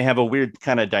 and they have a weird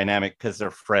kind of dynamic because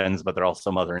they're friends, but they're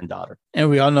also mother and daughter. And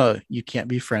we all know you can't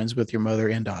be friends with your mother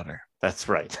and daughter. That's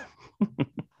right.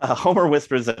 Homer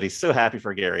whispers that he's so happy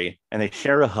for Gary, and they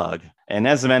share a hug. And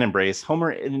as the men embrace,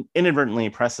 Homer inadvertently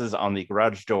presses on the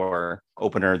garage door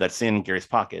opener that's in Gary's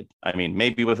pocket. I mean,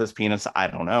 maybe with his penis, I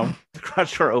don't know. The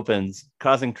garage door opens,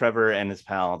 causing Trevor and his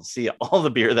pal to see all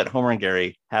the beer that Homer and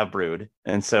Gary have brewed.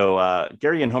 And so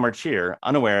Gary and Homer cheer,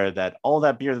 unaware that all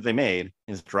that beer that they made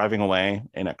is driving away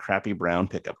in a crappy brown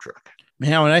pickup truck.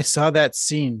 Man, when I saw that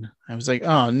scene, I was like,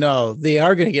 oh no, they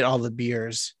are going to get all the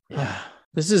beers. Yeah.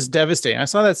 This is devastating. I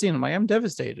saw that scene. I'm like, I'm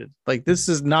devastated. Like, this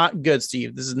is not good,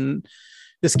 Steve.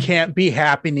 This can't be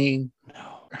happening.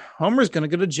 No. Homer's going to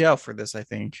go to jail for this, I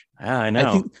think. Yeah, I know.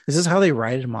 I think, is this how they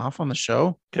write him off on the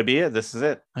show? Could be it. This is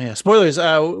it. Oh, yeah. Spoilers.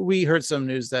 We heard some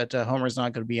news that Homer's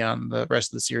not going to be on the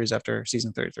rest of the series after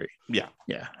season 33. Yeah.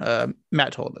 Yeah.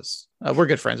 Matt told us. We're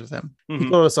good friends with him. Mm-hmm. He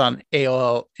told us on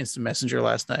AOL Instant Messenger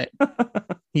last night.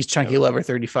 He's Chunky Lover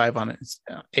 35 on it.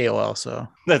 AOL. So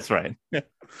that's right. Yeah.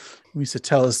 We used to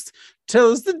tell us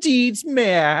the deeds,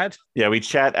 Matt. Yeah, we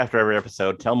chat after every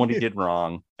episode, tell him what he did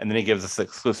wrong, and then he gives us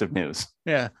exclusive news.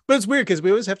 Yeah, but it's weird because we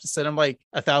always have to send him like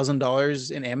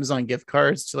 $1,000 in Amazon gift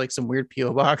cards to like some weird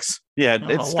PO box. Yeah,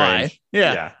 it's strange.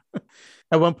 Yeah.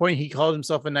 At one point, he called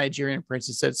himself a Nigerian prince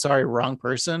and said, "Sorry, wrong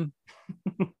person."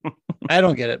 I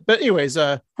don't get it. But anyways,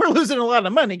 we're losing a lot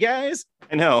of money, guys.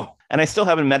 I know. And I still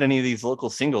haven't met any of these local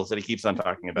singles that he keeps on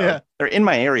talking about. Yeah. They're in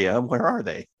my area. Where are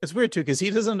they? It's weird, too, because he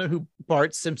doesn't know who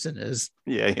Bart Simpson is.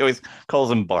 Yeah, he always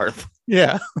calls him Barth.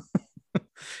 Yeah.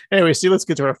 Anyway, Steve, let's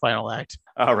get to our final act.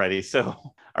 Alrighty. So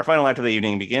our final act of the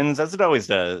evening begins, as it always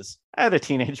does, at a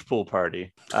teenage pool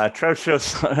party. Trev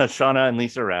shows Shauna and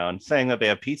Lisa around, saying that they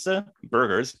have pizza,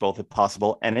 burgers, both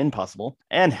possible and impossible,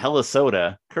 and hella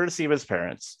soda, courtesy of his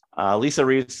parents. Lisa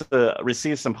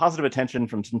receives some positive attention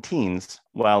from some teens,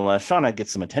 while Shauna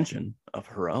gets some attention of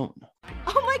her own.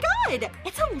 Oh my god!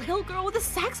 It's a little girl with a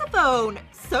saxophone!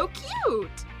 So cute!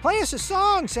 Play us a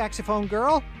song, saxophone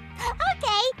girl.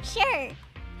 Okay, sure.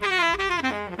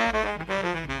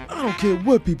 I don't care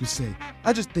what people say.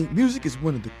 I just think music is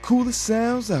one of the coolest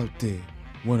sounds out there.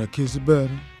 Wanna kiss it better?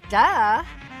 Duh.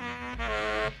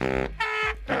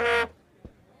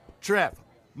 Trev,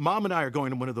 Mom and I are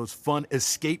going to one of those fun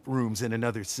escape rooms in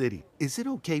another city. Is it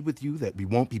okay with you that we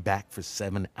won't be back for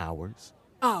 7 hours?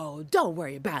 Oh, don't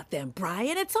worry about them,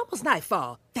 Brian. It's almost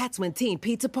nightfall. That's when teen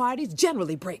pizza parties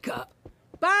generally break up.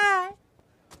 Bye.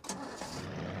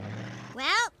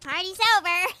 Well, party's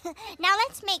over. Now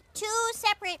let's make 2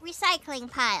 separate recycling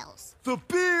piles. The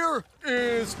beer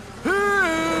is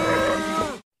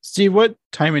here! Steve, what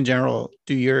time in general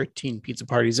do your teen pizza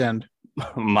parties end?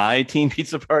 My teen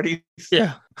pizza parties?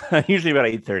 Yeah. Usually about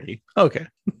 8:30. Okay.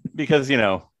 Because,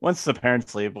 once the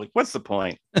parents leave, like, what's the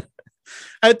point?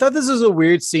 I thought this was a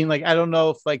weird scene. Like, I don't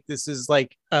know if like this is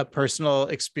like a personal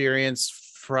experience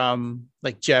from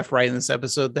like Jeff right in this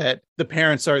episode that the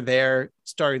parents are there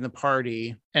starting the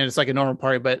party and it's like a normal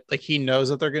party, but like he knows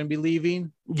that they're going to be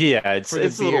leaving. Yeah, it's a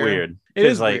little weird. It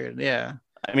is like, weird. Yeah.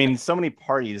 I mean, so many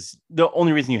parties. The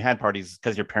only reason you had parties is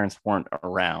because your parents weren't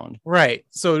around. Right.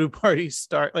 So do parties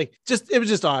start like it was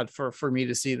just odd for me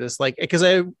to see this, like, because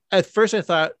at first I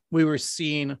thought we were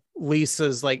seeing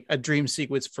Lisa's like a dream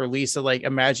sequence for Lisa, like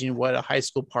imagining what a high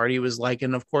school party was like.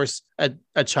 And of course,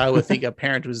 a child would think a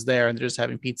parent was there and they're just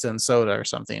having pizza and soda or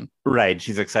something. Right.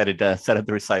 She's excited to set up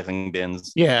the recycling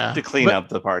bins. Yeah. To clean up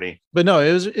the party. But no,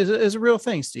 it was a real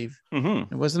thing, Steve.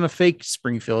 Mm-hmm. It wasn't a fake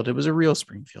Springfield. It was a real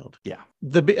Springfield. Yeah.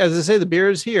 As I say, the beer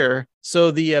is here.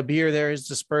 So the beer there is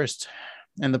dispersed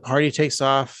and the party takes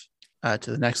off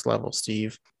to the next level,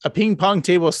 Steve. A ping pong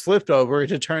table is flipped over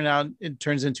to it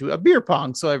turns into a beer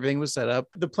pong. So everything was set up.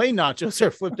 The plain nachos are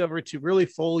flipped over to really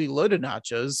fully loaded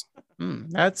nachos.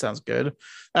 That sounds good.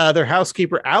 Their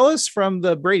housekeeper, Alice from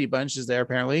the Brady Bunch, is there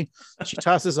apparently. She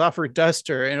tosses off her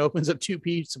duster and opens up 2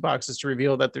 pizza boxes to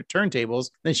reveal that they're turntables.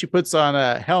 Then she puts on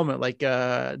a helmet like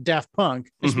Daft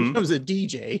Punk. She becomes a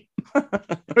DJ.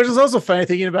 Which is also funny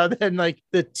thinking about that. And like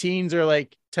the teens are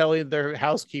like telling their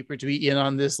housekeeper to be in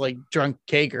on this like drunk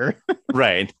kegger.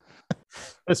 Right.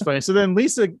 That's funny. So then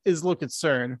Lisa is a little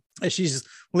concerned as she's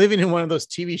living in one of those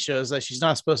TV shows that she's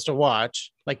not supposed to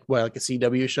watch, like a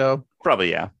CW show.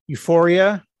 Probably, yeah.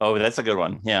 Euphoria. Oh, that's a good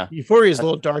one. Yeah. Euphoria is a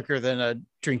little darker than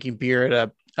drinking beer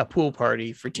at a pool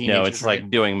party for teenagers. No, it's like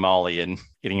doing Molly and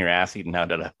getting your ass eaten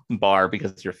out at a bar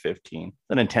because you're 15. It's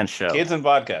an intense show. Kids and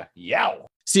vodka. Yow.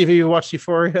 See if you watched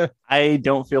Euphoria. I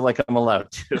don't feel like I'm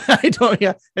allowed to. I don't.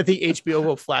 Yeah, I think HBO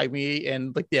will flag me,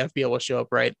 and like the FBI will show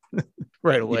up right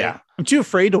away. Yeah. I'm too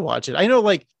afraid to watch it. I know,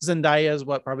 like Zendaya is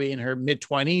probably in her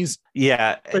mid-20s.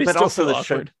 Yeah, but also the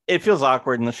show, awkward. it feels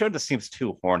awkward, and the show just seems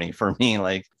too horny for me.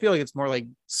 Like, I feel like it's more like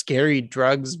scary,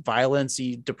 drugs,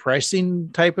 violence-y,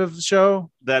 depressing type of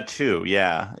show. That too,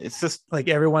 yeah. It's just like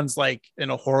everyone's like in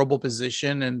a horrible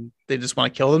position and they just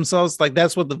want to kill themselves. Like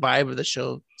that's what the vibe of the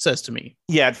show says to me.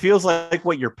 Yeah, it feels like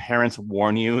what your parents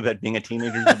warn you that being a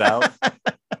teenager is about.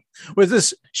 Was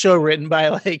this show written by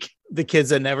like the kids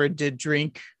that never did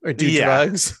drink or do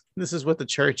drugs? This is what the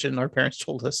church and our parents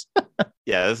told us.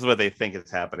 Yeah, this is what they think is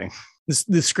happening.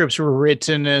 The scripts were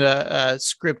written at a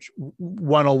script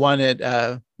 101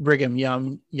 at Brigham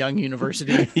Young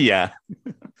University. Yeah.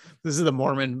 This is the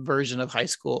Mormon version of high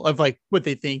school, of like what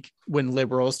they think when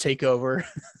liberals take over.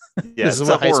 Yeah, this it's is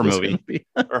a what high horror school's movie gonna be.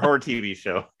 or horror TV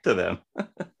show to them.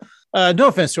 No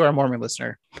offense to our Mormon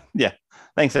listener. Yeah.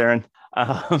 Thanks, Aaron.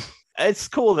 It's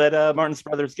cool that Martin's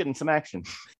brother's getting some action.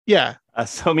 Yeah.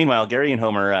 So meanwhile, Gary and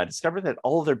Homer discover that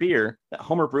all of their beer that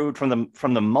Homer brewed from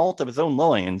the malt of his own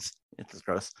loins, it's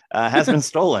gross, has been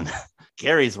stolen.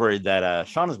 Gary's worried that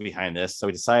Shauna's behind this, so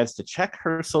he decides to check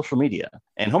her social media.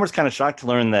 And Homer's kind of shocked to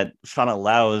learn that Shauna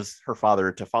allows her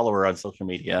father to follow her on social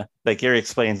media. But Gary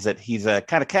explains that he's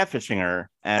kind of catfishing her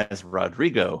as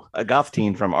Rodrigo, a goth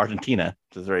teen from Argentina,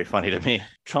 which is very funny to me.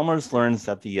 Chalmers learns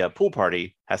that the pool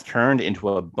party has turned into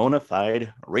a bona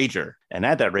fide rager. And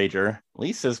at that rager,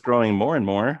 Lisa's growing more and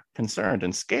more concerned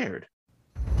and scared.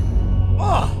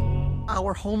 Oh!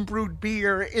 Our homebrewed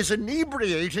beer is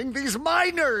inebriating these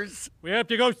minors. We have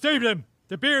to go save them.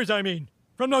 The beers, I mean.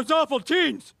 From those awful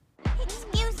teens.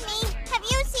 Excuse me, have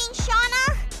you seen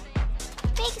Shauna?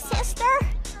 Big sister?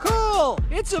 Cool!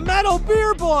 It's a metal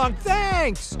beer bong,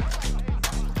 thanks!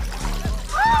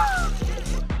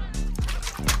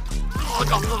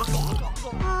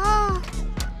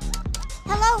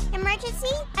 Hello,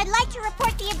 emergency? I'd like to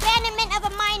report the abandonment of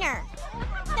a minor.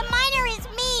 The minor is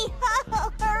me!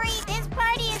 Hurry, this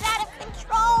party is out of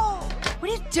control!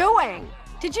 What are you doing?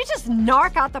 Did you just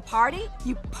narc out the party?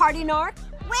 You party narc?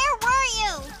 Where were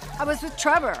you? I was with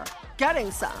Trevor,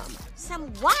 getting some. Some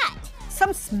what?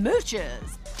 Some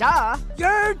smooches. Duh.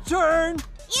 Your turn!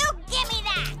 You give me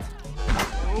that!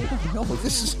 Oh, no,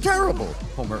 this is terrible.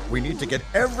 Homer, we need to get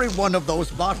every one of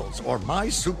those bottles or my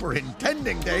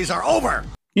superintending days are over.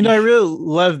 You know, I really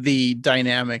love the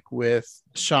dynamic with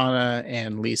Shauna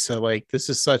and Lisa. Like, this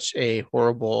is such a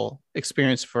horrible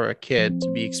experience for a kid to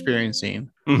be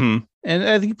experiencing. Mm-hmm. And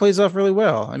I think it plays off really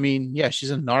well. I mean, yeah,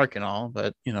 she's a narc and all,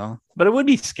 but, you know. But it would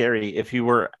be scary if you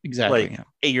were exactly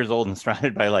 8 years old and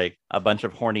surrounded by like a bunch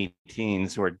of horny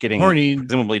teens who are getting horny,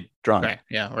 presumably drunk. Right.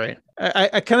 Yeah, right.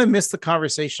 I kind of missed the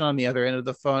conversation on the other end of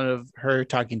the phone of her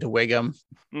talking to Wiggum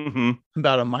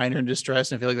about a minor in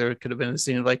distress. And I feel like there could have been a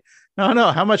scene of like,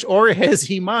 no, how much ore has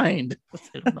he mined?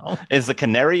 I don't know. Is the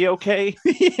canary okay?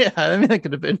 Yeah, I mean, that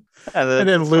could have been. And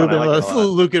then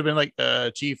Luke could have been like,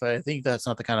 Chief, I think that's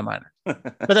not the kind of miner.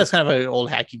 But that's kind of an old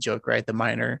hacky joke, right? The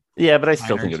miner. Yeah, but I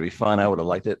still think it'd be fun. I would have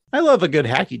liked it. I love a good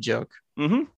hacky joke.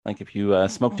 Like if you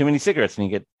smoke too many cigarettes and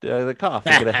you get the cough,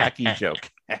 you get a hacky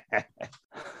joke.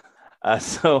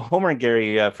 So Homer and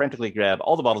Gary frantically grab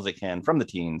all the bottles they can from the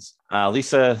teens.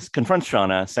 Lisa confronts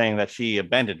Shauna, saying that she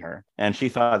abandoned her, and she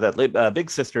thought that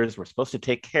big sisters were supposed to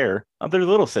take care of their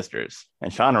little sisters.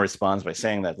 And Shauna responds by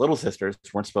saying that little sisters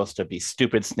weren't supposed to be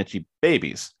stupid, snitchy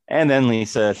babies. And then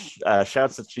Lisa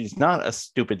shouts that she's not a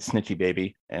stupid, snitchy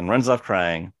baby and runs off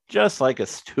crying, just like a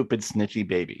stupid, snitchy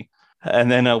baby.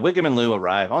 And then Wiggum and Lou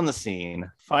arrive on the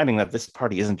scene, finding that this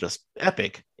party isn't just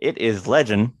epic, it is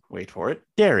legend, wait for it,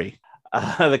 dairy.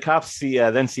 The cops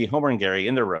then see Homer and Gary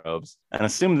in their robes and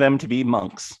assume them to be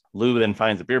monks. Lou then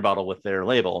finds a beer bottle with their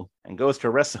label and goes to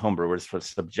arrest the homebrewers for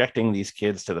subjecting these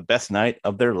kids to the best night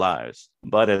of their lives.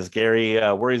 But as Gary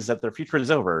worries that their future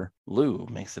is over, Lou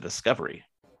makes a discovery.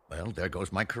 Well, there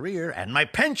goes my career and my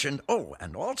pension. Oh,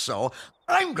 and also,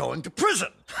 I'm going to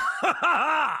prison.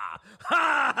 Ha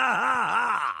ha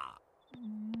ha!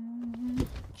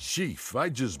 Chief, I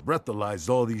just breathalyzed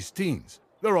all these teens.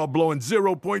 They're all blowing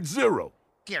 0.0.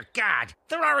 Dear God,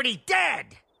 they're already dead.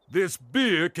 This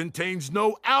beer contains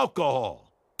no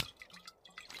alcohol.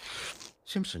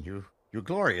 Simpson, you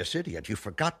glorious idiot. You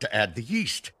forgot to add the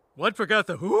yeast. What, forgot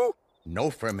the who?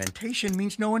 No fermentation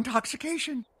means no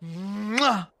intoxication.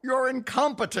 Mwah! Your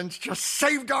incompetence just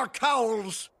saved our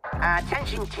cowls.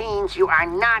 Attention teens, you are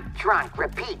not drunk.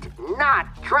 Repeat,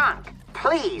 not drunk.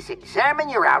 Please examine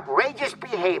your outrageous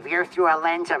behavior through a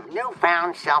lens of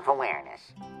newfound self-awareness.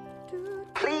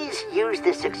 Please use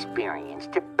this experience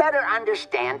to better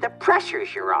understand the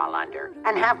pressures you're all under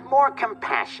and have more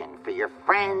compassion for your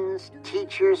friends,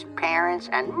 teachers, parents,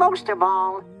 and most of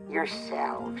all,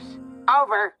 yourselves.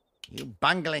 Over. You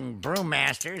bungling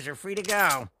brewmasters are free to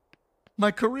go.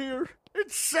 My career,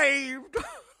 it's saved.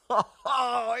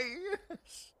 Oh,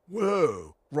 yes.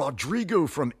 Whoa, Rodrigo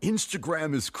from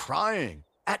Instagram is crying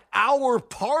at our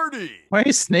party. Why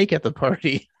is Snake at the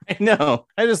party? I know.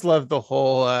 I just love the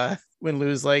whole when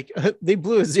Lou's like, they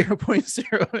blew a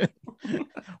 0.0.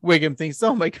 Wiggum thinks,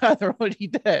 oh my God, they're already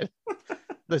dead.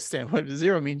 The standpoint of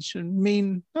zero should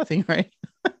mean nothing, right?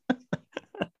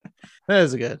 That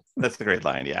is good. That's a great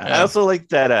line, yeah. I also like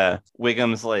that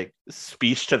Wiggum's like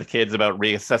speech to the kids about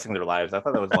reassessing their lives. I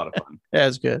thought that was a lot of fun. Yeah,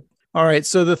 it's good. All right,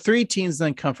 so the three teens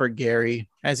then comfort Gary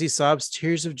as he sobs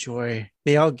tears of joy.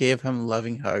 They all gave him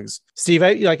loving hugs. Steve,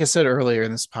 like I said earlier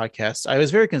in this podcast, I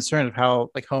was very concerned of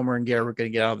how like Homer and Gary were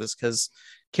going to get out of this because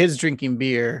kids drinking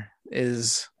beer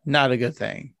is not a good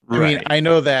thing. Right. I mean, I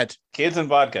know that kids and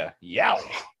vodka,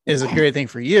 is a great thing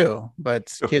for you,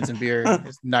 but kids and beer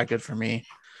is not good for me.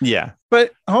 Yeah,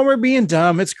 but Homer being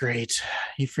dumb, it's great.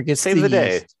 He forgets save the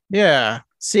day. Yeah,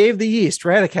 save the yeast,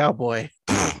 right? A cowboy.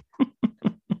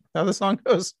 How the song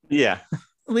goes. Yeah.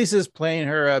 Lisa's playing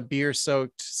her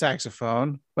beer-soaked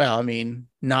saxophone. Well, I mean,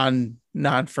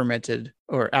 non-fermented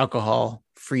or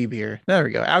alcohol-free beer. There we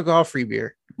go. Alcohol-free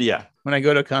beer. Yeah. When I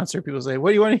go to a concert, people say,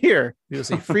 what do you want to hear? People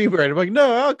say free beer. I'm like,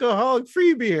 no,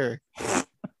 alcoholic-free beer.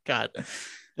 God.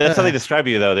 That's how they describe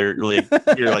you, though. They're like,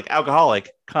 you're like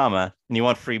alcoholic, comma, and you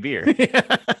want free beer.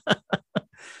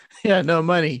 Yeah, no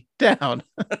money. Down.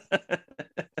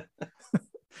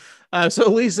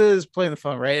 So Lisa is playing the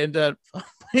phone, right? And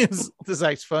plays the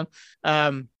saxophone.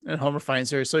 And Homer finds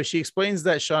her. So she explains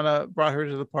that Shauna brought her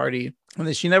to the party and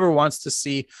that she never wants to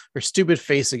see her stupid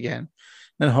face again.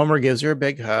 Then Homer gives her a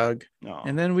big hug. Aww.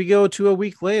 And then we go to a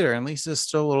week later, and Lisa's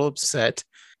still a little upset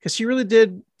because she really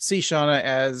did see Shauna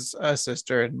as a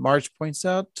sister. And Marge points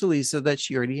out to Lisa that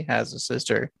she already has a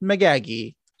sister,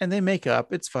 Maggie. And they make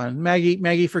up. It's fun.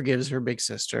 Maggie forgives her big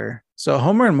sister. So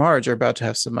Homer and Marge are about to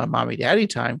have some mommy daddy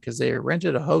time because they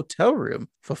rented a hotel room,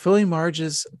 fulfilling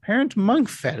Marge's apparent monk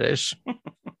fetish.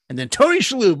 And then Tony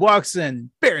Shalhoub walks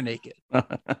in bare naked.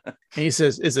 And he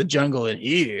says, it's a jungle in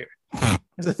here.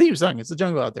 It's a theme song. It's a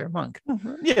jungle out there, Monk.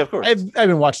 Yeah, of course. I've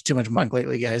been watching too much Monk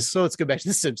lately, guys. So let's go back to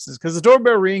The Simpsons because the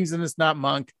doorbell rings and it's not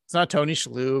Monk. It's not Tony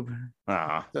Shalhoub.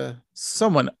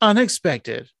 Someone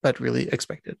unexpected, but really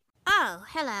expected. Oh,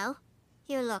 hello.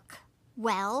 You look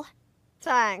well.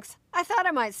 Thanks. I thought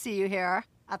I might see you here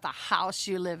at the house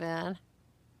you live in.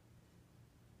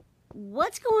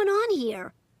 What's going on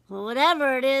here?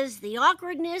 Whatever it is, the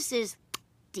awkwardness is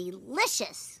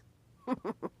delicious.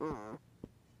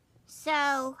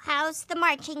 So, how's the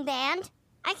marching band?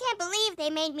 I can't believe they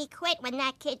made me quit when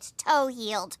that kid's toe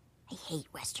healed. I hate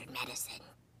Western medicine.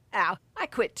 Ow, I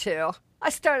quit too. I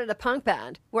started a punk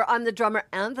band where I'm the drummer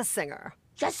and the singer.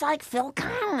 Just like Phil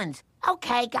Collins.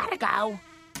 Okay, gotta go.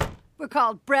 We're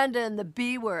called Brenda and the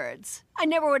B Words. I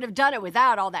never would have done it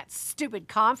without all that stupid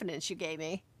confidence you gave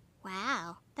me.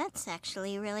 Wow, that's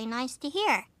actually really nice to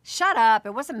hear. Shut up,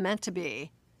 it wasn't meant to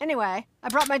be. Anyway, I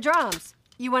brought my drums.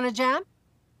 You want to jam?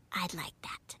 I'd like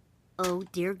that. Oh,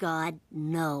 dear God,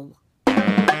 no.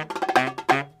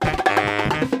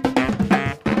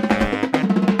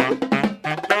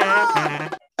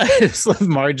 I just love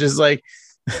Marge is like,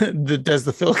 does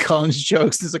the Phil Collins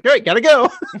jokes. It's like, all right, gotta go.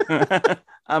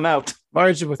 I'm out.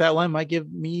 Marge, with that line, might give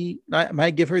her the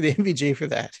MVJ for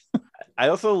that. I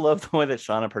also love the way that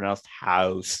Shauna pronounced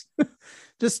house.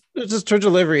 just her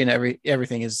delivery and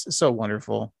everything is so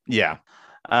wonderful. Yeah.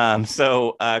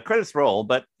 So credits roll,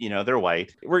 but they're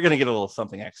white. We're gonna get a little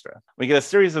something extra. We get a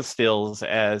series of stills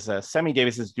as Sammy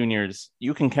Davis Jr.'s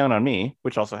 "You Can Count on Me,"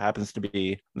 which also happens to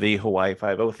be the Hawaii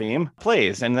Five-0 theme,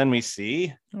 plays, and then we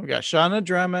see got Shauna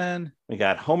drumming. We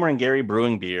got Homer and Gary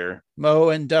brewing beer. Mo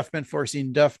and Duffman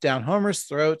forcing Duff down Homer's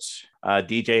throats.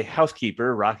 DJ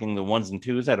Housekeeper rocking the ones and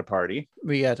twos at a party.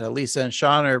 We got Lisa and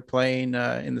Shauna are playing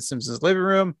in the Simpsons living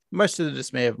room, much to the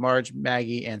dismay of Marge,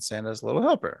 Maggie, and Santa's little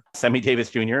helper. Sammy Davis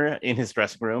Jr. in his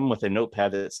dressing room with a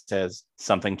notepad that says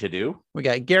something to do. We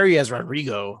got Gary as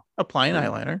Rodrigo applying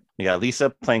eyeliner. We got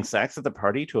Lisa playing sax at the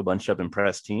party to a bunch of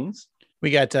impressed teens. We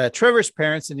got Trevor's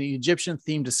parents in the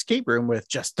Egyptian-themed escape room with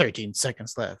just 13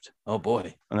 seconds left. Oh,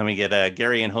 boy. And then we get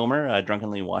Gary and Homer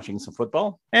drunkenly watching some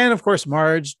football. And, of course,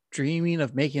 Marge dreaming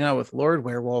of making out with Lord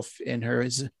Werewolf in her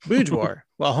boudoir,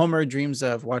 while Homer dreams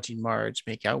of watching Marge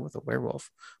make out with a werewolf.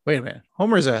 Wait a minute.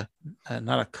 Homer's not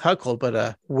a cuckold, but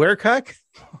a werecuck?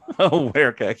 Oh,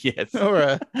 werecuck, yes. Or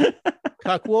a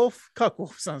cuckwolf?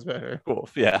 Cuckwolf sounds better.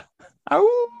 Wolf, yeah.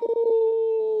 Oh,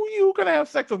 you gonna have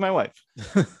sex with my wife.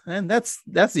 And that's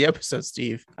the episode,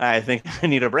 Steve. I think I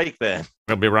need a break then.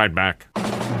 We'll be right back.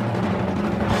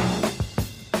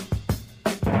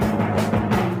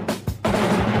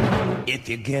 If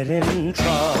you get in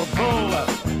trouble,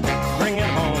 bring it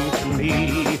home to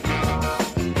me.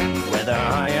 Whether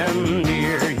I am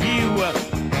near you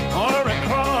or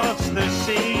across the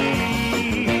sea,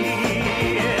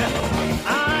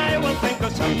 I will think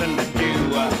of something to do.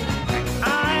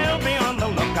 I'll be on the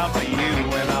lookout for you,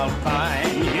 and I'll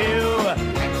find you.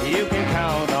 You can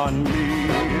count on me.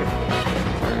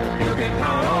 You can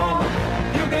count on.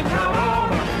 You can count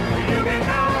on. You can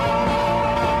count on.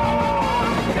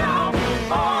 Count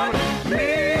on me.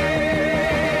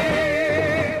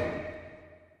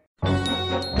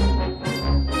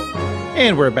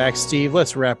 And we're back, Steve.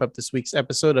 Let's wrap up this week's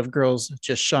episode of Girls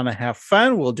Just Shauna Have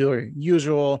Fun. We'll do our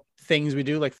usual things we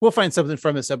do. Like, we'll find something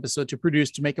from this episode to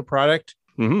produce, to make a product.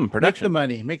 Production.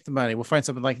 Make the money. We'll find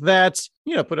something like that.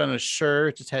 Put on a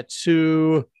shirt, a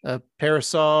tattoo, a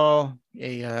parasol,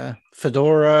 a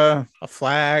fedora, a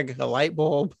flag, a light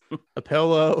bulb, a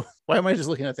pillow. Why am I just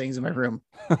looking at things in my room?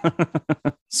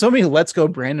 So many Let's Go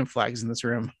Brandon flags in this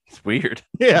room. It's weird.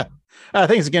 Yeah.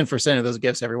 Thanks again for sending those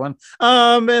gifts, everyone.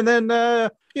 And then,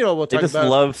 we'll talk about...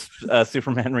 love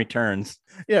Superman Returns.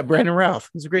 Yeah, Brandon Routh.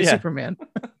 He's a great Superman.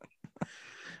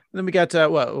 Then we got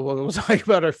we'll talk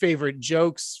about our favorite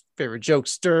jokes, favorite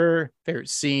jokester, favorite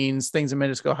scenes, things that made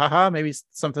us go haha, maybe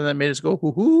something that made us go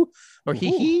hoo hoo or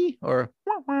hee hee or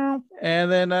wow. And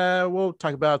then we'll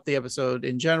talk about the episode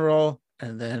in general,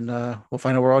 and then we'll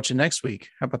find out we're watching next week.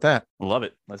 How about that? Love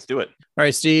it. Let's do it. All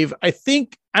right, Steve. I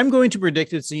think I'm going to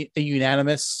predict it's a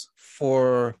unanimous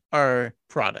for our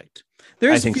product.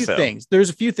 There's a few things.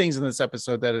 There's a few things in this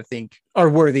episode that I think are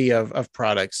worthy of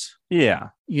products. Yeah.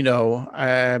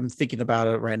 I'm thinking about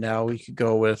it right now. We could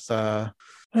go with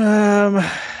I'm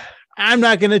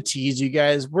not gonna tease you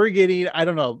guys. We're getting, I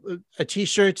don't know, a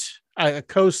t-shirt, a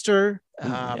coaster,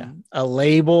 a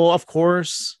label, of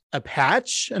course, a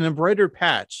patch, an embroidered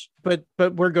patch. But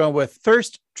we're going with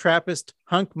Thirst Trappist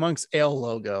Hunk Monks Ale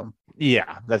logo.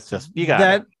 Yeah, that's just, you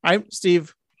got that.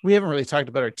 Steve, we haven't really talked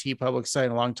about our TeePublic site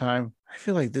in a long time. I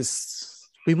feel like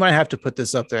we might have to put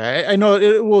this up there. I know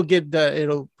it will get,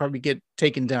 it'll probably get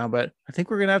taken down, but I think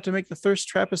we're going to have to make the Thirst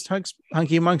Trappist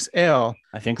Hunky Monks Ale.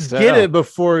 I think so. Get it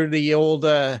before the old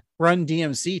Run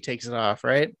DMC takes it off,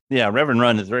 right? Yeah, Reverend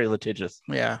Run is very litigious.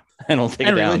 Yeah. And he'll take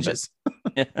it down. Religious.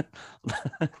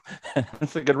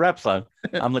 That's a good rap song.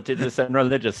 I'm litigious and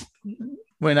religious.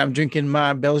 When I'm drinking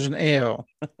my Belgian ale.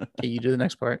 Okay, you do the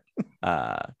next part. You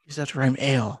just have to rhyme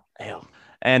ale.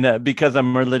 And because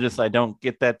I'm religious, I don't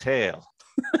get that tail.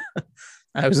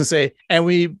 I was gonna say, and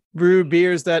we brew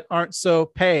beers that aren't so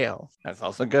pale. That's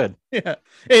also good. Yeah.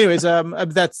 Anyways,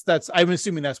 that's I'm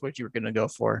assuming that's what you were gonna go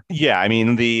for. Yeah, I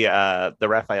mean the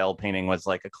Raphael painting was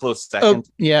like a close Oh, second.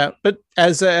 yeah, but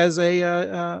as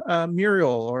a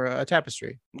mural or a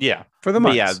tapestry. Yeah, for the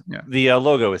But monks. yeah, the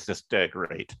logo is just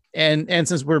great. And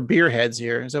since we're beer heads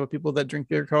here, is that what people that drink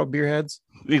beer call beer heads?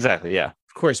 Exactly. Yeah.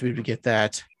 Of course, we would get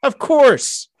that. Of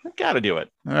course. Got to do it.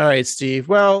 All right, Steve.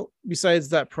 Well, besides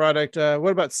that product,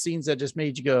 what about scenes that just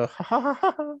made you go, ha ha ha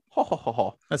ha? Ho, ho, ho,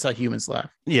 ho. That's how humans laugh.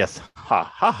 Yes. Ha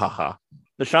ha ha ha.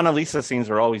 The Shauna Lisa scenes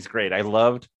were always great. I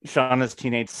loved Shauna's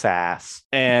teenage sass.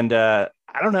 And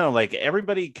I don't know, like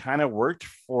everybody kind of worked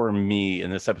for me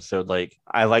in this episode. Like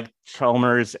I liked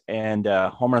Chalmers and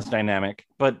Homer's dynamic,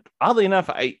 but oddly enough,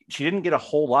 she didn't get a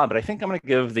whole lot, but I think I'm going to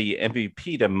give the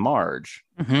MVP to Marge.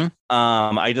 Mm-hmm.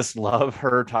 I just love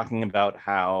her talking about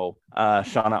how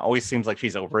Shauna always seems like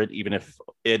she's over it, even if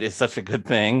it is such a good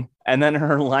thing. And then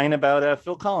her line about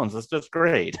Phil Collins is just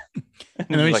great. And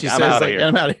then like, she I'm says, outta like, here.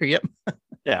 I'm out of here. Yep.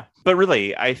 Yeah, but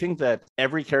really, I think that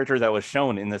every character that was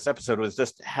shown in this episode was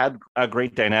just had a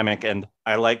great dynamic, and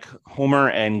I like Homer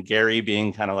and Gary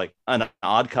being kind of like an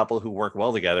odd couple who work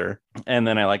well together, and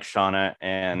then I like Shauna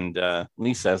and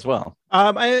Lisa as well.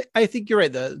 I think you're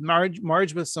right. The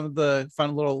Marge with some of the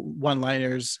fun little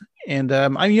one-liners, and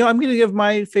I'm going to give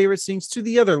my favorite scenes to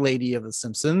the other lady of The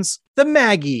Simpsons, the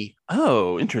Maggie.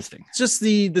 Oh, interesting. It's just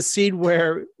the scene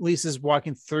where Lisa's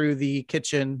walking through the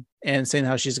kitchen and saying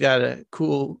how she's got a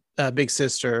cool big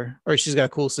sister, or she's got a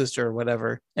cool sister or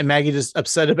whatever. And Maggie just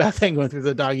upset about that going through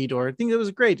the doggy door. I think it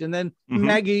was great. And then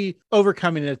Maggie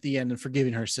overcoming it at the end and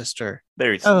forgiving her sister.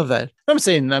 Very I love that. I'm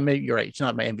saying, maybe you're right. It's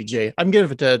not my MBJ. I'm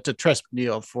giving it to Tress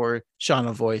McNeil for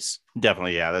Shauna voice.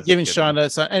 Definitely, yeah. That's Giving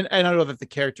Shauna, and I know that the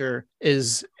character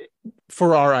is,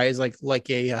 for our eyes, like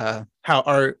a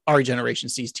how our generation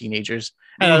sees teenagers.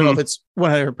 And I don't know if it's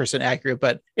 100% accurate,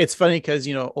 but it's funny because,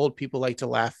 old people like to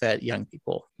laugh at young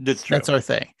people. That's true. That's our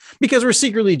thing. Because we're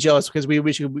secretly jealous because we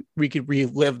wish we could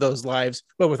relive those lives,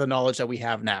 but with the knowledge that we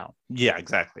have now. Yeah,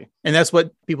 exactly. And that's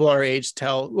what people our age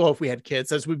tell. Well, if we had kids,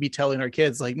 that's what we'd be telling our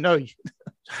kids. Like, no,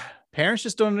 parents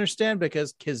just don't understand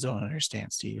because kids don't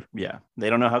understand, Steve. Yeah, they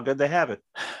don't know how good they have it.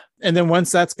 And then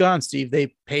once that's gone, Steve,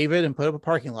 they pave it and put up a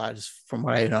parking lot, just from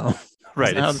what I know.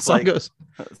 Right. That's how the song goes.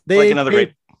 It's They like another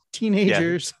great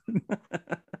teenagers. Yeah.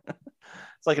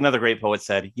 It's like another great poet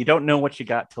said, you don't know what you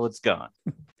got till it's gone.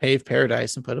 Pave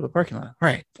paradise and put up a parking lot.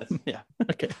 Right. Yeah.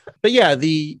 Okay. But yeah,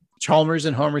 the Chalmers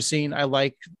and Homer scene, I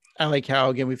like how,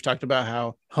 again, we've talked about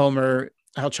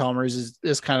how Chalmers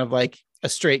is kind of like a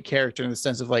straight character in the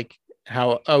sense of like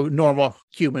how a normal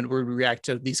human would react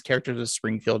to these characters of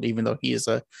Springfield, even though he is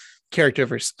a character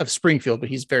of Springfield, but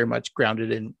he's very much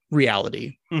grounded in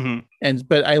reality.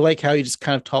 But I like how he just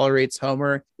kind of tolerates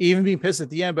Homer, even being pissed at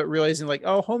the end, but realizing like,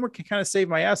 oh, Homer can kind of save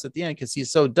my ass at the end because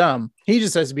he's so dumb. He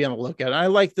just has to be on the lookout. And I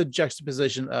like the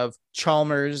juxtaposition of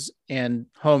Chalmers and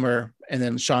Homer, and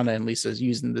then Shauna and Lisa's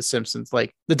using the Simpsons,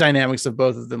 like the dynamics of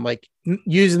both of them, like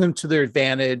using them to their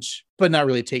advantage, but not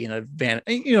really taking advantage.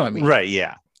 You know what I mean? Right.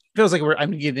 Yeah. Feels like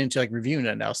I'm getting into like reviewing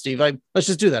it now, Steve. Let's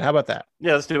just do that. How about that?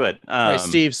 Yeah, let's do it. All right,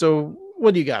 Steve. So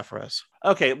what do you got for us?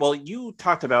 Okay, well, you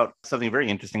talked about something very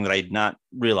interesting that I did not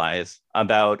realize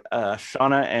about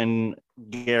Shauna and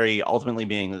Gary ultimately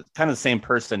being kind of the same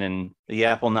person and the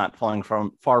apple not falling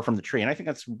far from the tree. And I think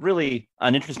that's really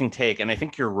an interesting take. And I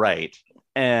think you're right.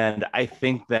 And I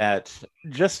think that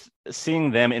just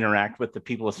seeing them interact with the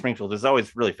people of Springfield is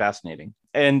always really fascinating.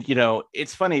 And,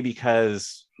 it's funny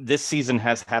because this season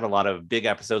has had a lot of big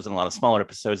episodes and a lot of smaller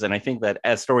episodes. And I think that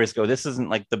as stories go, this isn't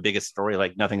like the biggest story,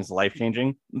 like nothing's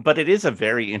life-changing, but it is a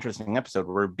very interesting episode.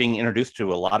 We're being introduced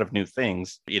to a lot of new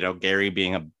things, Gary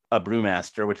being a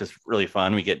brewmaster, which is really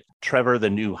fun. We get Trevor, the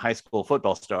new high school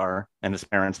football star, and his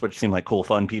parents, which seem like cool,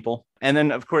 fun people. And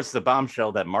then, of course, the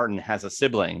bombshell that Martin has a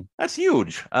sibling. That's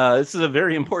huge. This is a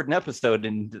very important episode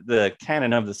in the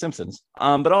canon of The Simpsons.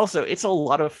 But also, it's a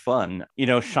lot of fun.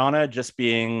 Shauna just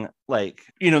being like,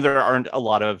 there aren't a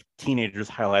lot of teenagers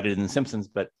highlighted in The Simpsons,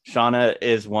 but Shauna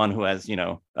is one who has,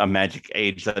 a magic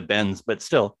age that bends. But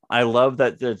still, I love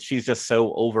that she's just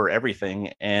so over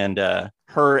everything. And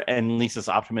her and Lisa's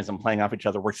optimism playing off each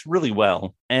other works really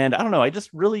well. And I don't know, I just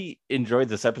really enjoyed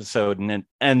this episode.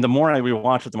 And the more I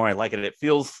rewatch it, the more I like it. It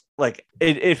feels like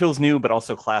it feels new, but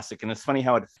also classic. And it's funny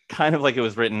how it's kind of like it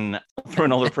was written through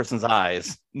an older person's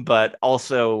eyes, but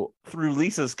also through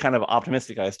Lisa's kind of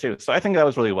optimistic eyes too. So I think that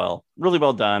was really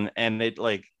well done. And it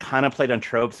like kind of played on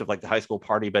tropes of like the high school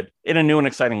party, but in a new and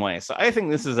exciting way. So I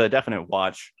think this is a definite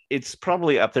watch. It's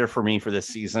probably up there for me for this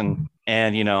season.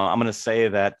 And, I'm going to say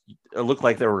that it looked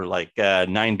like there were like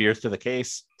 9 beers to the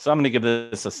case. So I'm going to give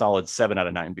this a solid 7 out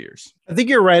of 9 beers. I think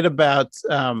you're right about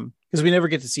because we never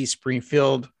get to see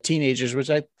Springfield teenagers, which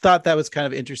I thought that was kind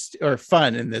of interesting or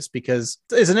fun in this because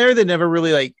it's an area they never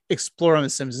really like explore on The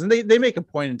Simpsons. And they make a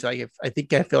point into like, I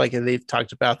feel like they've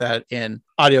talked about that in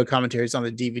audio commentaries on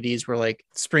the DVDs where like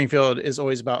Springfield is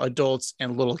always about adults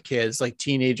and little kids, like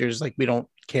teenagers, like we don't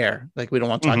care, like we don't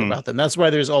want to talk about them. That's why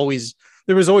there was always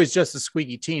just a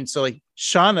squeaky teen. So like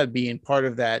Shauna being part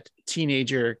of that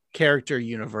teenager character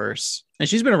universe, and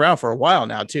she's been around for a while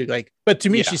now too. Like, but to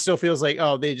me, she still feels like,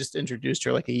 oh, they just introduced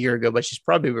her like a year ago, but she's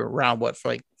probably been around for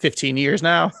like 15 years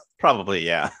now. Probably,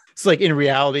 yeah. It's like in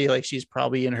reality, like she's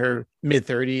probably in her mid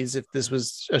 30s if this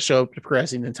was a show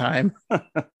progressing in time.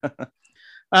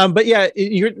 But yeah,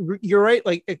 you're right.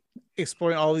 Like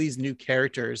exploring all of these new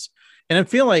characters. And I'm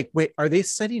feeling like, wait, are they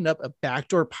setting up a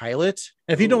backdoor pilot?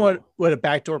 And if you know what a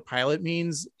backdoor pilot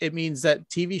means, it means that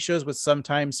TV shows would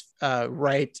sometimes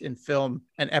write and film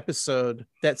an episode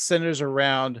that centers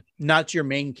around not your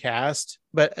main cast,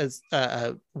 but as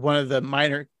one of the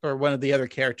minor or one of the other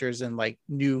characters and like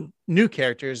new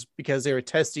characters because they were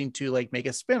testing to like make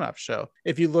a spin-off show.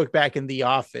 If you look back in The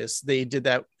Office, they did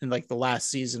that in like the last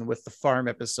season with the farm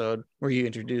episode where you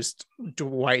introduced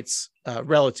Dwight's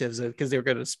relatives because they were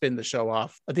going to spin the show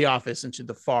off of The Office into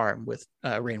the farm with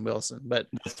Rainn Wilson. But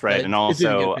that's right. And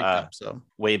also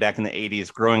way back in the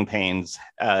 80s, Growing Pains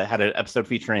had an episode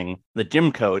featuring the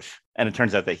gym coach. And it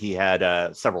turns out that he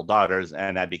had several daughters,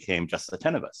 and that became Just the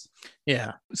 10 of Us.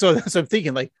 Yeah. So I'm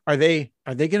thinking, like, are they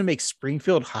going to make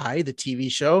Springfield High the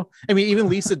TV show? I mean, even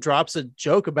Lisa drops a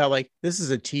joke about like, this is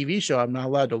a TV show I'm not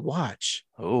allowed to watch.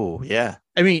 Oh, yeah.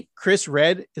 I mean, Chris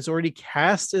Redd is already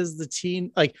cast as the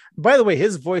teen. Like, by the way,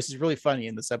 his voice is really funny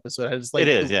in this episode. I just like it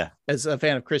is, yeah. As a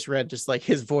fan of Chris Redd, just like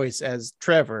his voice as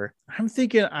Trevor. I'm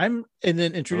thinking and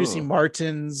then introducing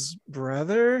Martin's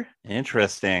brother.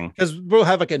 Interesting. Because we'll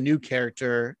have like a new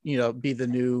character, be the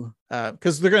new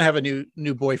because they're gonna have a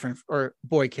new boyfriend or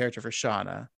boy character for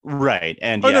Shauna. Right.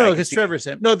 And no, because Trevor's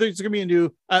him. No, there's gonna be a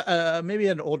new maybe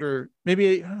an older,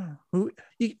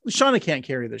 Shauna can't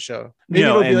carry the show. Maybe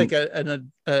it'll be like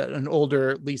an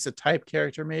older Lisa type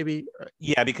character, maybe.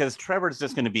 Yeah, because Trevor's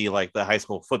just going to be like the high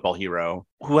school football hero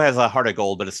who has a heart of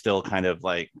gold, but is still kind of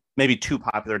like maybe too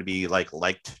popular to be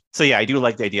liked. So yeah, I do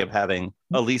like the idea of having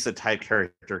a Lisa type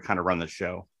character kind of run the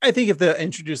show. I think if they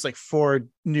introduce like 4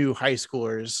 new high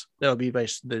schoolers, that'll be by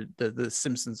the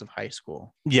Simpsons of high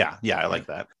school. Yeah, I like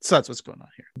that. So that's what's going on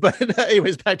here. But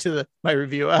anyways, back to my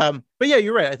review. But yeah,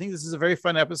 you're right. I think this is a very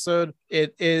fun episode.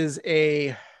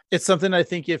 It's something I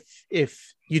think if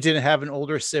you didn't have an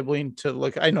older sibling to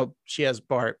look, I know she has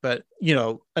Bart, but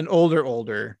an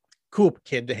older cool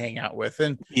kid to hang out with.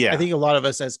 And I think a lot of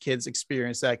us as kids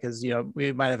experience that because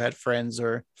we might have had friends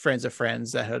or friends of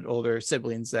friends that had older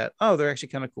siblings that they're actually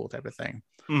kind of cool type of thing.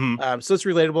 So it's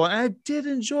relatable. And I did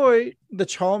enjoy the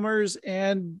Chalmers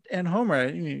and Homer.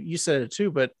 You said it too,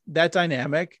 but that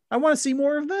dynamic, I want to see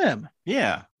more of them.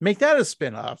 Yeah. Make that a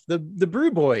spinoff. The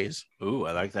Brew Boys. Ooh,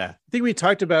 I like that. I think we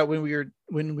talked about when we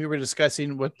were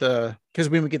discussing because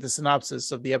when we get the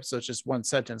synopsis of the episode, it's just one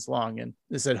sentence long, and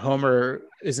it said Homer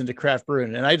is into craft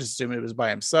brewing, and I just assumed it was by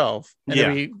himself. And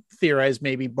then we theorized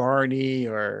maybe Barney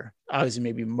or obviously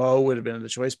maybe Moe would have been the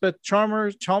choice, but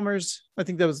Chalmers, I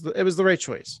think it was the right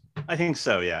choice. I think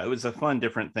so. Yeah, it was a fun,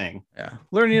 different thing. Yeah,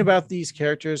 learning about these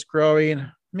characters, growing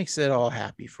makes it all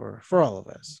happy for all of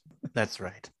us. That's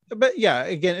right. But yeah,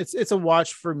 again, it's a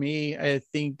watch for me. I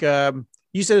think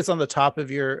you said it's on the top of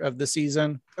the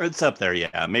season. Or it's up there,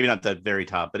 yeah. Maybe not the very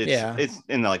top, but it's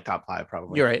in the like top 5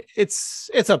 probably. You're right. It's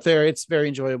up there. It's very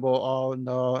enjoyable. All in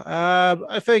all,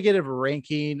 if I get a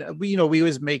ranking, we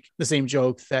always make the same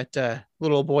joke that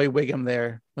little boy Wiggum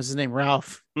there, what's his name,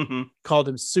 Ralph, called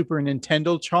him Super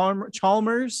Nintendo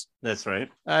Chalmers. That's right.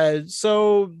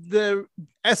 So the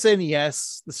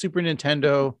SNES, the Super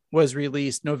Nintendo, was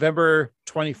released November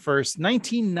 21st,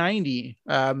 1990.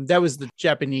 That was the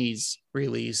Japanese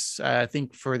release. I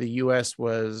think for the US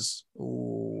was,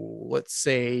 let's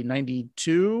say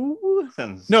 92.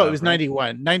 No, it was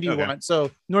 91. 91. Okay. So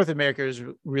North America was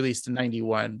released in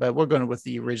 91, but we're going with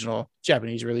the original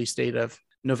Japanese release date of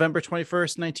November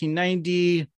 21st,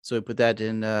 1990. So we put that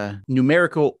in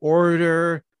numerical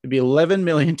order. It'd be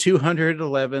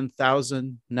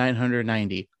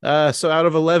 11,211,990. So out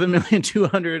of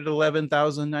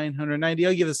 11,211,990,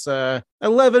 I'll give this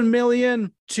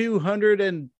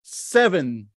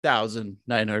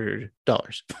 $11,207,900.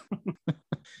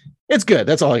 It's good.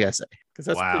 That's all I gotta say because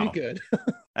that's pretty good.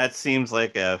 That seems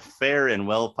like a fair and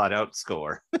well thought out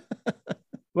score.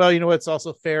 Well, you know what's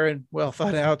also fair and well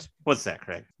thought out? What's that,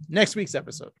 Craig? Next week's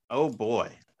episode. Oh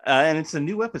boy. And it's a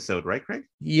new episode, right, Craig?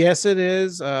 Yes, it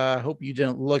is. I hope you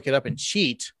didn't look it up and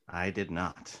cheat. I did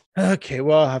not. Okay,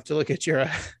 well, I'll have to look at your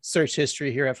search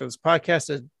history here after this podcast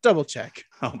to double check.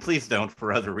 Oh, please don't,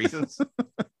 for other reasons.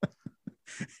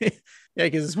 Yeah,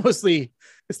 because it's mostly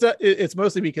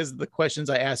because of the questions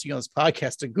I asked you on this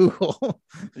podcast to Google.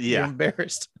 Yeah. You're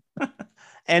embarrassed.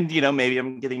 And, maybe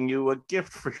I'm getting you a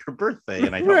gift for your birthday,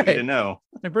 and I don't want you to know.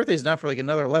 My birthday's not for like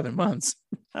another 11 months.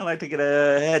 I like to get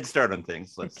a head start on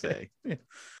things, let's say. We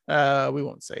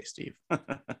won't say, Steve. All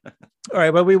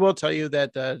right, but we will tell you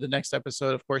that the next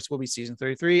episode, of course, will be season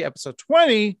 33, episode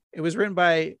 20. It was written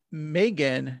by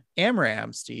Megan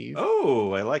Amram, Steve.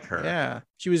 Oh, I like her. Yeah.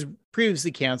 She was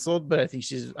previously canceled, but I think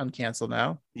she's uncanceled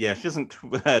now. Yeah, she doesn't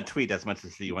tweet as much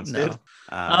as she once No. did.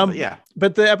 But yeah.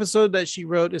 But the episode that she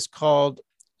wrote is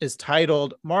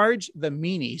titled Marge the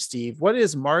Meanie, Steve. What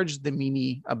is Marge the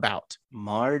Meanie about?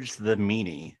 Marge the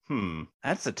Meanie.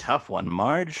 That's a tough one.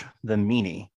 Marge the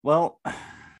Meanie. Well,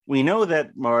 we know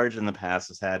that Marge in the past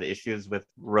has had issues with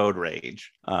road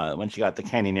rage. When she got the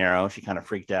Canyonero, she kind of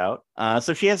freaked out.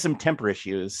 So she has some temper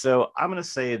issues. So I'm going to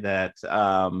say that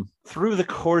through the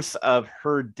course of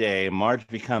her day, Marge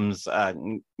becomes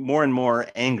more and more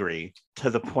angry to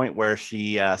the point where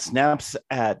she snaps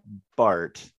at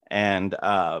Bart. And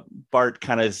Bart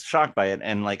kind of is shocked by it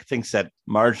and thinks that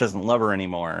Marge doesn't love her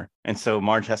anymore. And so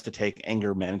Marge has to take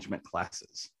anger management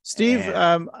classes. Steve,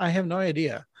 I have no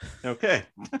idea. Okay.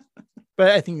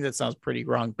 But I think that sounds pretty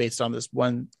wrong based on this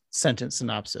one sentence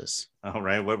synopsis. All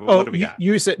right. What do we got?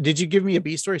 You said, did you give me a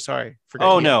B story? Sorry.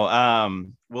 No.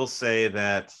 We'll say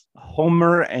that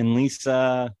Homer and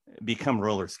Lisa become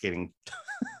roller skating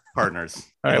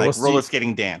partners. All right, roller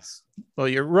skating dance. Well,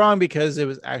 you're wrong because it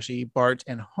was actually Bart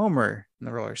and Homer in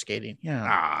the roller skating. Yeah.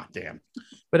 Ah, damn.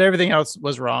 But everything else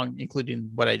was wrong, including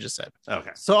what I just said.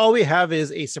 Okay. So all we have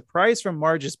is a surprise from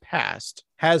Marge's past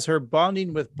has her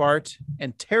bonding with Bart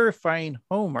and terrifying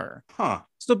Homer. Huh.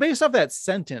 So based off that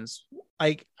sentence,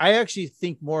 I actually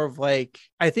think more of what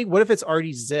if it's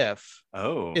Artie Ziff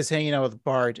is hanging out with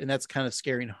Bart, and that's kind of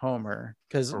scaring Homer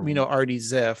because we know Artie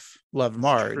Ziff loved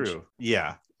Marge. True.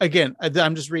 Yeah. Again,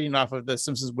 I'm just reading off of the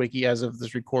Simpsons wiki as of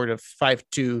this record of 5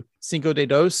 Cinco de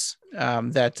Dos.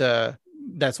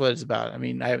 That's what it's about. I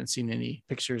mean, I haven't seen any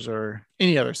pictures or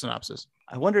any other synopsis.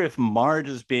 I wonder if Marge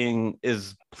is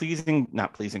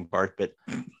not pleasing Bart, but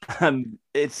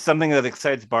it's something that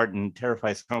excites Bart and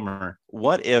terrifies Homer.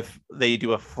 What if they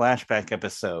do a flashback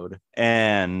episode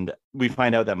and we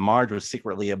find out that Marge was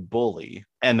secretly a bully,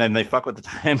 and then they fuck with the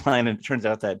timeline and it turns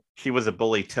out that she was a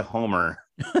bully to Homer?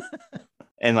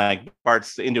 And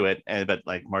Bart's into it, but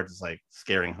Marge is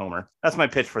scaring Homer. That's my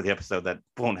pitch for the episode. That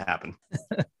won't happen.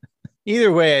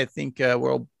 Either way, I think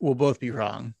we'll both be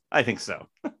wrong. I think so.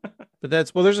 But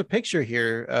there's a picture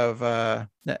here of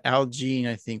that Al Jean,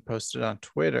 I think, posted on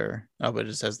Twitter. Oh, but it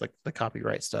just has the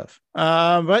copyright stuff.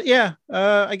 But yeah,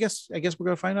 I guess we're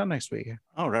gonna find out next week.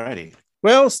 Alrighty.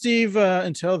 Well, Steve,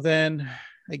 until then,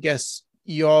 I guess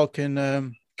y'all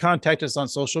can contact us on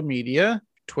social media.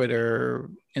 Twitter,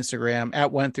 Instagram at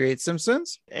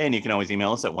 138Simpsons. And you can always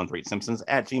email us at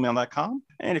 138simpsons@gmail.com.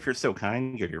 And if you're so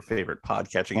kind, go to your favorite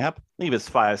podcatching app, leave us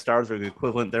 5 stars or the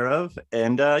equivalent thereof.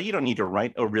 And you don't need to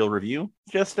write a real review.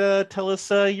 Just tell us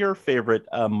your favorite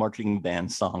marching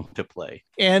band song to play.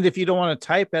 And if you don't want to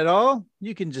type at all,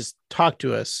 you can just talk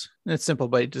to us. And it's simple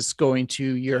by just going to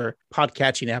your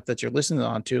podcatching app that you're listening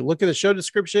on to. Look at the show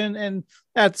description and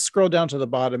scroll down to the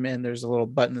bottom, and there's a little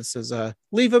button that says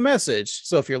leave a message.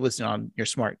 So if you're listening on your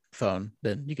smartphone,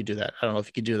 then you could do that. I don't know if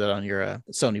you could do that on your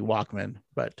Sony Walkman,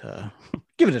 but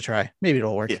give it a try. Maybe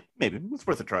it'll work. Yeah, maybe. It's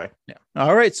worth a try. Yeah.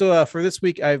 All right. So for this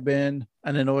week, I've been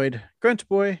an annoyed grunt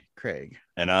boy, Craig.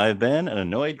 And I've been an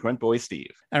annoyed grunt boy,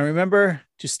 Steve. And remember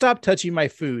to stop touching my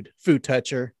food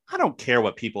toucher. I don't care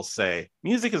what people say.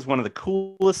 Music is one of the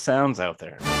coolest sounds out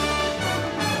there.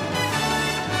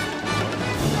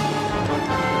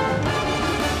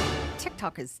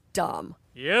 TikTok is dumb.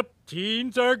 Yep,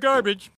 teens are garbage.